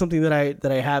handheld. Maybe something that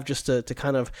I have just to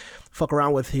kind of fuck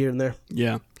around with here and there.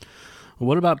 Yeah.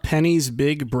 What about Penny's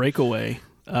Big Breakaway?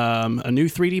 A new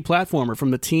 3D platformer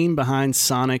from the team behind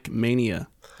Sonic Mania.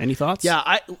 Any thoughts? Yeah,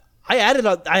 I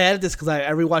added this because I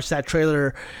rewatched that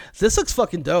trailer. This looks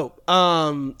fucking dope. It's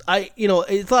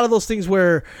a lot of those things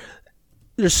where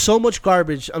there's so much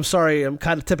garbage. I'm sorry, I'm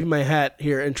kind of tipping my hat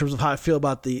here in terms of how I feel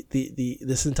about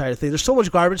this entire thing. There's so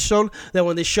much garbage shown that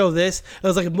when they show this, I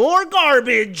was like, more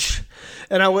garbage.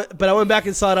 And I went back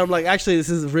and saw it. I'm like, actually, this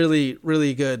is really,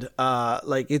 really good.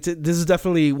 This is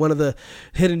definitely one of the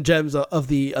hidden gems of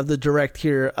the direct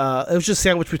here. It was just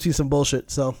sandwiched between some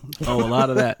bullshit. So a lot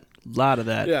of that.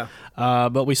 Yeah.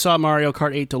 But we saw Mario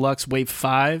Kart 8 Deluxe Wave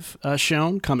 5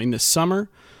 shown coming this summer.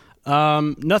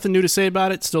 Nothing new to say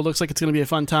about it. Still looks like it's going to be a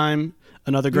fun time.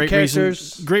 Another great reason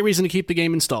to keep the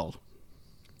game installed.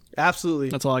 Absolutely.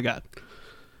 That's all I got.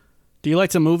 Do you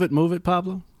like to move it,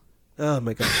 Pablo? Oh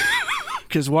my God.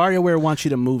 Because WarioWare wants you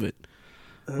to move it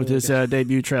with his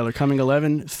debut trailer coming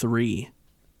 11/3.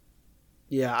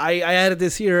 Yeah, I added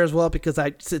this here as well because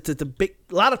a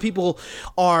lot of people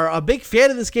are a big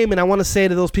fan of this game, and I want to say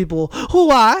to those people,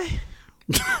 why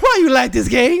you like this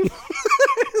game?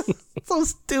 So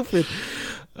stupid.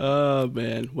 Oh,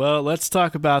 man. Well, let's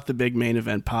talk about the big main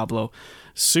event, Pablo.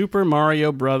 Super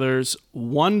Mario Brothers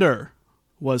Wonder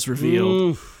was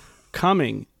revealed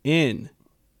coming in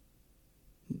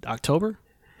October?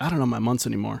 I don't know my months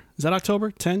anymore. Is that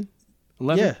October? 10?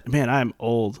 11? Yeah. Man, I'm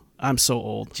old. I'm so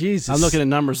old. Jesus. I'm looking at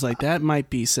numbers like that might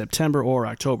be September or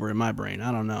October in my brain.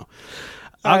 I don't know.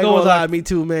 I'll go with me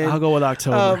too, man. I'll go with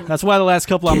October. That's why the last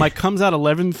couple I'm like comes out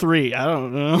 11/3. I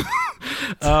don't know.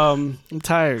 I'm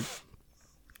tired.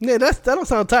 Yeah, that don't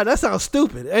sound tired. That sounds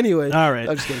stupid. Anyway. All right.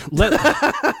 I'm just kidding.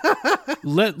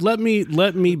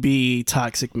 Let me be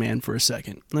Toxic Man for a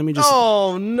second. Let me just.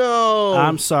 Oh no.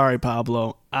 I'm sorry,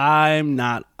 Pablo. I'm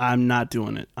not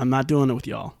doing it. I'm not doing it with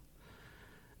y'all.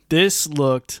 This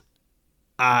looked.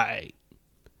 I'm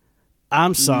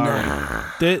sorry. Nah.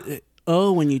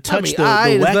 When you touch the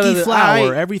wacky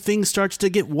flower, everything starts to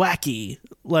get wacky.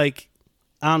 Like,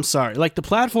 I'm sorry. Like, the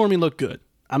platforming looked good.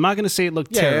 I'm not going to say it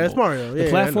looked terrible. Yeah, it's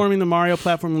Mario. The Mario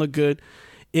platforming looked good.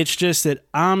 It's just that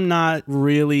I'm not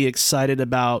really excited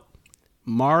about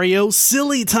Mario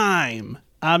Silly Time.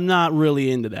 I'm not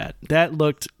really into that. That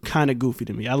looked kind of goofy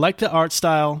to me. I like the art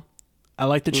style. I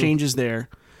like the changes there.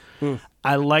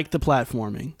 I like the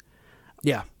platforming.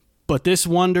 Yeah. But this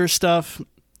Wonder stuff,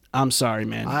 I'm sorry,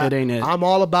 man. It ain't it. I'm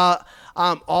all about it.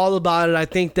 I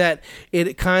think that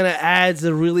it kind of adds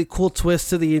a really cool twist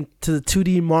to the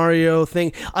 2D Mario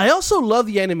thing. I also love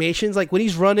the animations, like when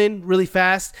he's running really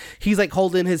fast, he's like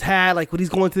holding his hat, like when he's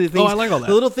going through the things. Oh, I like all that.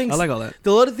 The little things. I like all that.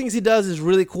 The little things he does is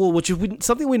really cool, which is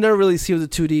something we never really see with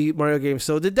the 2D Mario game.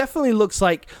 So it definitely looks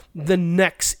like the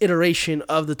next iteration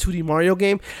of the 2D Mario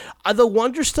game. The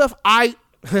Wonder stuff, I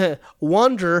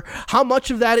wonder how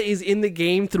much of that is in the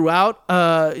game throughout,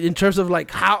 in terms of like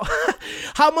how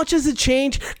much has it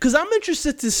changed, because I'm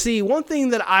interested to see. One thing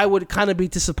that I would kind of be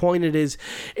disappointed is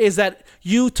that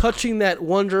you touching that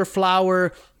Wonder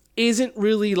flower isn't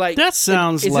really like, that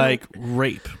sounds like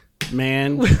rape,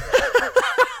 man.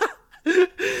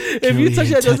 If you touch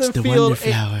that, it doesn't feel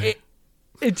man,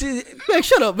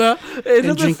 shut up, man. It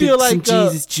doesn't feel like some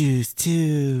Jesus juice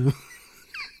too.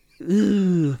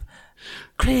 Ooh,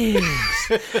 Chris.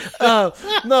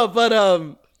 No, but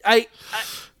I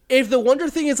if the Wonder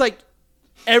thing is like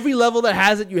every level that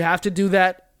has it, you have to do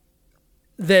that,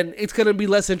 then it's gonna be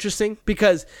less interesting,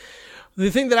 because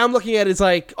the thing that I'm looking at is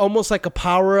like almost like a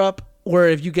power up, where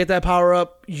if you get that power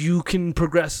up, you can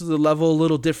progress the level a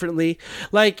little differently.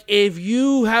 Like if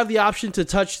you have the option to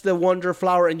touch the Wonder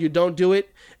flower and you don't do it,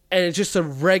 and it's just a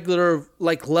regular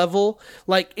like level,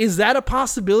 like is that a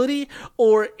possibility,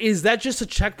 or is that just a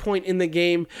checkpoint in the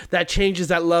game that changes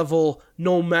that level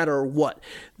no matter what?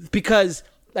 Because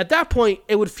at that point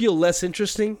it would feel less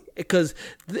interesting, because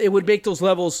it would make those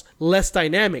levels less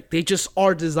dynamic. They just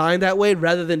are designed that way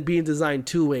rather than being designed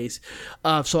two ways.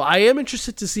 So I am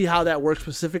interested to see how that works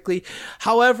specifically.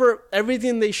 However,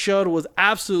 everything they showed was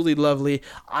absolutely lovely.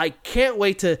 I can't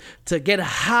wait to get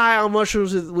high on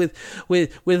mushrooms with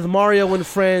Mario and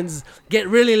friends, get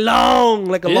really long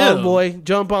like a long boy,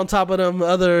 jump on top of them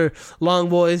other long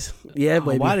boys. Yeah,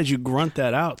 baby. Why did you grunt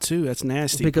that out too? That's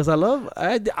nasty. Because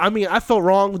I mean, I felt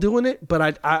wrong doing it,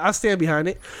 but I stand behind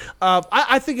it.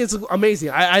 I think it's amazing.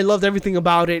 I loved everything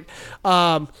about it.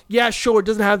 Yeah, sure, it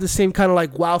doesn't have the same kind of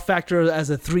like wow factor as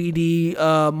a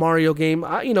 3D Mario game.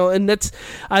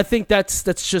 I think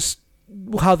that's just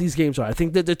how these games are. I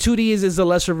think that the 2D is a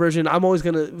lesser version. I'm always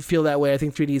going to feel that way. I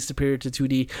think 3D is superior to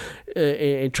 2D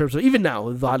in terms of, even now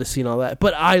with Odyssey and all that.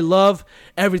 But I love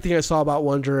everything I saw about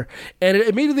Wonder, and it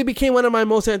immediately became one of my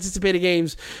most anticipated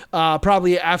games,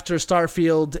 probably after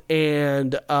Starfield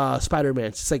and Spider-Man.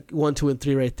 It's like 1, 2, and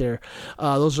 3 right there.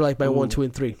 Those are like my 1, 2,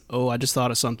 and 3. Oh, I just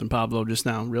thought of something, Pablo, just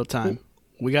now, real time.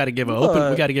 We got to give an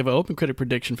open critic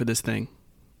prediction for this thing.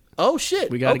 Oh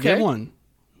shit! We got to get one.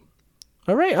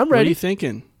 All right, I'm ready. What are you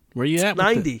thinking? Where are you at?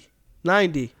 90.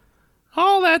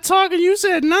 All that talking, you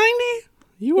said 90?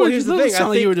 You were just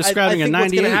like you were describing a 98.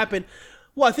 What's going to happen?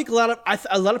 Well, I think a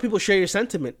lot of people share your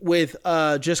sentiment with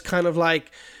just kind of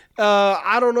like,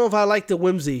 I don't know if I like the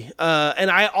whimsy, and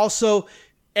I also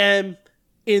am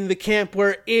in the camp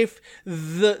where if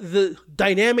the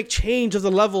dynamic change of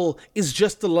the level is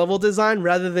just the level design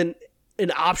rather than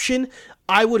an option,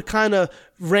 I would kind of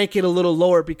rank it a little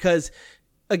lower, because,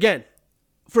 again,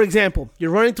 for example,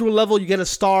 you're running through a level, you get a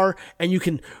star, and you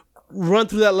can run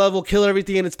through that level, kill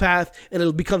everything in its path, and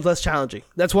it becomes less challenging.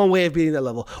 That's one way of beating that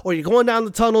level. Or you're going down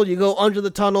the tunnel, you go under the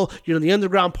tunnel, you're in the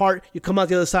underground part, you come out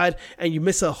the other side, and you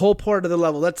miss a whole part of the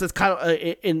level. That's kind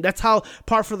of, and that's how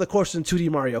par for the course in 2D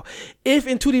Mario. If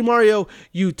in 2D Mario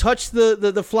you touch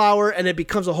the flower and it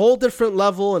becomes a whole different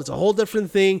level and it's a whole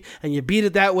different thing, and you beat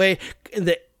it that way,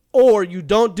 or you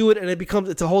don't do it and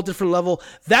it's a whole different level,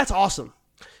 that's awesome.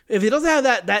 If it doesn't have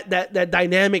that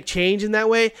dynamic change in that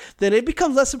way, then it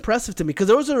becomes less impressive to me. Because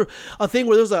there was a thing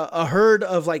where there was a herd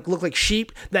of look like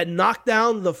sheep that knocked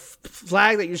down the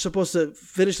flag that you're supposed to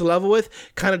finish the level with,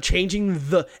 kind of changing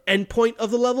the endpoint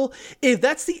of the level. If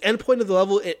that's the endpoint of the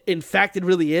level, in fact it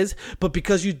really is, but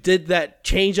because you did that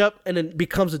change up and it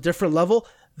becomes a different level,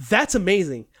 that's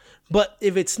amazing. But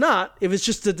if it's not, if it's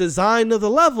just the design of the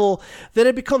level, then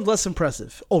it becomes less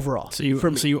impressive overall. So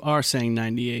you are saying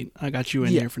 98. I got you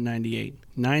in there for 98.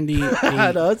 98.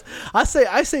 No, I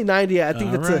say 90. I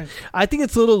think I think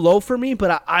it's a little low for me,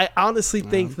 but I honestly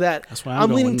think that that's why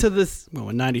I'm leaning to this.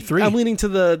 Going 93. I'm leaning to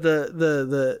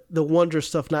the Wonder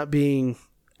stuff not being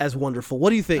as wonderful.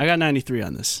 What do you think? I got 93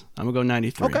 on this. I'm gonna go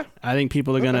 93. Okay. I think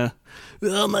people are gonna.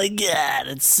 Oh my god,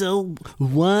 it's so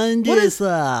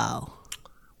wonderful.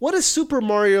 What is Super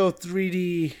Mario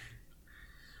 3D?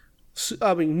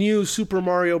 New Super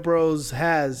Mario Bros.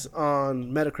 Has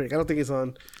on Metacritic? I don't think it's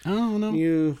on. I don't know.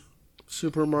 New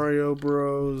Super Mario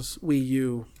Bros. Wii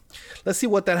U. Let's see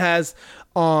what that has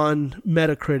on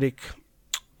Metacritic.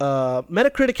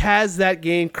 Metacritic has that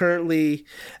game currently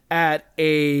at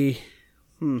a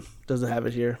 30 doesn't have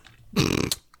it here.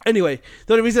 Anyway,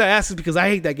 the only reason I asked is because I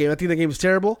hate that game. I think that game is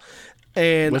terrible.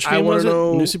 And which I game want was to it?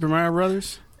 know. New Super Mario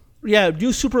Brothers? Yeah,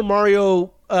 New Super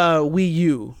Mario Wii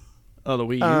U. Oh, the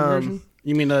Wii U version?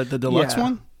 You mean the deluxe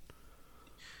one?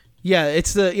 Yeah,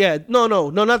 it's the no,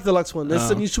 not the deluxe one. It's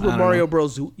the New Super Mario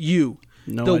Bros. U.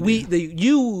 No idea.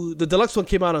 The deluxe one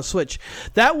came out on Switch.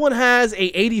 That one has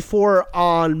a 84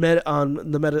 on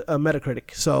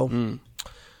Metacritic. So,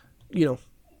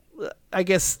 I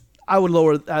guess I would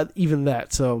lower even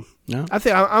that. So, no? I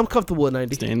think I'm comfortable with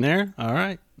 90. Staying there? All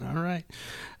right.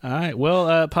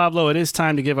 Well, Pablo, it is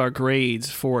time to give our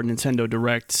grades for Nintendo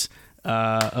Directs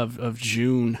of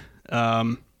June.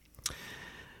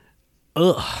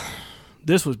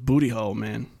 This was booty hole,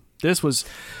 man. This was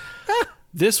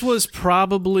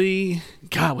probably,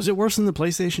 God, was it worse than the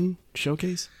PlayStation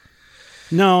Showcase?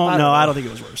 No, I don't think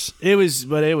it was worse. It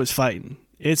was fighting.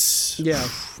 It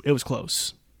was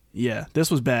close. Yeah, this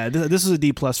was bad. This is a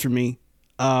D+ for me.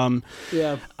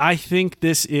 I think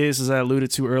this is, as I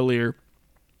alluded to earlier,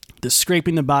 the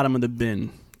scraping the bottom of the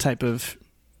bin type of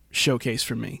showcase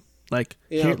for me. Like,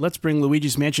 here, let's bring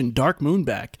Luigi's Mansion Dark Moon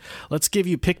back. Let's give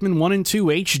you Pikmin 1 and 2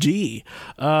 HD.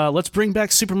 Let's bring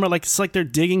back Super Mario. Like, it's like they're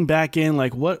digging back in.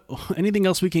 Like, what? Anything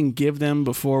else we can give them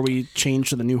before we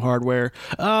change to the new hardware?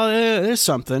 There's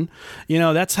something.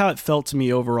 That's how it felt to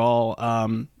me overall.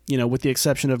 With the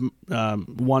exception of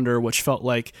Wonder, which felt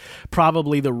like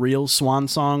probably the real swan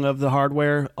song of the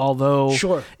hardware.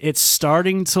 Although it's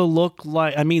starting to look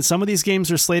like, some of these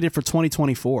games are slated for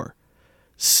 2024.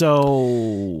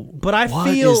 So, but what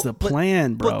is the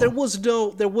plan, bro? But there was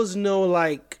no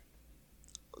like,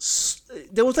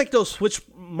 there was like no Switch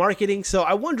marketing. So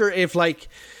I wonder if like,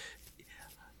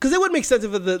 because it would make sense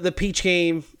if the Peach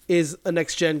game is a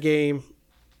next gen game,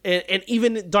 and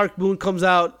even Dark Moon comes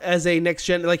out as a next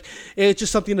gen, like it's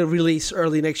just something to release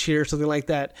early next year or something like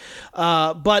that.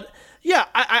 But yeah,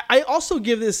 I also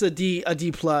give this a D+. And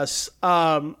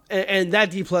that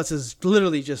D+ is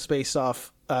literally just based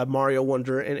off Mario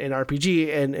Wonder and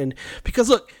RPG, and because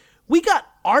look, we got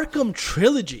Arkham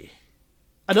Trilogy,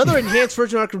 another enhanced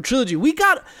version of Arkham Trilogy. We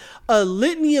got a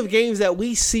litany of games that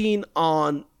we seen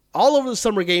on all over the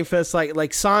Summer Game Fest,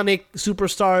 like Sonic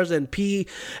Superstars and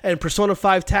Persona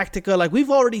 5 Tactica. Like, we've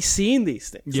already seen these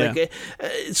things. Yeah. Like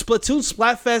Splatoon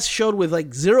Splatfest showed with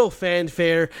like zero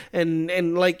fanfare,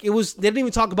 and like it was, they didn't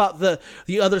even talk about the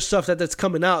other stuff that's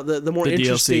coming out, the more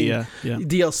interesting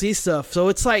DLC stuff. So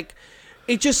it's like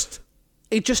it just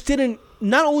didn't.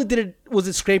 Not only was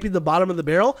it scraping the bottom of the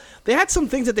barrel, they had some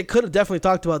things that they could have definitely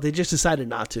talked about. They just decided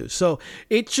not to. So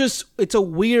it's a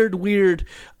weird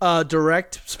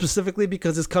direct, specifically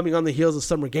because it's coming on the heels of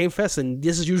Summer Game Fest, and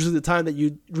this is usually the time that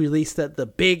you release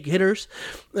the big hitters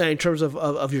in terms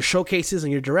of your showcases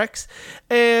and your directs.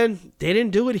 And they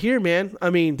didn't do it here, man.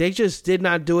 They just did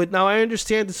not do it. Now I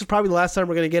understand this is probably the last time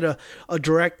we're gonna get a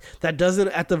direct that doesn't,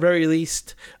 at the very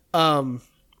least,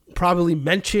 probably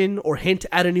mention or hint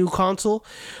at a new console.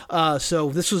 So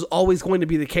this was always going to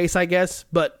be the case, I guess,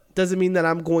 but doesn't mean that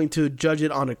I'm going to judge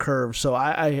it on a curve. So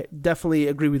I definitely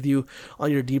agree with you on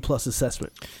your D+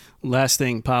 assessment. Last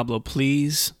thing, Pablo,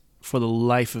 please, for the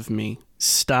life of me,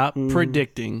 stop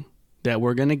predicting that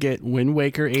we're going to get Wind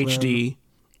Waker HD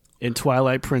and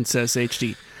Twilight Princess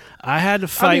HD. I have to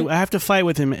fight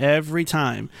with him every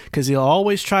time because he'll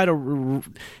always try to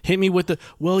hit me with in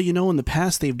the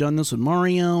past they've done this with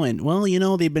Mario, and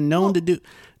they've been known to do.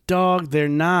 Dog, they're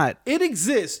not. It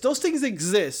exists. Those things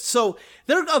exist. So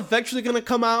they're eventually going to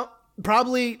come out.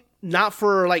 Probably not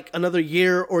for like another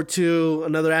year or two,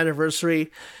 another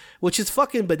anniversary, which is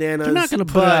fucking bananas. They're not going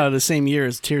to put it out the same year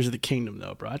as Tears of the Kingdom,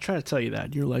 though, bro. I try to tell you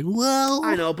that. You're like, well,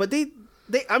 I know, but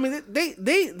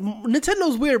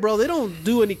Nintendo's weird, bro. They don't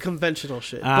do any conventional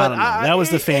shit. I don't know. That was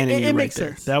the fan in you right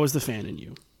there. Sense. That was the fan in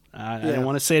you. I didn't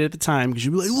want to say it at the time because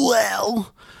you'd be like,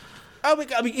 well.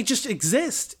 It just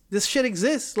exists. This shit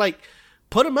exists. Like,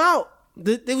 put them out.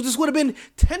 This would have been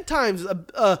 10 times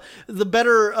the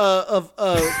better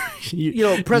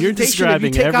presentation. You're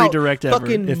describing every direct ever.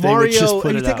 Fucking if Mario, they would just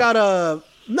put and you take out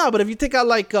but if you take out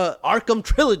like Arkham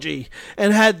Trilogy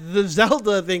and had the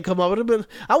Zelda thing come out,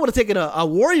 I would have taken a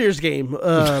Warriors game.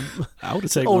 I would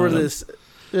have taken over this.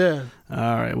 Yeah.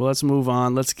 All right. Well, let's move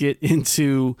on. Let's get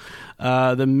into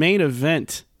the main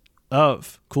event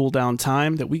of cooldown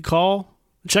time that we call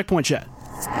Checkpoint Chat.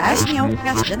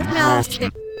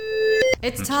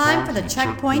 It's time for the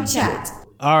Checkpoint Chat.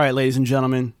 All right, ladies and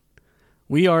gentlemen,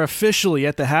 we are officially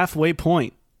at the halfway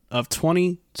point of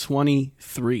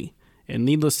 2023. And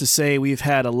needless to say, we've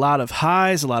had a lot of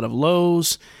highs, a lot of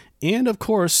lows, and of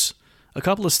course, a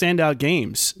couple of standout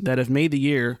games that have made the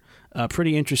year a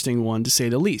pretty interesting one, to say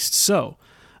the least. So,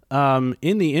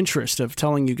 in the interest of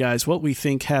telling you guys what we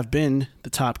think have been the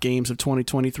top games of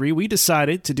 2023, we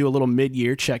decided to do a little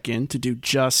mid-year check-in to do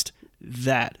just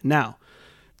that. Now,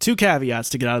 2 caveats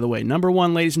to get out of the way. Number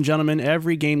 1, ladies and gentlemen,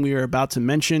 every game we are about to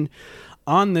mention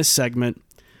on this segment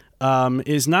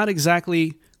is not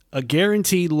exactly a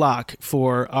guaranteed lock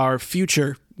for our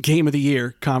future Game of the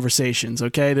Year conversations,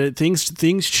 okay?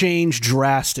 Things change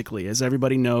drastically, as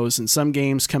everybody knows, and some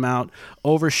games come out,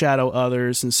 overshadow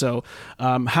others, and so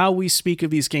how we speak of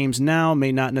these games now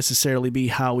may not necessarily be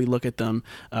how we look at them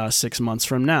 6 months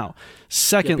from now.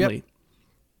 Secondly,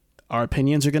 our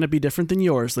opinions are going to be different than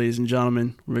yours, ladies and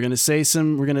gentlemen. We're going to say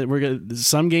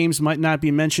some games might not be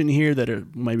mentioned here that are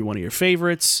maybe one of your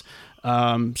favorites.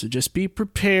 So just be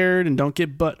prepared and don't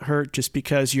get butt hurt just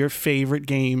because your favorite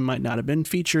game might not have been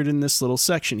featured in this little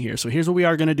section here. So here's what we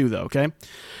are going to do, though, okay?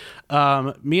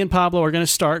 Me and Pablo are going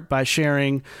to start by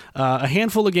sharing a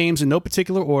handful of games in no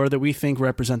particular order that we think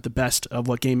represent the best of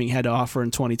what gaming had to offer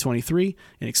in 2023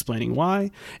 and explaining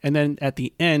why. And then at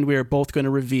the end, we are both going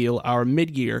to reveal our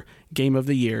mid-year Game of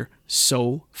the Year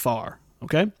so far,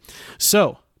 okay?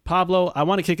 So, Pablo, I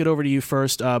want to kick it over to you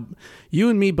first. You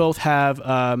and me both have,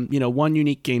 one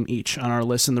unique game each on our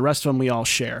list, and the rest of them we all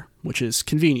share, which is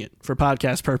convenient for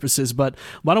podcast purposes. But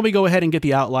why don't we go ahead and get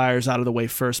the outliers out of the way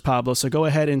first, Pablo? So go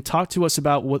ahead and talk to us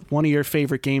about what one of your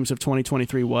favorite games of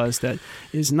 2023 was that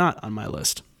is not on my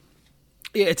list.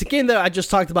 Yeah, it's a game that I just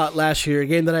talked about last year. A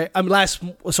game that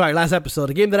last episode.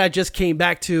 A game that I just came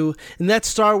back to, and that's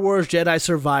Star Wars Jedi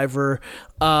Survivor.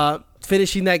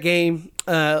 Finishing that game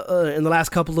in the last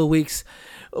couple of weeks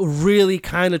really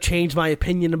kind of changed my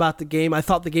opinion about the game. I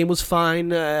thought the game was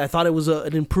fine. I thought it was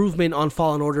an improvement on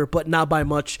Fallen Order, but not by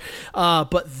much.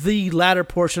 But the latter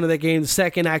portion of the game, the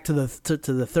second act to the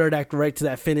third act, right to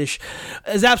that finish,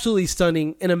 is absolutely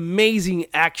stunning. An amazing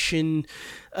action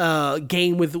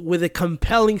game with a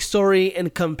compelling story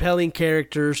and compelling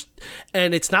characters,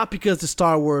 and it's not because of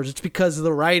Star Wars, it's because of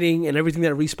the writing and everything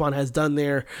that Respawn has done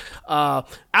there.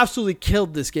 Absolutely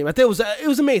killed this game. I think it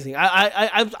was amazing.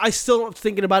 I still am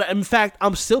thinking about it. In fact,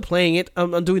 I'm still playing it.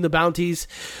 I'm doing the bounties.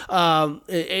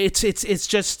 It's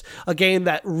just a game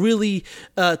that really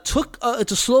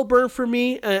it's a slow burn for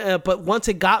me, but once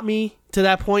it got me to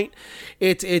that point,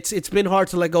 it's been hard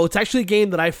to let go. It's actually a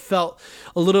game that I felt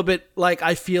a little bit like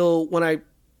I feel when I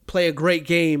play a great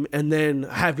game and then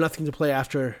have nothing to play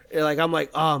after. Like I'm like,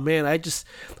 oh man,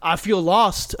 I feel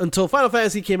lost until Final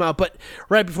Fantasy came out. But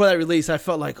right before that release, I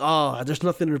felt like, oh, there's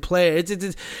nothing to play.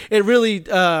 It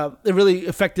really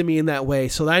affected me in that way.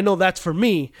 So I know that's for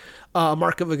me a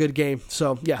mark of a good game.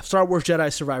 So yeah, Star Wars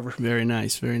Jedi Survivor. Very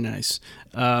nice, very nice.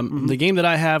 The game that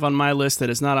I have on my list that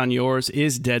is not on yours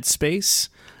is Dead Space.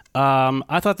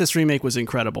 I thought this remake was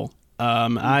incredible.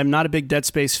 I'm not a big Dead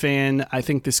Space fan. I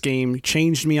think this game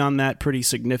changed me on that pretty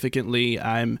significantly.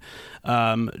 I'm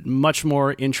much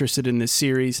more interested in this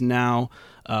series now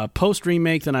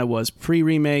post-remake than I was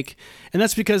pre-remake, and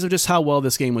that's because of just how well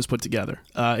this game was put together.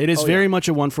 It is very much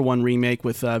a one-for-one remake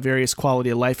with various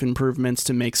quality-of-life improvements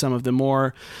to make some of the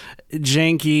more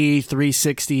janky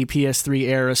 360 PS3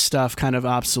 era stuff kind of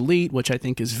obsolete, which I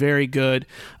think is very good.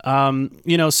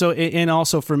 And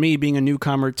also for me, being a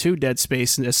newcomer to Dead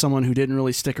Space, and as someone who didn't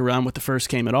really stick around with the first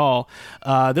game at all,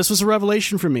 this was a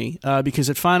revelation for me because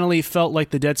it finally felt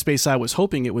like the Dead Space I was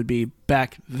hoping it would be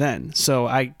back then. So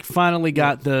I finally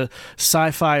got the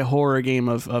sci-fi horror game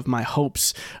of my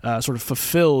hopes sort of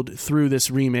fulfilled through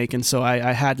this remake, and so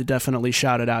I had to definitely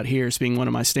shout it out here as being one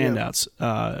of my standouts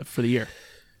for the year.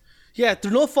 Yeah,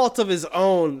 through no fault of his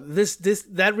own,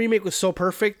 that remake was so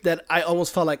perfect that I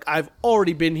almost felt like I've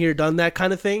already been here, done that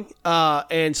kind of thing,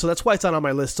 and so that's why it's not on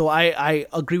my list. So I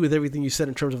agree with everything you said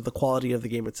in terms of the quality of the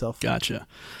game itself. Gotcha.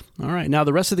 All right, now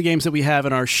the rest of the games that we have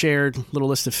in our shared little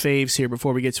list of faves here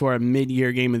before we get to our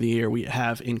mid-year game of the year we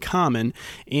have in common,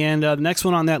 and the next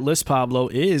one on that list, Pablo,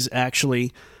 is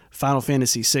actually Final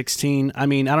Fantasy XVI. I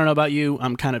mean, I don't know about you.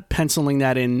 I'm kind of penciling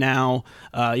that in now.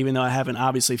 Even though I haven't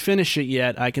obviously finished it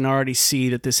yet, I can already see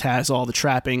that this has all the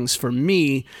trappings for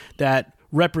me that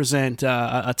represent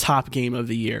a top game of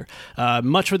the year.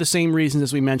 Much for the same reasons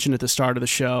as we mentioned at the start of the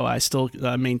show. I still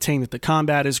maintain that the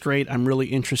combat is great. I'm really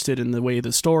interested in the way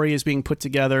the story is being put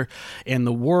together, and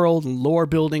the world and lore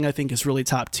building I think is really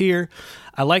top tier.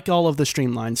 I like all of the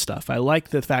streamlined stuff. I like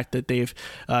the fact that they've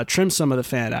trimmed some of the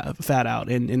fat out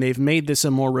and they've made this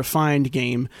a more refined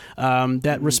game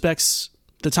that respects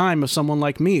the time of someone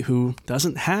like me who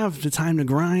doesn't have the time to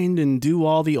grind and do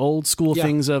all the old school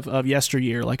things of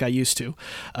yesteryear like I used to.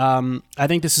 I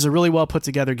think this is a really well put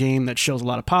together game that shows a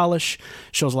lot of polish,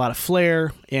 shows a lot of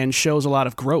flair, and shows a lot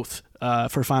of growth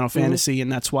for Final Fantasy,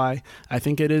 and that's why I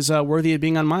think it is worthy of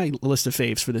being on my list of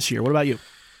faves for this year. What about you?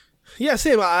 Yeah,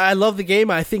 same. I love the game.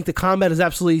 I think the combat is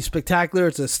absolutely spectacular.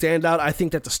 It's a standout. I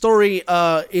think that the story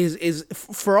is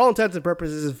for all intents and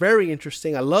purposes, is very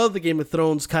interesting. I love the Game of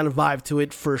Thrones kind of vibe to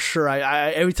it for sure.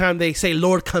 I every time they say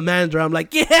Lord Commander, I'm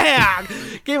like, yeah,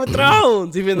 Game of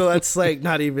Thrones, even though that's like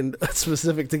not even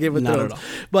specific to Game of Thrones.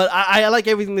 But I like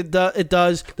everything that it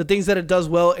does. The things that it does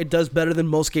well, it does better than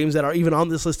most games that are even on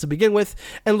this list to begin with.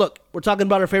 And look, we're talking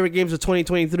about our favorite games of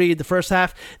 2023, the first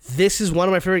half. This is one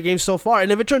of my favorite games so far.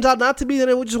 And if it turns out not to be, then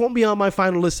it just won't be on my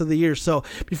final list of the year. So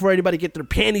before anybody get their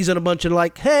panties in a bunch and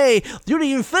like, hey, you didn't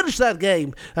even finish that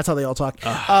game. That's how they all talk.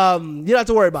 You don't have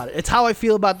to worry about it. It's how I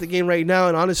feel about the game right now.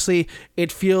 And honestly,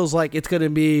 it feels like it's going to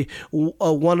be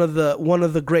one of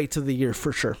the greats of the year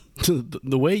for sure.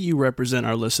 The way you represent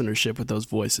our listenership with those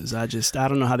voices, I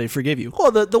don't know how they forgive you.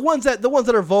 Well, the ones that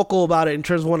are vocal about it in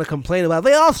terms of want to complain about it,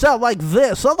 they all sound like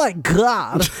this. Oh my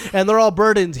God. And they're all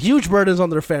huge burdens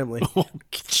on their family. Oh,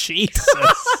 Jesus.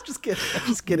 I'm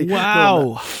just kidding.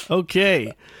 Wow.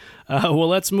 Okay. Well,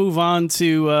 let's move on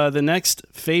to the next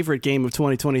favorite game of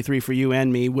 2023 for you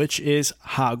and me, which is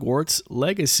Hogwarts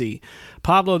Legacy.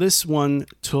 Pablo, this one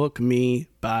took me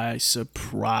by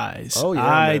surprise. Oh, yeah,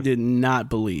 I man. did not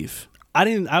believe.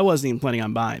 I wasn't even planning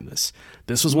on buying this.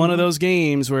 This was one of those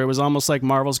games where it was almost like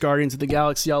Marvel's Guardians of the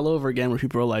Galaxy all over again, where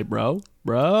people are like, bro,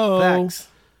 Facts.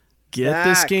 get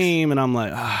this game. And I'm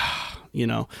like,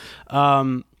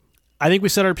 I think we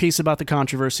said our piece about the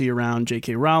controversy around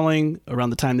J.K. Rowling around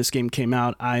the time this game came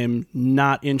out. I am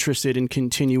not interested in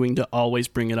continuing to always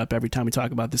bring it up every time we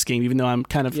talk about this game, even though I'm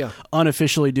kind of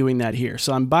unofficially doing that here.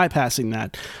 So I'm bypassing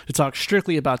that to talk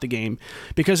strictly about the game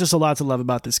because there's a lot to love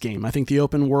about this game. I think the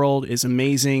open world is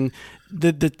amazing.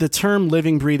 The term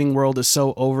living, breathing world is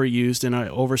so overused and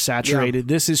oversaturated. Yeah.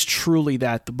 This is truly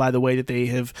that, by the way that they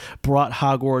have brought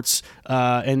Hogwarts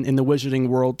and the wizarding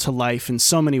world to life in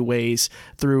so many ways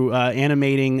through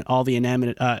animating all the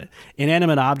inanimate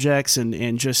objects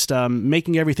and just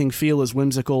making everything feel as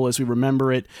whimsical as we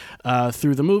remember it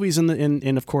through the movies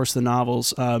and of course the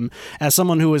novels. As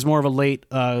someone who is more of a late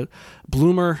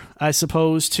bloomer, I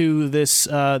suppose, to this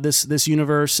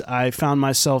universe, I found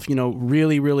myself,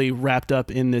 really, really wrapped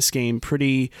up in this game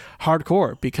pretty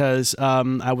hardcore because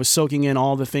I was soaking in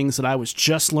all the things that I was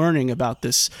just learning about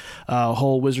this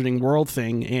whole wizarding world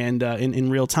thing and in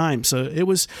real time. So it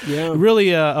was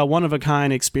really a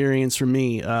one-of-a-kind experience for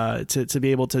me to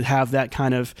be able to have that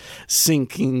kind of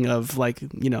syncing of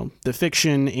the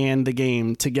fiction and the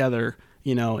game together.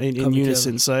 In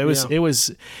unison. So it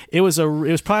was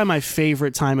probably my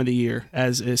favorite time of the year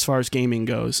as far as gaming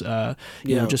goes.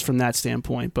 Just from that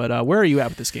standpoint. But where are you at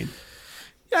with this game?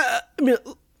 Yeah, I mean,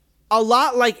 a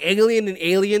lot like Alien and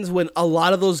Aliens, when a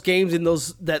lot of those games in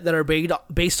those that are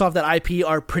based off that IP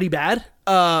are pretty bad.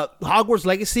 Hogwarts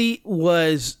Legacy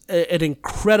was an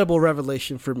incredible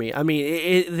revelation for me. I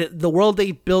mean, the world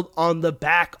they built on the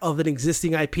back of an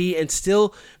existing IP and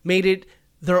still made it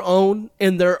their own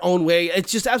in their own way.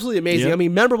 It's just absolutely amazing. Yep. I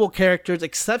mean, memorable characters,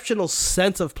 exceptional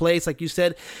sense of place, like you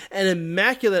said, and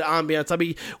immaculate ambience. I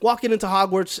mean, walking into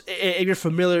Hogwarts, if you're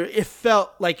familiar, it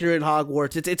felt like you're in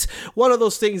Hogwarts. It's one of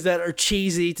those things that are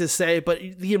cheesy to say, but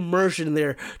the immersion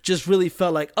there just really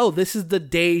felt like, oh, this is the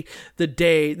day-to-day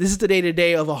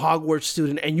of a Hogwarts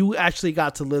student, and you actually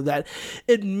got to live that.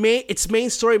 Its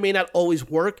main story may not always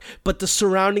work, but the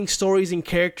surrounding stories and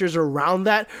characters around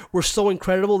that were so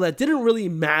incredible that didn't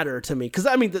really matter to me, because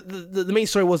I mean the main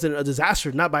story wasn't a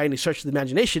disaster, not by any stretch of the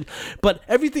imagination, but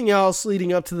everything else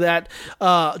leading up to that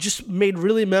just made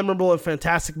really memorable and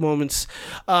fantastic moments.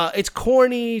 It's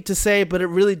corny to say, but it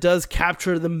really does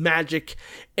capture the magic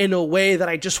in a way that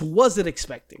I just wasn't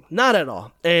expecting, not at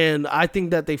all. And I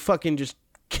think that they fucking just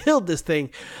killed this thing,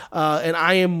 and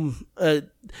I am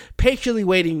patiently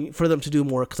waiting for them to do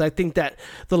more, because I think that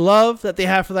the love that they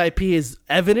have for the IP is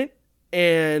evident.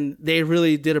 And they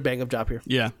really did a bang-up job here.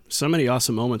 Yeah, so many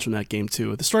awesome moments from that game,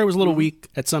 too. The story was a little weak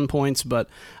at some points, but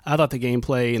I thought the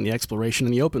gameplay and the exploration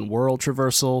and the open world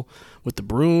traversal with the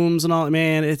brooms and all,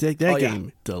 man, that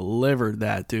game delivered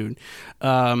that, dude.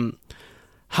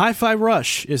 Hi-Fi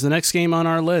Rush is the next game on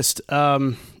our list.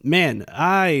 Man,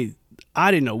 I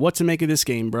didn't know what to make of this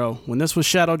game, bro. When this was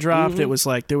shadow dropped, it was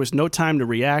like there was no time to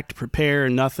react, prepare,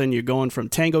 nothing. You're going from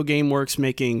Tango Gameworks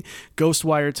making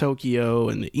Ghostwire Tokyo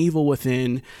and The Evil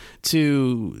Within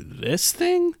to this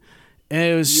thing. And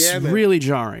it was really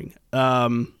jarring.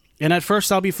 And at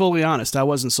first, I'll be fully honest, I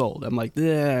wasn't sold. I'm like,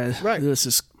 this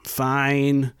is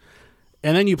fine.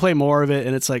 And then you play more of it,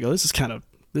 and it's like, oh, this is kind of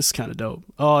dope.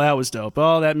 Oh, that was dope.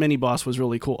 Oh, that mini boss was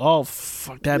really cool. Oh,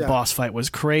 fuck, that boss fight was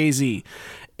crazy.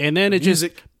 And then it just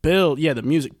builds. Yeah, the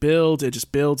music builds. It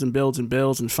just builds and builds and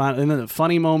builds, and then the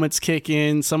funny moments kick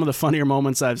in. Some of the funnier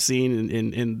moments I've seen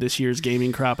in this year's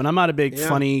gaming crop. And I'm not a big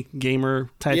funny gamer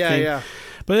type thing. Yeah.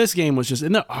 But this game was just,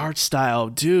 in the art style,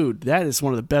 dude, that is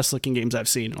one of the best looking games I've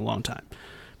seen in a long time.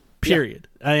 Period.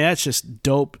 Yeah. I mean, that's just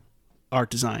dope art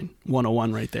design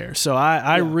 101 right there. So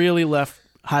I really left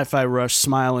Hi-Fi Rush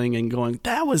smiling and going,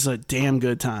 that was a damn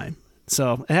good time.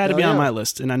 So it had to be on my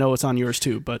list, and I know it's on yours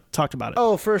too, but talked about it.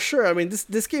 Oh, for sure. I mean,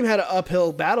 this game had an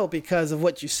uphill battle because of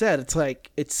what you said. It's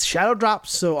like, it's Shadow Drop,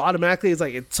 so automatically it's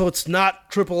like, so it's not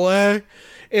AAA.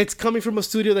 It's coming from a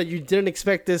studio that you didn't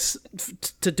expect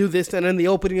to do this, and then the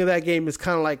opening of that game is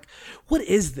kind of like, what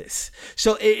is this?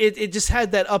 So it just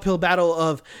had that uphill battle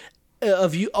of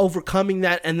you overcoming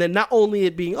that, and then not only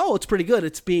it being, oh, it's pretty good,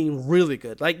 it's being really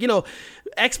good. Like,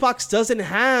 Xbox doesn't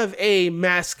have a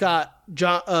mascot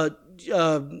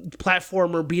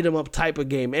platformer beat 'em up type of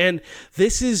game, and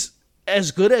this is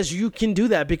as good as you can do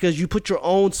that because you put your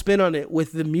own spin on it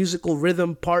with the musical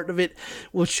rhythm part of it,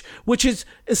 which is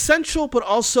essential, but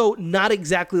also not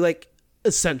exactly like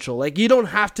essential. Like, you don't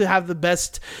have to have the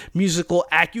best musical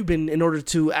acumen in order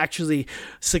to actually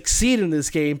succeed in this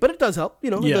game, but it does help.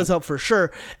 It does help for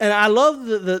sure. And I love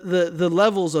the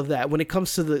levels of that when it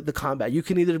comes to the combat. You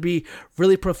can either be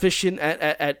really proficient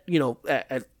at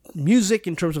music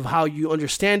in terms of how you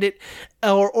understand it,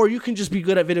 or you can just be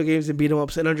good at video games and beat 'em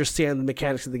ups and understand the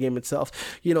mechanics of the game itself.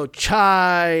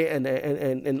 Chai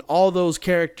and all those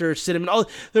characters, Cinnamon,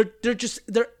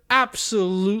 they're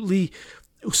absolutely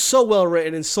so well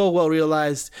written and so well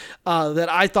realized that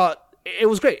I thought it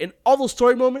was great. And all those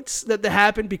story moments that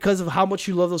happened because of how much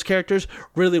you love those characters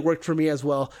really worked for me as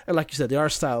well. And like you said, the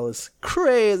art style is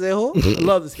crazy. I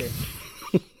love this game.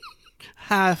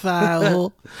 High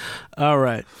five. All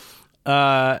right.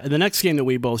 The next game that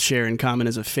we both share in common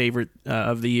as a favorite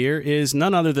of the year is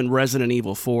none other than Resident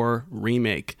Evil 4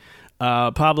 Remake.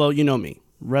 Pablo, you know me,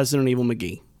 Resident Evil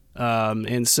McGee.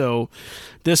 And so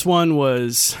this one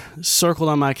was circled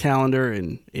on my calendar,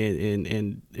 and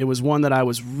it was one that I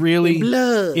was really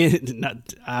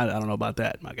I don't know about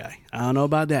that, my guy. I don't know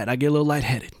about that. I get a little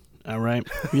lightheaded. All right.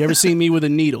 You ever seen me with a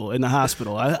needle in the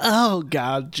hospital? Oh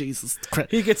God, Jesus Christ.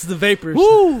 He gets the vapors.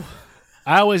 Woo!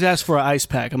 I always ask for an ice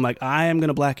pack. I'm like, I am going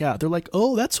to black out. They're like,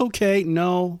 oh, that's okay.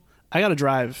 No, I got to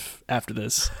drive after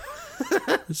this.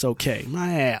 It's okay.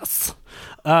 My ass.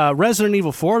 Resident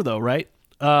Evil 4 though, right?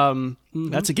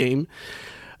 That's a game.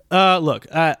 Look,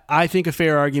 I think a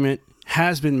fair argument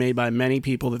has been made by many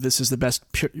people that this is the best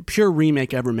pure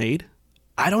remake ever made.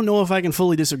 I don't know if I can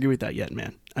fully disagree with that yet,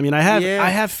 man. I mean, I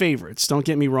have favorites, don't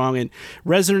get me wrong, and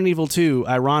Resident Evil 2,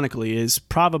 ironically, is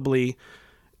probably,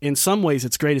 in some ways,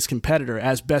 its greatest competitor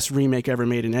as best remake ever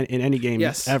made in any game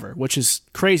ever, which is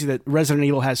crazy that Resident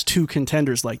Evil has two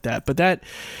contenders like that. But that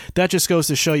just goes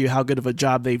to show you how good of a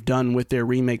job they've done with their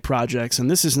remake projects, and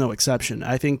this is no exception.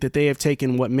 I think that they have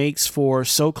taken what makes 4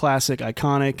 so classic,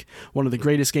 iconic, one of the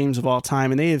greatest games of all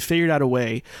time, and they have figured out a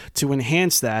way to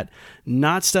enhance that,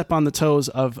 not step on the toes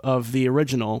of the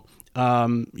original,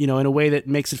 in a way that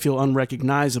makes it feel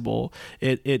unrecognizable.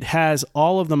 It has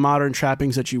all of the modern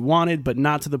trappings that you wanted, but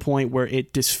not to the point where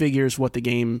it disfigures what the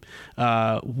game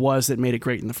was that made it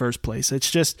great in the first place. It's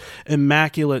just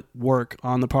immaculate work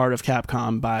on the part of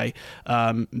Capcom by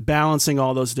balancing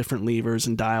all those different levers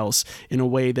and dials in a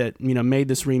way that made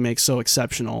this remake so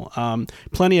exceptional.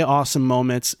 Plenty of awesome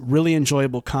moments, really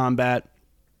enjoyable combat.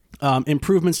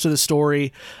 Improvements to the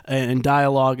story and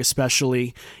dialogue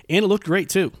especially, and it looked great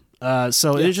too.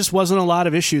 So there just wasn't a lot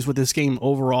of issues with this game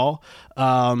overall.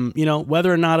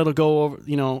 Whether or not it'll go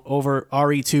over, over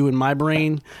RE2 in my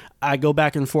brain, I go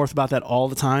back and forth about that all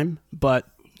the time, but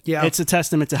it's a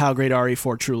testament to how great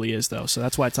RE4 truly is though. So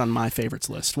that's why it's on my favorites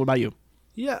list. What about you?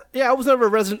 Yeah, I was never a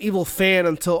Resident Evil fan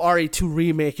until RE2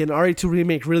 Remake, and RE2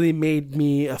 Remake really made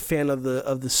me a fan of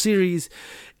the series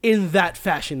in that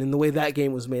fashion, in the way that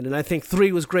game was made. And I think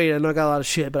 3 was great. I know I got a lot of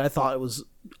shit, but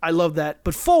I love that.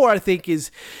 But 4, I think,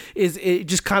 is it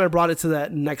just kind of brought it to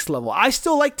that next level. I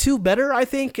still like 2 better, I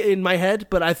think, in my head,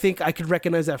 but I think I could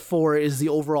recognize that 4 is the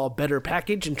overall better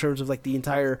package in terms of like the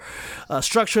entire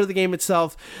structure of the game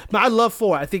itself. But I love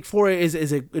 4. I think 4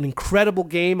 is an incredible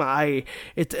game. I'm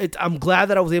glad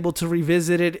that I was able to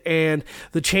revisit it, and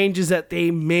the changes that they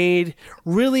made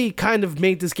really kind of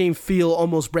made this game feel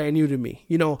almost brand new to me.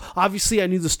 Obviously I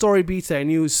knew the story beats, I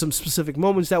knew some specific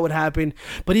moments that would happen,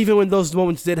 but even when those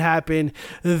moments did happen,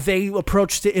 they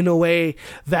approached it in a way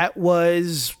that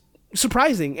was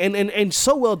surprising and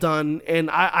so well done.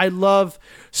 And I love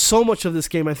so much of this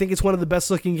game. I think it's one of the best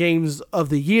looking games of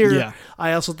the year. Yeah.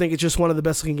 I also think it's just one of the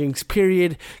best looking games,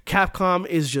 period. Capcom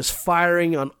is just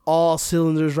firing on all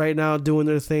cylinders right now, doing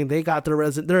their thing. They got they're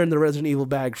in the Resident Evil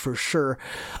bag for sure.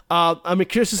 I'm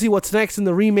curious to see what's next in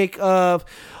the remake of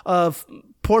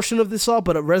portion of this all,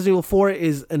 but Resident Evil 4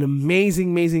 is an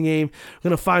amazing game. I'm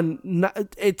gonna find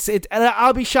and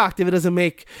I'll be shocked if it doesn't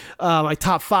make my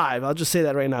top 5. I'll just say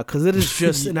that right now, because it is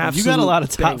just an absolute. You got a lot of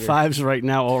top banger. 5s right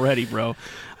now already, bro.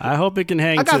 I hope it can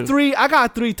hang. I got three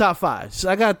top 5s.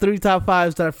 I got 3 top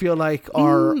 5s that I feel like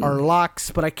are locks,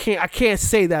 but I can't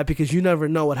say that because you never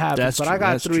know what happens. That's but true. I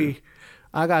got That's 3. True.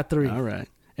 I got 3. All right.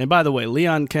 And by the way,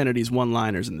 Leon Kennedy's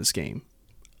one-liners in this game,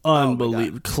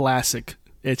 unbelievable, classic.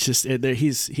 It's just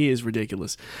he is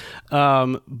ridiculous,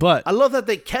 but I love that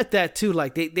they kept that too.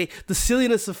 Like they the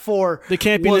silliness of 4, the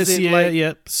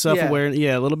campiness, self-aware,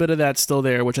 yeah. a little bit of that's still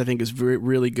there, which I think is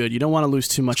really good. You don't want to lose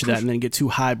too much of that and then get too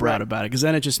highbrow about it, because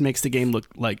then it just makes the game look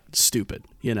like stupid,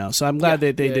 you know. So I'm glad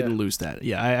they didn't lose that.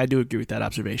 Yeah, I do agree with that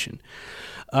observation.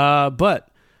 But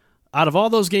out of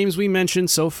all those games we mentioned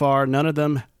so far, none of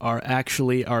them are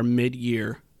actually our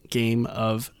mid-year game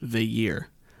of the year.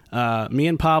 Me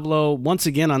and Pablo, once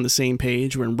again on the same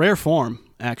page. We're in rare form,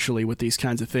 actually, with these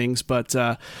kinds of things. But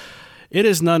it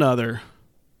is none other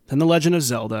than The Legend of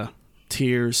Zelda,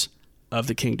 Tears of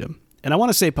the Kingdom. And I want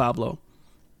to say, Pablo,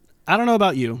 I don't know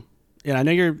about you, and I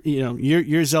know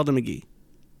you're Zelda McGee.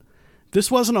 This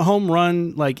wasn't a home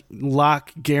run, like,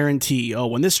 lock guarantee. Oh,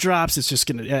 when this drops,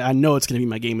 I know it's going to be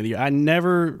my game of the year. I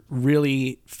never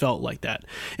really felt like that.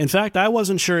 In fact, I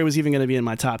wasn't sure it was even going to be in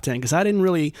my top 10, because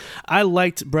I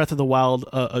liked Breath of the Wild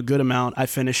a good amount. I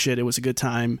finished it. It was a good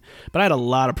time. But I had a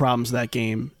lot of problems with that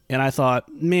game. And I thought,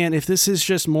 man, if this is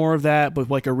just more of that, with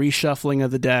like a reshuffling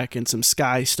of the deck and some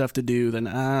Sky stuff to do, then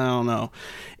I don't know.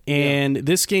 And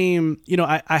this game,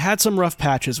 I had some rough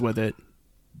patches with it,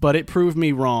 but it proved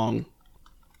me wrong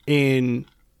in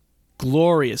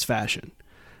glorious fashion,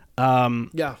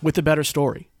 with a better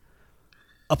story,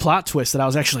 a plot twist that I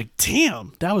was actually like,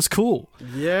 damn, that was cool.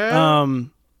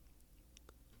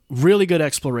 Really good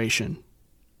exploration,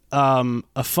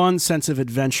 a fun sense of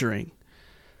adventuring,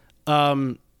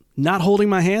 not holding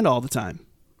my hand all the time,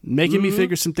 making me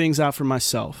figure some things out for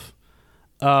myself,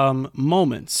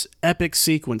 moments, epic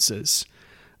sequences,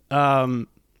 the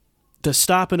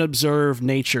stop and observe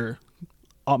nature,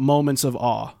 moments of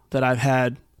awe that I've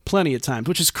had plenty of times,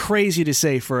 which is crazy to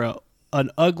say for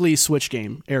an ugly Switch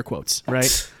game, air quotes,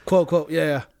 right? Quote,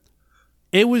 yeah.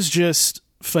 It was just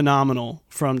phenomenal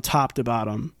from top to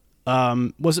bottom.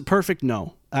 Was it perfect?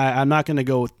 No. I'm not going to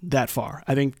go that far.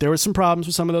 I think there were some problems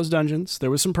with some of those dungeons. There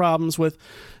were some problems with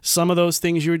some of those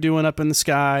things you were doing up in the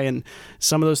sky and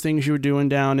some of those things you were doing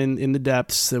down in the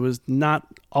depths. It was not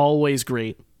always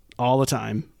great all the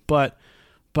time. But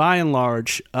by and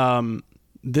large,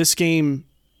 this game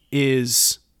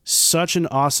is such an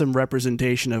awesome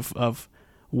representation of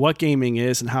what gaming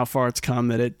is and how far it's come,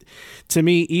 that it, to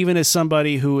me, even as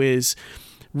somebody who is,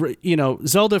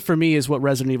 Zelda for me is what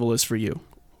Resident Evil is for you,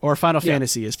 or Final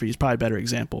Fantasy is for you. It's probably a better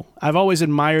example. I've always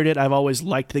admired it. I've always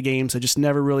liked the games. I just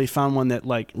never really found one that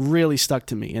like really stuck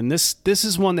to me. And this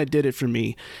is one that did it for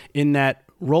me, in that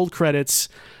rolled credits.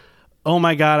 Oh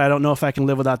my God, I don't know if I can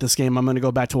live without this game. I'm going to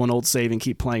go back to an old save and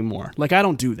keep playing more. Like, I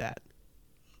don't do that.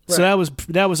 Right. So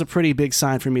that was a pretty big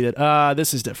sign for me that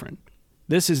this is different.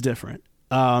 This is different.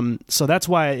 So that's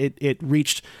why it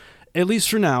reached, at least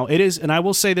for now, it is, and I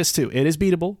will say this too, it is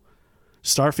beatable.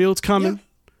 Starfield's coming. Yeah.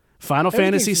 Final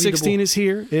Fantasy 16 is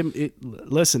here.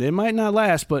 Listen, it might not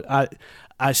last, but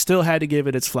I still had to give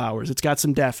it its flowers. It's got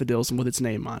some daffodils and with its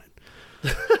name on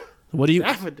it. What do you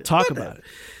talk about it?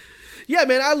 Yeah,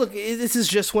 man. This is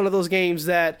just one of those games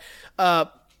that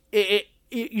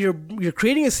you're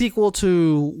creating a sequel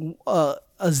to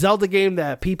a Zelda game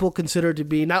that people consider to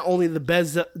be not only the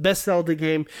best Zelda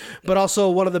game, but also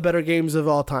one of the better games of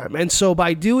all time. And so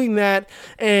by doing that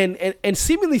and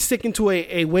seemingly sticking to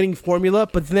a winning formula,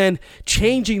 but then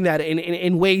changing that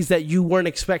in ways that you weren't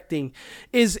expecting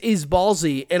is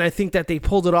ballsy. And I think that they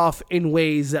pulled it off in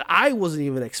ways that I wasn't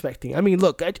even expecting. I mean,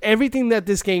 look, everything that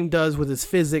this game does with its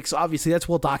physics, obviously that's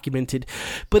well documented,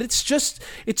 but it's just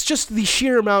the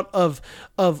sheer amount of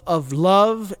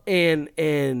love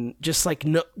and just like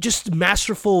just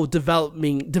masterful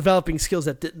developing skills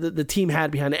that the team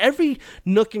had behind it. Every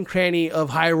nook and cranny of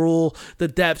Hyrule, the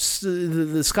depths,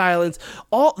 the Skylands,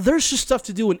 there's just stuff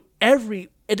to do in every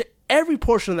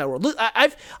portion of that world. Look,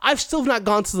 I've still not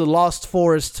gone to the Lost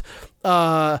Forest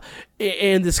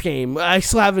in this game. I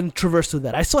still haven't traversed through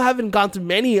that. I still haven't gone through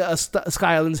many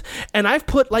Sky Islands, and I've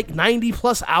put like 90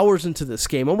 plus hours into this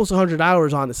game, almost 100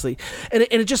 hours, honestly. And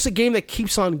it's just a game that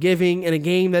keeps on giving, and a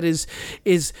game that is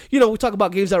we talk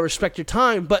about games that respect your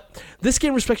time, but this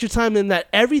game respects your time in that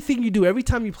everything you do, every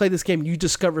time you play this game, you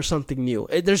discover something new.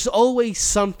 There's always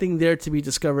something there to be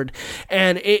discovered,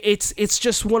 and it's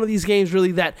just one of these games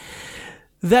really that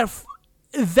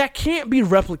can't be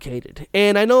replicated.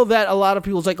 And I know that a lot of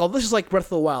people's like, oh, this is like Breath of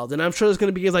the Wild, and I'm sure there's going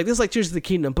to be games like this, like Tears of the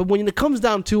Kingdom. But when it comes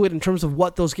down to it, in terms of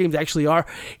what those games actually are,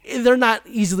 they're not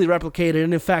easily replicated.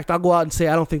 And in fact, I'll go out and say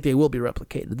I don't think they will be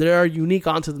replicated. They are unique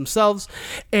unto themselves.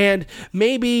 And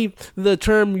maybe the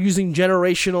term using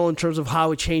generational in terms of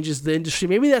how it changes the industry,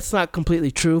 maybe that's not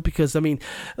completely true, because I mean,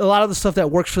 a lot of the stuff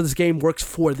that works for this game works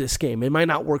for this game. It might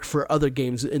not work for other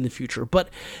games in the future, but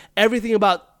everything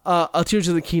about Tears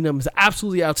of the Kingdom is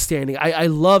absolutely outstanding. I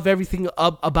love everything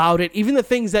about it, even the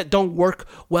things that don't work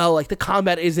well, like the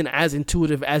combat isn't as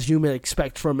intuitive as you may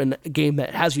expect from a game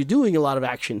that has you doing a lot of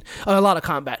action, a lot of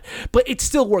combat, but it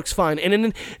still works fine. And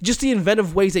then just the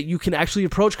inventive ways that you can actually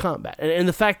approach combat, and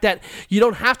the fact that you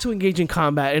don't have to engage in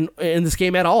combat in this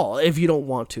game at all if you don't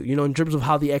want to, in terms of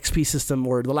how the XP system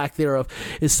or the lack thereof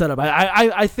is set up.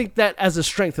 I think that as a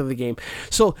strength of the game.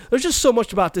 So there's just so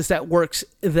much about this that works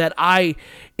that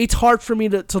it's hard for me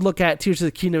to look at Tears of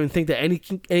the Kingdom and think that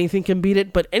anything can beat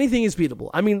it, but anything is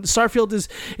beatable. I mean, Starfield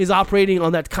is operating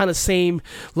on that kind of same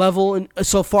level and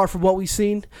so far from what we've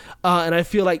seen, and I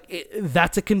feel like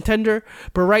that's a contender.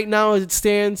 But right now, as it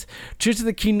stands, Tears of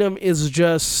the Kingdom is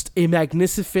just a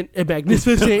magnificent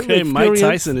okay, experience. Mike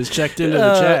Tyson is checked into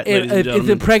the chat. It's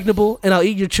impregnable, and I'll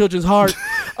eat your children's heart.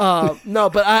 No,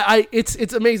 but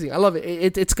it's amazing. I love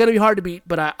it. It's gonna be hard to beat,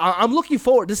 but I'm looking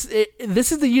forward. This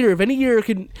is the year. If any year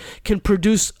can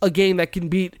produce a game that can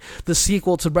beat the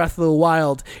sequel to Breath of the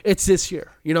Wild, it's this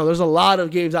year. There's a lot of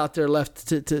games out there left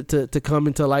to come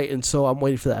into light, and so I'm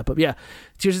waiting for that. But yeah,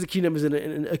 Tears of the Kingdom is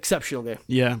an exceptional game.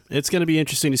 Yeah, it's going to be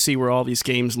interesting to see where all these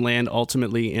games land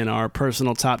ultimately in our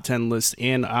personal top 10 list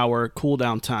and our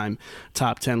cooldown time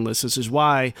top 10 list. This is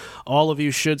why all of you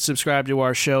should subscribe to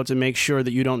our show to make sure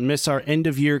that you don't miss our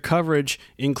end-of-year coverage,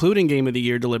 including Game of the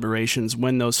Year deliberations,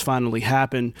 when those finally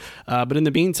happen. But in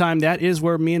the meantime, that is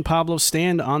where me and Pablo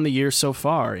stand on the year so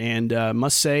far. And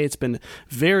must say, it's been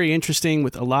very interesting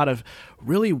with a lot of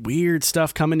really weird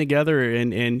stuff coming together,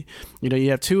 and you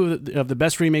have two of the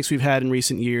best remakes we've had in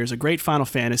recent years, a great Final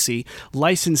Fantasy,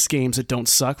 licensed games that don't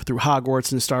suck through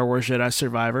Hogwarts and Star Wars Jedi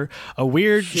Survivor, a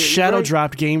weird shadow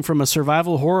dropped game from a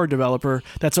survival horror developer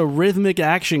that's a rhythmic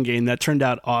action game that turned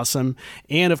out awesome,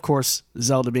 and of course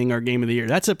Zelda being our game of the year.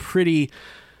 That's a pretty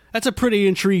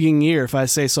intriguing year, if I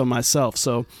say so myself.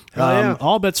 So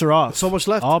all bets are off. So much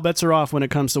left. All bets are off when it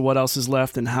comes to what else is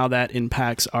left and how that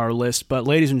impacts our list. But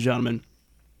ladies and gentlemen,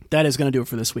 that is going to do it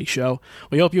for this week's show.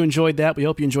 We hope you enjoyed that. We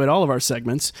hope you enjoyed all of our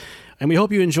segments. And we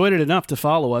hope you enjoyed it enough to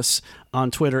follow us on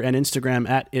Twitter and Instagram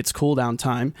at It's Cooldown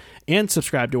Time, and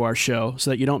subscribe to our show so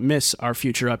that you don't miss our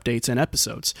future updates and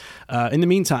episodes. In the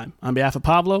meantime, on behalf of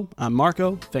Pablo, I'm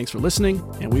Marco. Thanks for listening,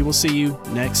 and we will see you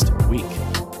next week.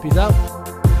 Peace out.